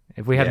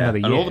 If we had another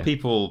year. And all the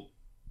people,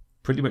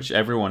 pretty much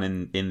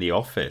everyone in the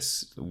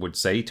office would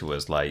say to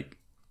us, like,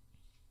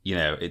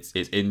 it's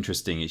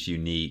interesting, it's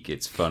unique,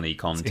 it's funny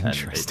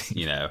content. It's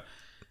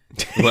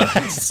well,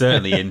 it's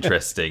certainly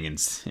interesting in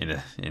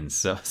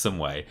some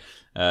way.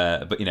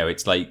 But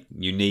it's like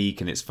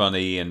unique and it's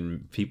funny,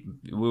 and we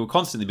were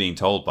constantly being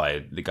told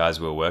by the guys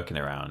we were working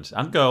around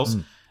and girls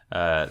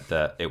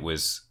that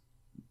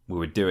we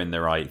were doing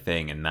the right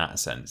thing in that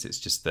sense. It's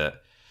just that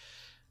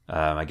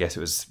I guess it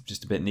was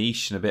just a bit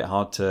niche and a bit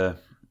hard to.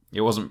 It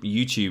wasn't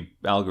YouTube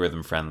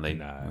algorithm friendly.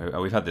 No.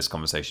 We've had this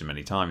conversation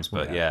many times,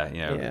 but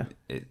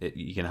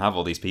you can have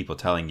all these people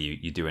telling you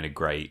you're doing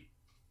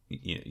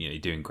you're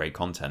doing great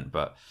content,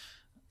 but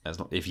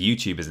if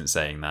YouTube isn't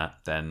saying that,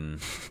 then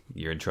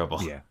you're in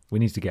trouble. Yeah, we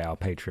need to get our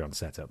Patreon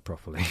set up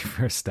properly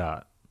for a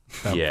start.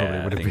 That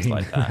Yeah, probably things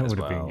like that as would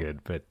have well. been good,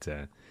 but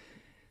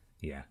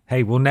yeah.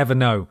 Hey, we'll never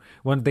know.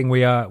 One thing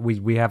we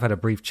have had a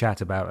brief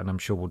chat about, and I'm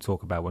sure we'll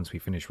talk about once we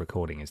finish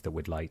recording, is that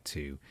we'd like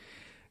to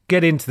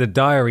get into the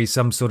diary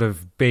some sort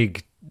of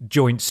big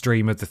joint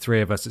stream of the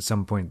three of us at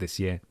some point this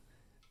year.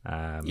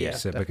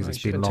 Because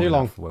it's been long too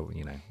long. enough. Well,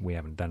 we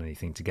haven't done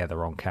anything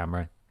together on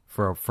camera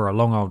for a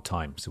long old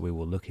time, so we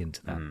will look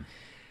into that.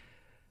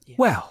 Yeah.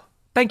 Well,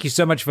 thank you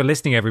so much for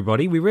listening,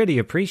 everybody. We really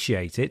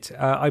appreciate it.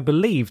 I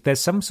believe there's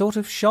some sort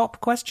of shop ?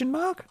 Oh,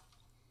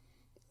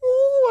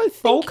 I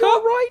think you're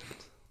right.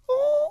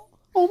 Oh,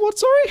 what?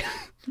 Sorry.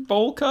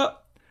 Bowl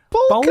cut.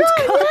 Bold cut?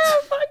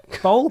 Yeah,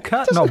 Bowl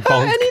cut, doesn't not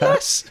bold hurt any cut.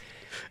 less.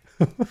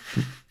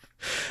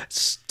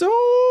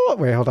 Stop.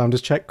 Wait, hold on. I'm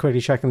just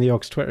quickly checking the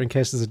Yogs Twitter in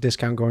case there's a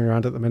discount going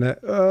around at the minute.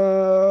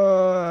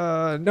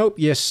 Nope,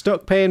 you're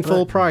stuck paying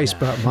full price,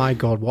 but my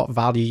God, what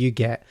value you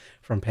get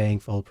from paying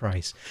full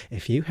price.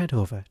 If you head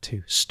over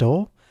to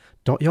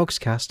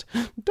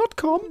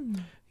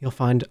store.yogscast.com, you'll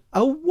find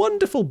a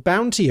wonderful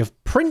bounty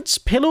of prints,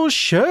 pillows,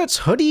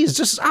 shirts, hoodies,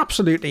 just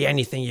absolutely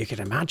anything you could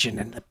imagine.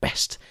 And the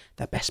best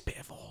bit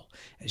of all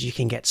is you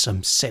can get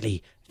some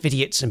silly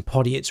Vidiots and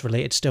Podiots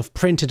related stuff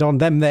printed on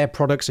their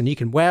products, and you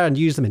can wear and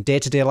use them in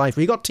day-to-day life.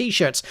 We got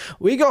t-shirts,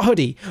 we got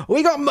hoodie,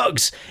 we got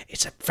mugs.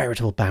 It's a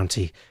veritable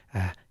bounty.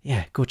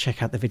 Go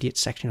check out the Vidiots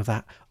section of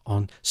that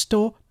on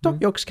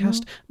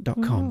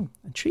store.yogscast.com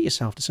and treat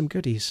yourself to some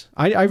goodies.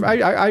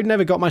 I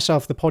never got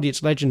myself the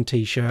Podiots Legend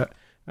t-shirt,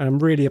 and I'm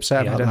really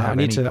upset about that. I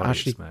need to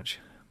actually match.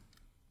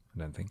 I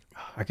don't think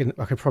I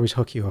could probably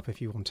hook you up if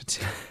you wanted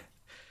to.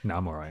 No,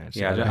 I'm all right.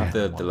 Actually. Yeah, I don't have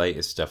the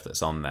latest stuff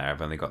that's on there.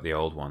 I've only got the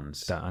old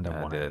ones. I don't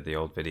want the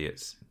old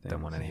Vidiots.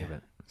 Don't want any of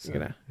it. So,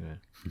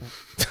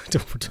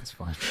 That's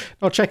fine.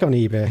 I'll check on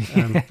eBay.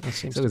 That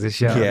seems So there's a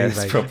shout. Yeah, eBay.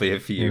 there's probably a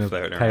few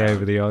floating around. Pay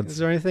over the odds. Is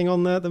there anything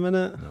on there at the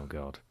minute? Oh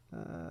God.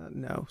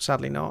 No,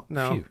 sadly not.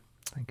 No. Phew.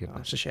 Thank goodness.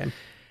 That's a shame.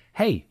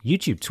 Hey,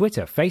 YouTube,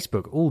 Twitter,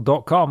 Facebook,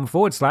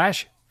 all.com/Vidiots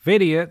official.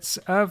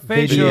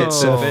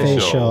 Vidiots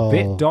official.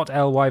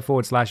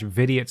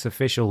 bit.ly/Vidiots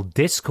official.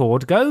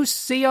 Discord. Go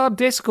see our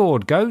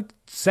Discord. Go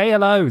say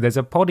hello. There's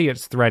a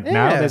Podiots thread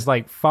now. Yeah. There's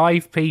like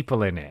 5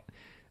 people in it.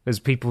 As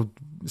people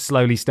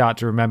slowly start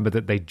to remember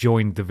that they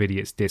joined the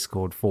Vidiots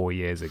Discord 4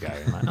 years ago.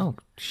 I'm like, oh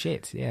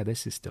shit, yeah,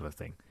 this is still a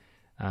thing.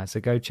 So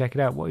go check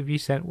it out. What have you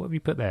sent? What have you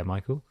put there,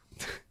 Michael?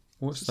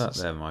 What's that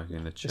there, Mike,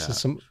 in the chat? This is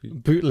some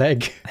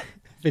bootleg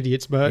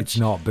Vidiots merch. It's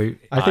not boot.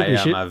 I think we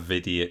should. am a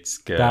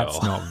Vidiots girl.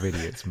 That's not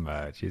Vidiots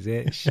merch, is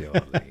it?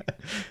 Surely.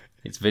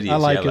 It's Vidiots I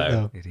like yellow. it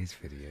though. It is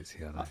Vidiots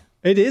yellow.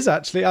 It is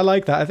actually. I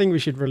like that. I think we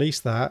should release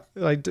that.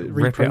 Like Rip it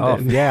reprint off.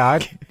 and- Yeah,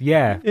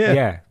 yeah.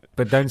 Yeah.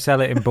 But don't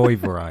sell it in boy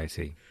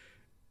variety.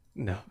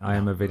 No. I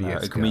am a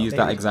Vidiots Can we girl. use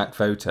that exact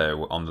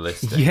photo on the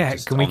listing? Yeah,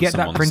 Just can we on get that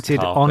someone's printed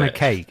on a carpet?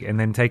 cake and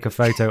then take a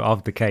photo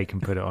of the cake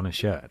and put it on a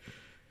shirt?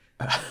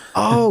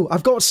 Oh,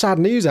 I've got sad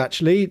news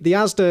actually. The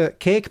Asda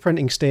cake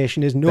printing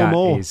station is no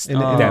more. That is in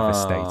the-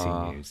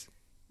 devastating news.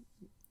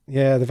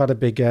 Yeah, they've had a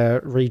big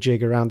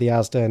rejig around the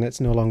Asda and it's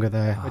no longer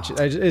there, which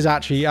is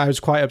actually, I was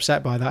quite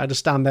upset by that. I just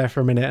stand there for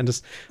a minute and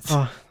just,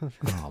 Oh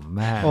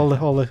man. all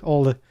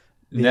the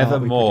Never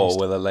art we more produced.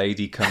 will a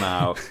lady come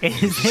out,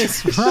 Is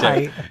this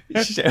right?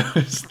 show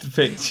us the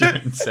picture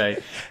and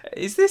say,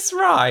 "Is this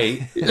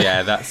right?"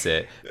 Yeah, that's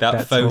it. That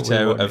That's what we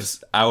photo wanted.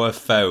 of our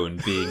phone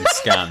being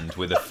scanned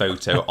with a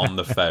photo on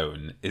the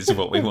phone is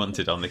what we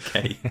wanted on the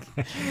cake.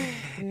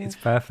 It's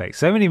perfect.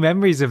 So many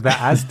memories of that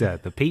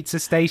Asda, the pizza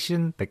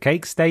station, the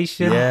cake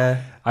station.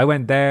 Yeah. I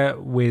went there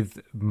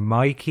with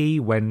Mikey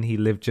when he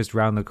lived just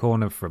round the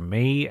corner from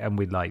me, and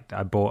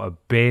I bought a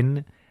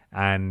bin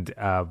and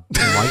a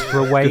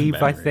microwave, I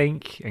memory.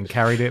 think, and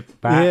carried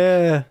it back.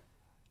 Yeah.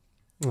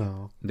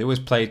 Oh. They always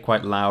played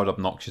quite loud,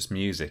 obnoxious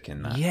music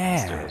in that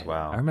Yeah. store as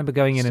well. I remember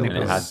going in and it And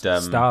it was had,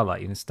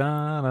 Starlight,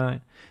 Starlight.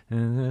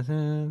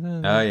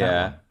 Oh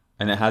yeah,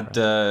 and it had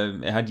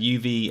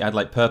UV, it had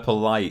like purple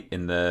light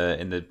in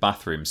the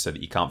bathroom so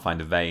that you can't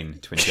find a vein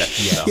to inject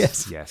yourself.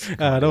 Yes.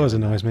 That always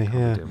annoys me.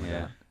 Yeah.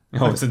 Yeah.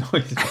 Oh, it's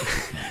annoying.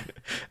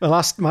 My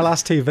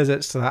last 2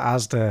 visits to that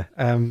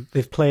Asda,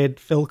 they've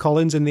played Phil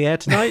Collins in the Air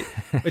Tonight,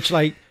 which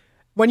like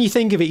when you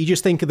think of it, you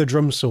just think of the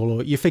drum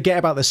solo. You forget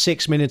about the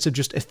 6 minutes of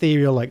just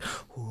ethereal like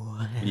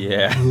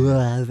Yeah.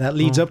 that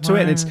leads up to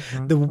it, and it's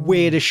the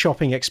weirdest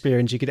shopping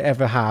experience you could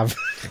ever have.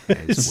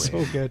 It's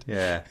so good.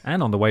 Yeah.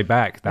 And on the way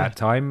back that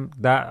time,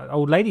 that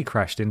old lady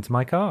crashed into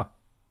my car,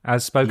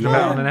 as spoken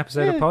about on an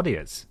episode of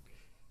Podiots.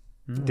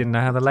 Didn't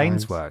know how the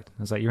lanes worked.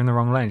 I was like, "You're in the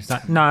wrong lane." She's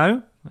like,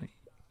 "No,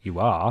 you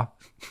are."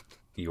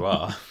 You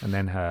are. And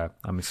then her,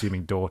 I'm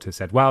assuming, daughter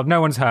said, "Well,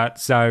 no one's hurt,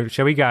 so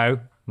shall we go?"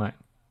 I'm like,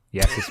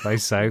 yes, I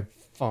suppose so.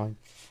 fine.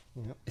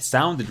 It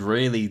sounded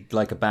really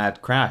like a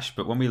bad crash,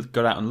 but when we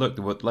got out and looked,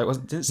 there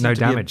didn't seem No to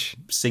damage.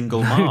 be a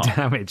single No mark.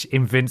 damage.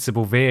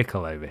 Invincible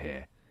vehicle over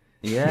here.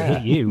 Yeah.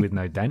 Hit you with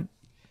no dent.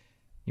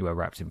 You were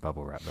wrapped in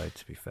bubble wrap, though,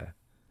 to be fair.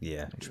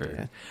 Yeah,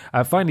 true.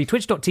 Finally,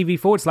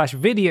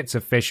 twitch.tv/Vidiots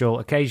official.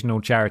 Occasional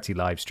charity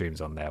live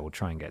streams on there. We'll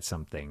try and get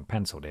something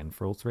penciled in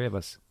for all three of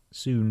us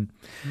soon.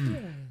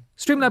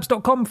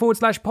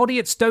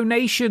 Streamlabs.com/Podiots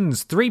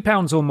donations.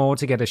 £3 or more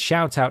to get a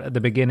shout out at the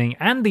beginning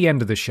and the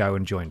end of the show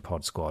and join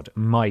Pod Squad.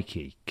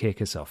 Mikey,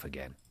 kick us off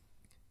again.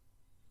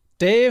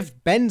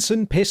 Dave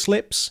Benson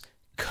Pisslips,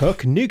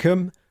 Cook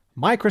Nukem,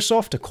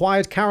 Microsoft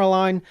acquired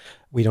Caroline.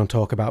 We don't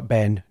talk about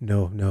Ben.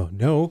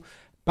 No.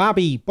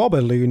 Babby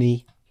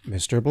Bobalooney,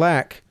 Mr.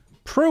 Black,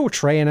 Pro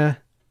Trainer,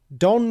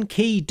 Don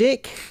Key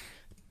Dick,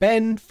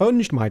 Ben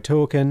funged my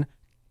token,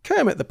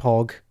 Kermit the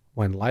Pog,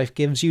 When Life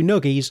Gives You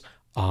Nuggies,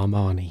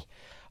 Armani,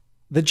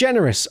 The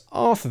Generous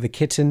Arthur the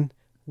Kitten,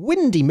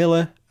 Windy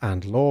Miller,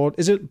 and Lord...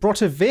 Is it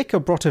Brotovic or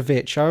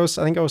Brotovich? I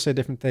think I always say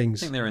different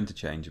things. I think they're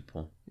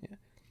interchangeable. Yeah.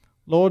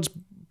 Lord's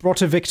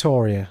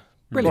Brotovictoria.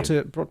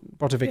 Brilliant.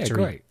 Brotovictory. Yeah,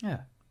 great. Yeah.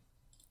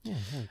 Yeah,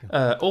 there we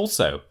go.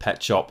 Also,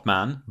 Pet Shop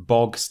Man,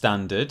 Bog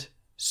Standard,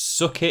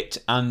 Suck It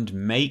and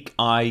Make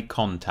Eye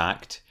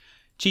Contact,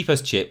 Cheap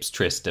as Chips,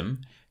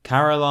 Tristram,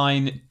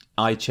 Caroline,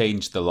 I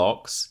Changed the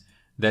Locks,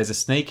 There's a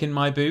Snake in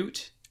My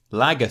Boot,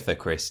 Lagatha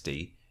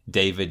Christie,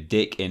 David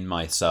Dick in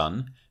My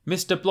Son,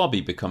 Mr. Blobby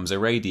Becomes a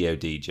Radio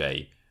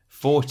DJ,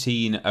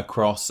 14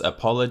 Across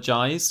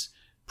Apologise,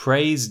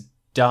 Praise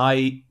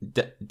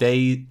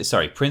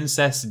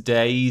Princess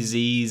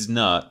Daisy's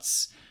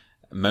Nuts,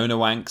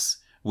 Monowanks,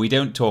 We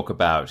Don't Talk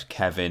About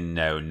Kevin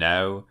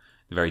No,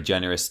 the very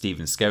generous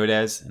Stephen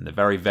Skodes, and the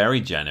very,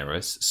 very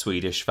generous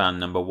Swedish fan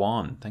number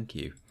 1. Thank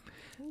you.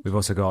 We've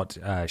also got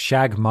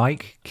Shag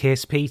Mike,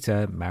 Kiss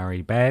Peter,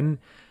 Marry Ben,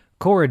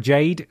 Cora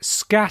Jade,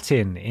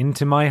 Scatin,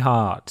 Into My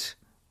Heart,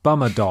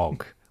 Bummer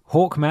Dog,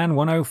 Hawkman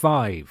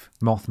 105,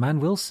 Mothman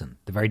Wilson,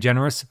 the very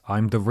generous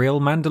I'm the Real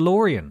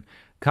Mandalorian,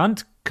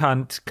 Cunt,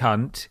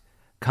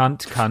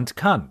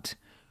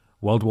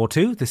 World War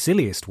II, The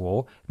Silliest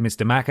War,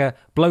 Mr. Macca,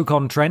 Bloke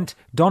on Trent,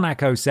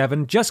 Donaco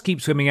 7, Just Keep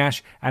Swimming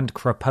Ash, and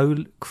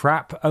Crapoleonic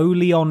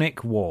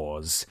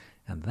Wars.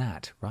 And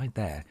that, right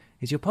there,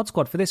 is your Pod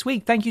Squad for this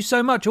week. Thank you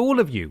so much, all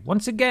of you.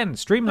 Once again,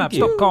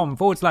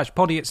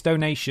 streamlabs.com/Podiots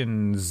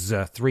donations,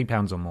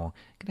 £3 or more.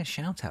 Get a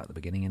shout out at the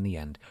beginning and the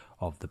end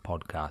of the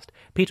podcast.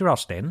 Peter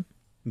Austin.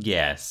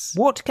 Yes.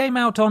 What came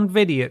out on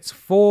Vidiots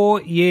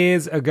 4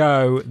 years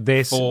ago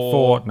this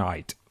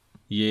fortnight?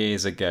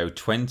 Years ago,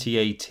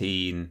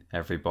 2018,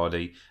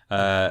 everybody.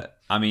 I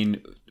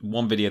mean,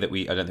 one video that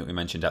I don't think we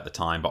mentioned at the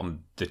time, but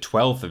on the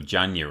 12th of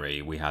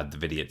January, we had the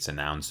Vidiots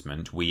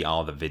announcement. We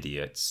are the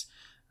Vidiots.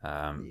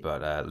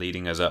 But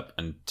leading us up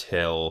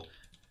until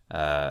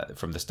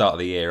from the start of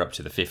the year up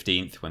to the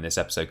 15th, when this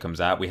episode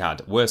comes out, we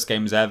had Worst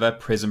Games Ever,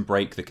 Prison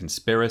Break, The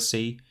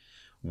Conspiracy,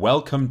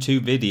 Welcome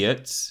to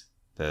Vidiots,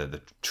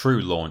 the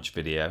true launch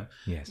video.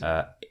 Yes.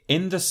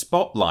 In the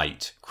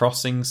Spotlight,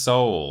 Crossing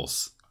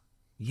Souls.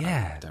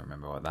 Yeah. I don't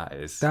remember what that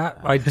is. That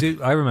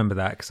I remember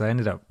that because I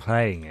ended up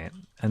playing it,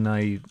 and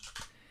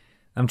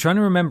I'm trying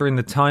to remember in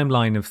the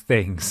timeline of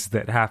things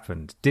that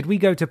happened. Did we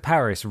go to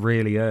Paris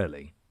really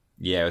early?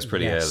 Yeah, it was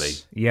pretty early.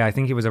 Yeah, I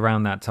think it was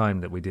around that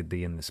time that we did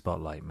the In the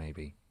Spotlight,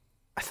 maybe.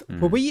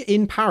 Were we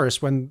in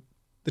Paris when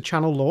the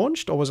channel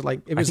launched, or was it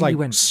like we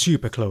went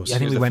super close? Yeah, I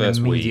think It we was the went first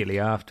immediately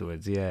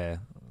afterwards. Yeah.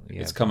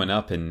 It's coming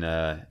up in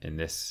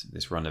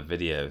this run of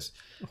videos.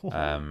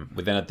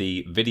 We then had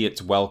the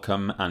Vidiots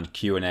Welcome and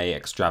Q&A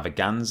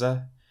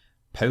Extravaganza,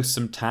 Post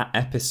Some Tat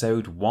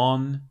Episode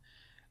 1,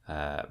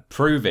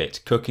 Prove It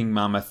Cooking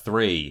Mama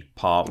 3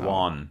 Part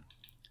 1.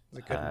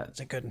 It's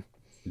a good one.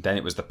 Then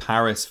it was the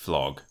Paris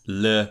vlog,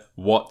 Le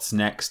What's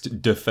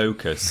Next De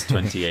Focus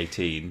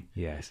 2018.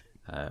 Yes.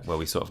 Where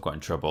we sort of got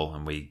in trouble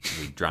and we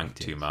drank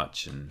too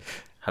much and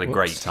had a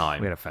great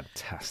time. We had a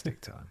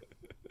fantastic time.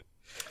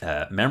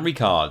 Memory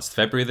cards,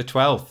 February the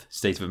 12th,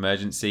 State of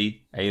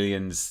Emergency,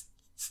 Aliens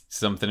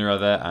something or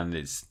other, and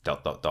it's ...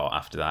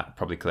 after that.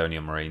 Probably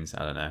Colonial Marines,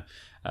 I don't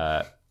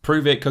know.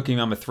 Prove It, Cooking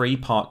Mama 3,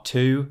 Part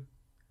 2.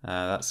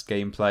 That's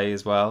gameplay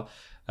as well.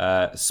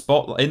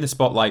 In the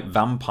Spotlight,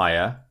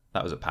 Vampire.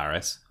 That was at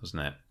Paris,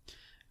 wasn't it?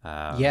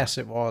 Yes,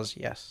 it was,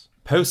 yes.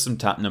 Post Some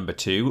Tat number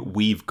 2,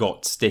 We've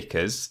Got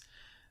Stickers.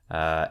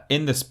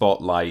 In the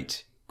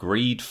Spotlight,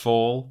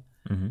 Greedfall.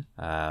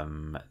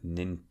 Mm-hmm.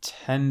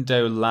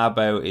 Nintendo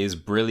Labo is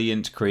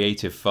brilliant,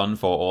 creative fun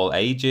for all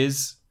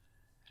ages.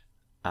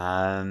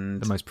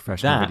 And the most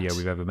professional video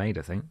we've ever made,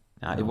 I think.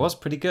 It was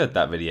pretty good,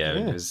 that video.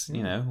 Yeah, it was,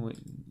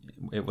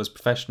 it was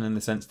professional in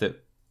the sense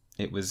that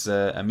it was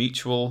a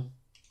mutual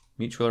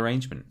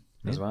arrangement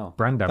as well.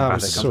 Brand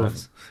ambassador.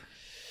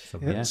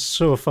 It's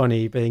so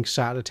funny being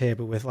sat at a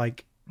table with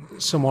like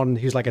someone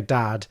who's like a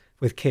dad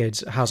with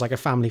kids, has like a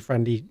family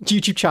friendly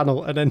YouTube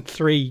channel, and then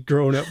 3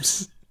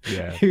 grown-ups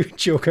who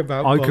joke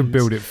about I bombs. can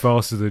build it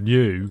faster than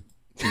you.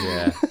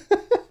 Yeah.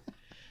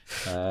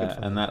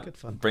 And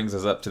that brings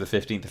us up to the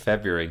 15th of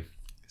February.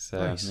 So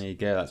Nice. there you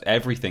go. That's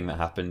everything that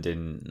happened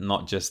in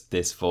not just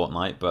this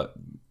fortnight, but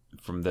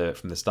from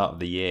the start of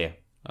the year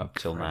up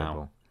till now.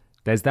 Incredible.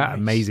 There's that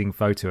amazing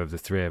photo of the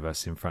three of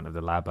us in front of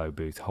the Labo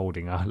booth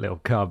holding our little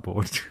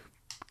cardboard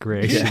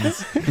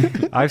creations.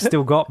 I've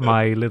still got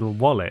my little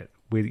wallet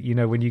with,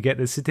 when you get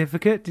the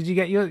certificate. Did you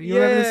get your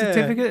remember the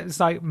certificate? It's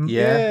like,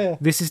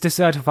 this is to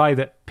certify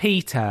that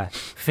Peter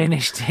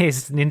finished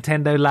his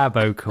Nintendo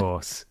Labo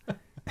course.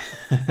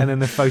 And then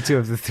the photo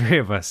of the three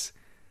of us.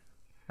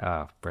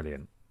 Oh,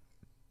 brilliant.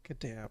 Good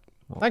day.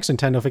 Thanks,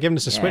 Nintendo, for giving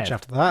us a Switch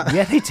after that.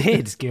 Yeah, they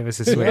did give us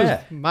a Switch.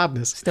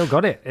 Madness. Still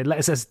got it. It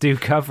lets us do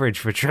coverage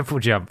for Triple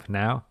Jump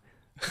now.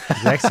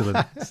 It's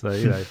excellent.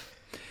 So,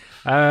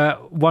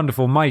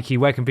 wonderful. Mikey,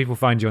 where can people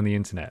find you on the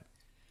internet?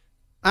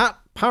 At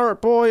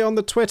Parrot Boy on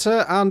the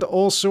Twitter and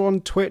also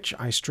on Twitch.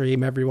 I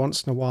stream every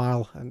once in a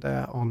while, and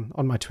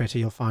on my Twitter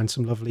you'll find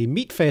some lovely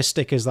meat face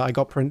stickers that I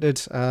got printed.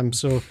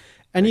 So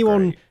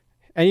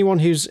anyone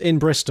who's in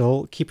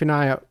Bristol, keep an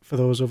eye out for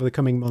those over the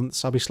coming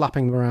months. I'll be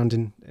slapping them around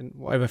in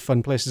whatever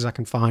fun places I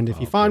can find. If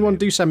you find one,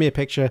 do send me a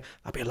picture.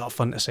 That'd be a lot of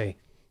fun to see.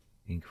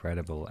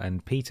 Incredible.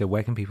 And Peter,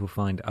 where can people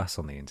find us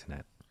on the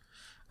internet?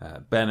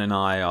 Ben and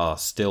I are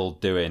still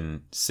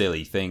doing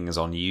silly things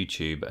on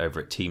YouTube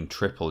over at Team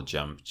Triple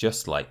Jump,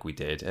 just like we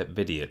did at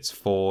Podiots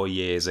 4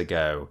 years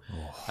ago.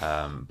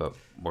 But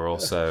we're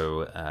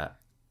also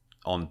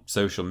on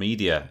social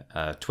media,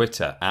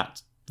 Twitter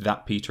at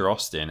That Peter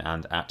Austin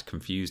and at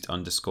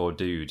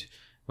confused_dude,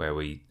 where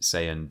we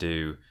say and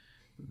do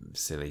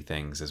silly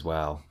things as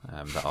well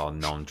that are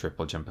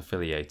non-Triple Jump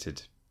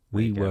affiliated.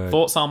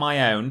 Thoughts on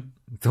my own.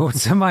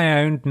 Thoughts on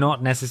my own,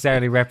 not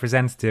necessarily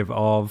representative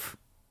of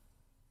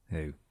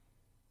who?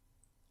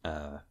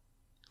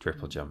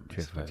 Triple Jump.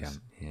 Triple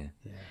Jump,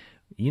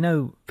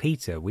 yeah.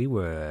 Peter, we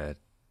were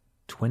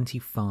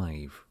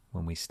 25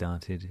 when we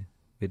started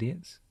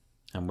Podiots.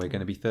 And we're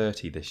going to be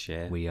 30 this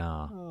year. We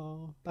are.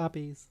 Oh,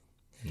 babbies.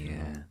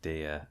 Yeah. Oh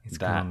dear. It's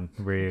gone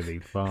really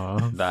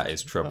fast. That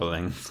is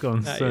troubling. It's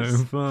gone so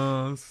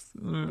fast.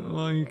 I don't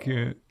like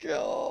it.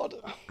 God.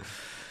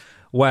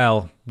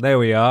 Well, there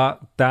we are.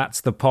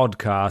 That's the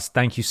podcast.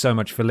 Thank you so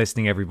much for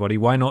listening, everybody.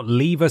 Why not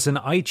leave us an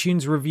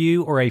iTunes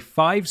review or a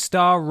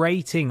 5-star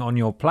rating on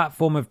your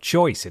platform of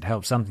choice? It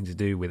helps something to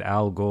do with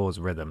Al Gore's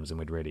rhythms, and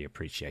we'd really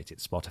appreciate it.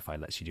 Spotify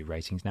lets you do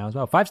ratings now as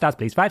well. 5 stars,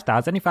 please. 5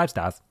 stars. Only 5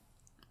 stars.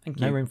 Thank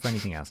you. No room for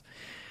anything else.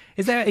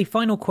 Is there a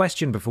final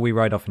question before we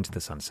ride off into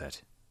the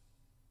sunset?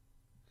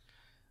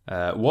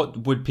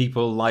 What would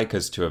people like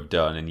us to have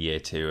done in year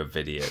 2 of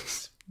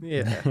Podiots?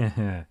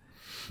 Yeah.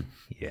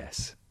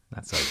 Yes.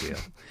 That's ideal.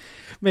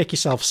 Make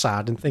yourself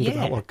sad and think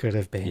about what could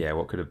have been. Yeah,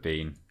 what could have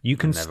been. You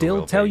can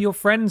still tell your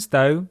friends,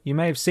 though. You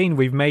may have seen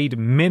we've made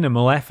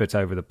minimal effort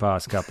over the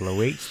past couple of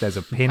weeks. There's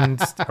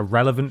a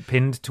relevant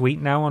pinned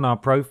tweet now on our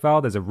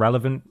profile. There's a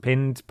relevant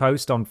pinned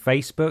post on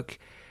Facebook.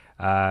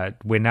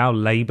 We're now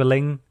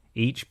labeling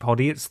each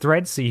Podiots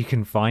thread so you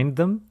can find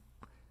them.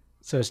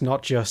 So it's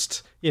not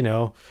just,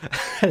 a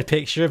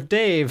picture of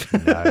Dave.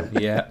 No.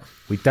 Yeah.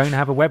 We don't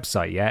have a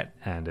website yet,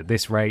 and at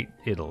this rate,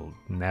 it'll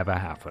never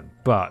happen.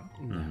 But,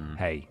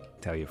 hey,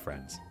 tell your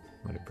friends.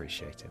 We'd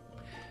appreciate it.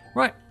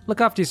 Right, look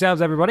after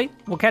yourselves, everybody.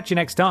 We'll catch you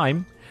next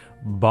time.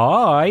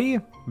 Bye.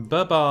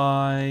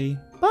 Bye-bye.